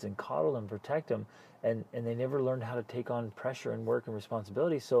kids and coddle them, protect them, and they never learned how to take on pressure and work and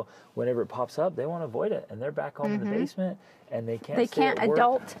responsibility. So whenever it pops up, they want to avoid it, and they're back home in the basement, and they can't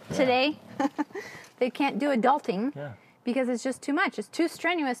adult today. They can't do adulting because it's just too much. It's too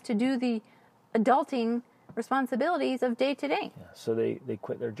strenuous to do the adulting responsibilities of day to day. So they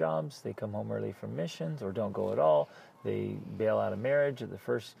quit their jobs, they come home early from missions or don't go at all. They bail out of marriage at the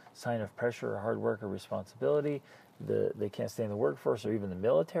first sign of pressure or hard work or responsibility. They can't stay in the workforce or even the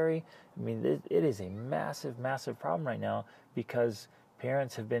military. I mean, it is a massive, massive problem right now because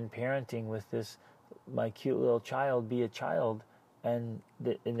parents have been parenting with this, my cute little child, be a child, and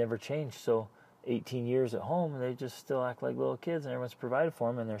it never changed. So 18 years at home, they just still act like little kids and everyone's provided for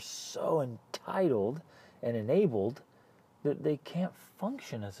them, and they're so entitled and enabled that they can't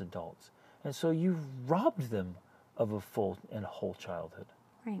function as adults. And so you've robbed them of a full and whole childhood.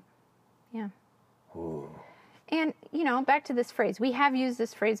 Right. Yeah. Ooh. And, back to this phrase. We have used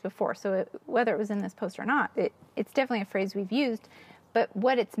this phrase before, so whether it was in this post or not, it's definitely a phrase we've used. But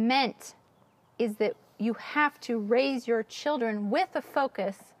what it's meant is that you have to raise your children with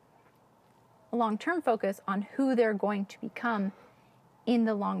a long-term focus on who they're going to become in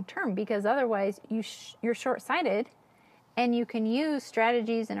the long term, because otherwise you're short-sighted And you can use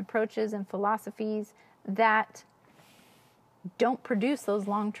strategies and approaches and philosophies that don't produce those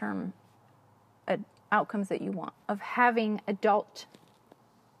long-term outcomes that you want of having adult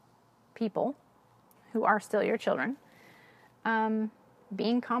people who are still your children,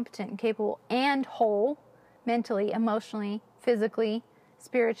 being competent and capable and whole mentally, emotionally, physically,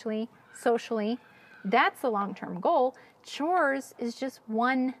 spiritually, socially. That's the long-term goal. Chores is just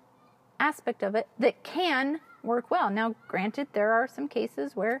one aspect of it that can work well. Now, granted, there are some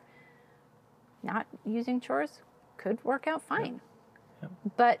cases where not using chores could work out fine. Yep.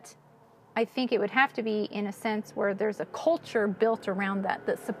 But I think it would have to be in a sense where there's a culture built around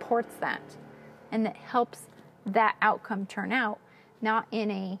that supports that and that helps that outcome turn out, not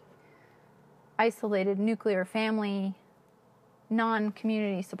in a isolated nuclear family,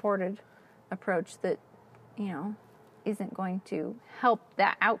 non-community supported approach that, isn't going to help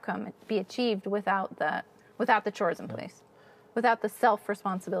that outcome be achieved without the chores in place, without the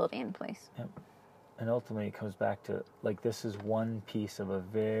self-responsibility in place. Yep. And ultimately it comes back to, this is one piece of a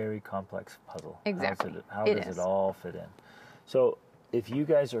very complex puzzle. Exactly. How does it all fit in? So if you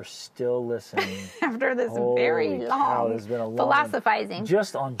guys are still listening... After this very long there's been a long philosophizing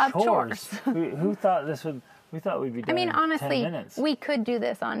just on chores. chores. Who thought this would... We thought we'd be done honestly, in 10 minutes. we could do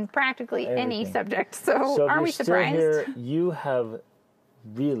this on practically any Everything. subject. So are if we you're surprised? Still here, you have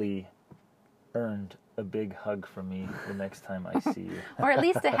really earned a big hug from me the next time I see you. Or at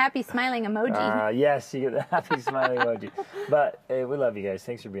least a happy smiling emoji. Yes, you get the happy smiling emoji. But we love you guys.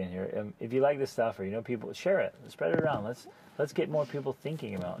 Thanks for being here. If you like this stuff or you know people, share it. Spread it around. Let's get more people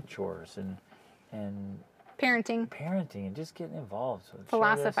thinking about chores and Parenting and just getting involved. So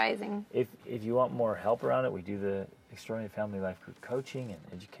Philosophizing. If you want more help around it, we do the Extraordinary Family Life Group coaching and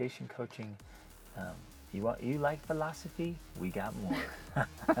education coaching. You like philosophy? We got more.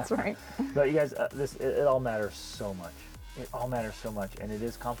 That's right. But you guys, it all matters so much. It all matters so much, and it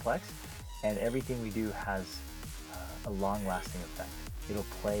is complex. And everything we do has a long-lasting effect. It'll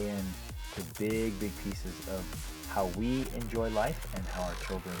play in to big pieces of how we enjoy life and how our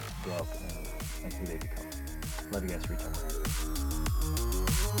children grow up and who they become. Love you guys. Reach out.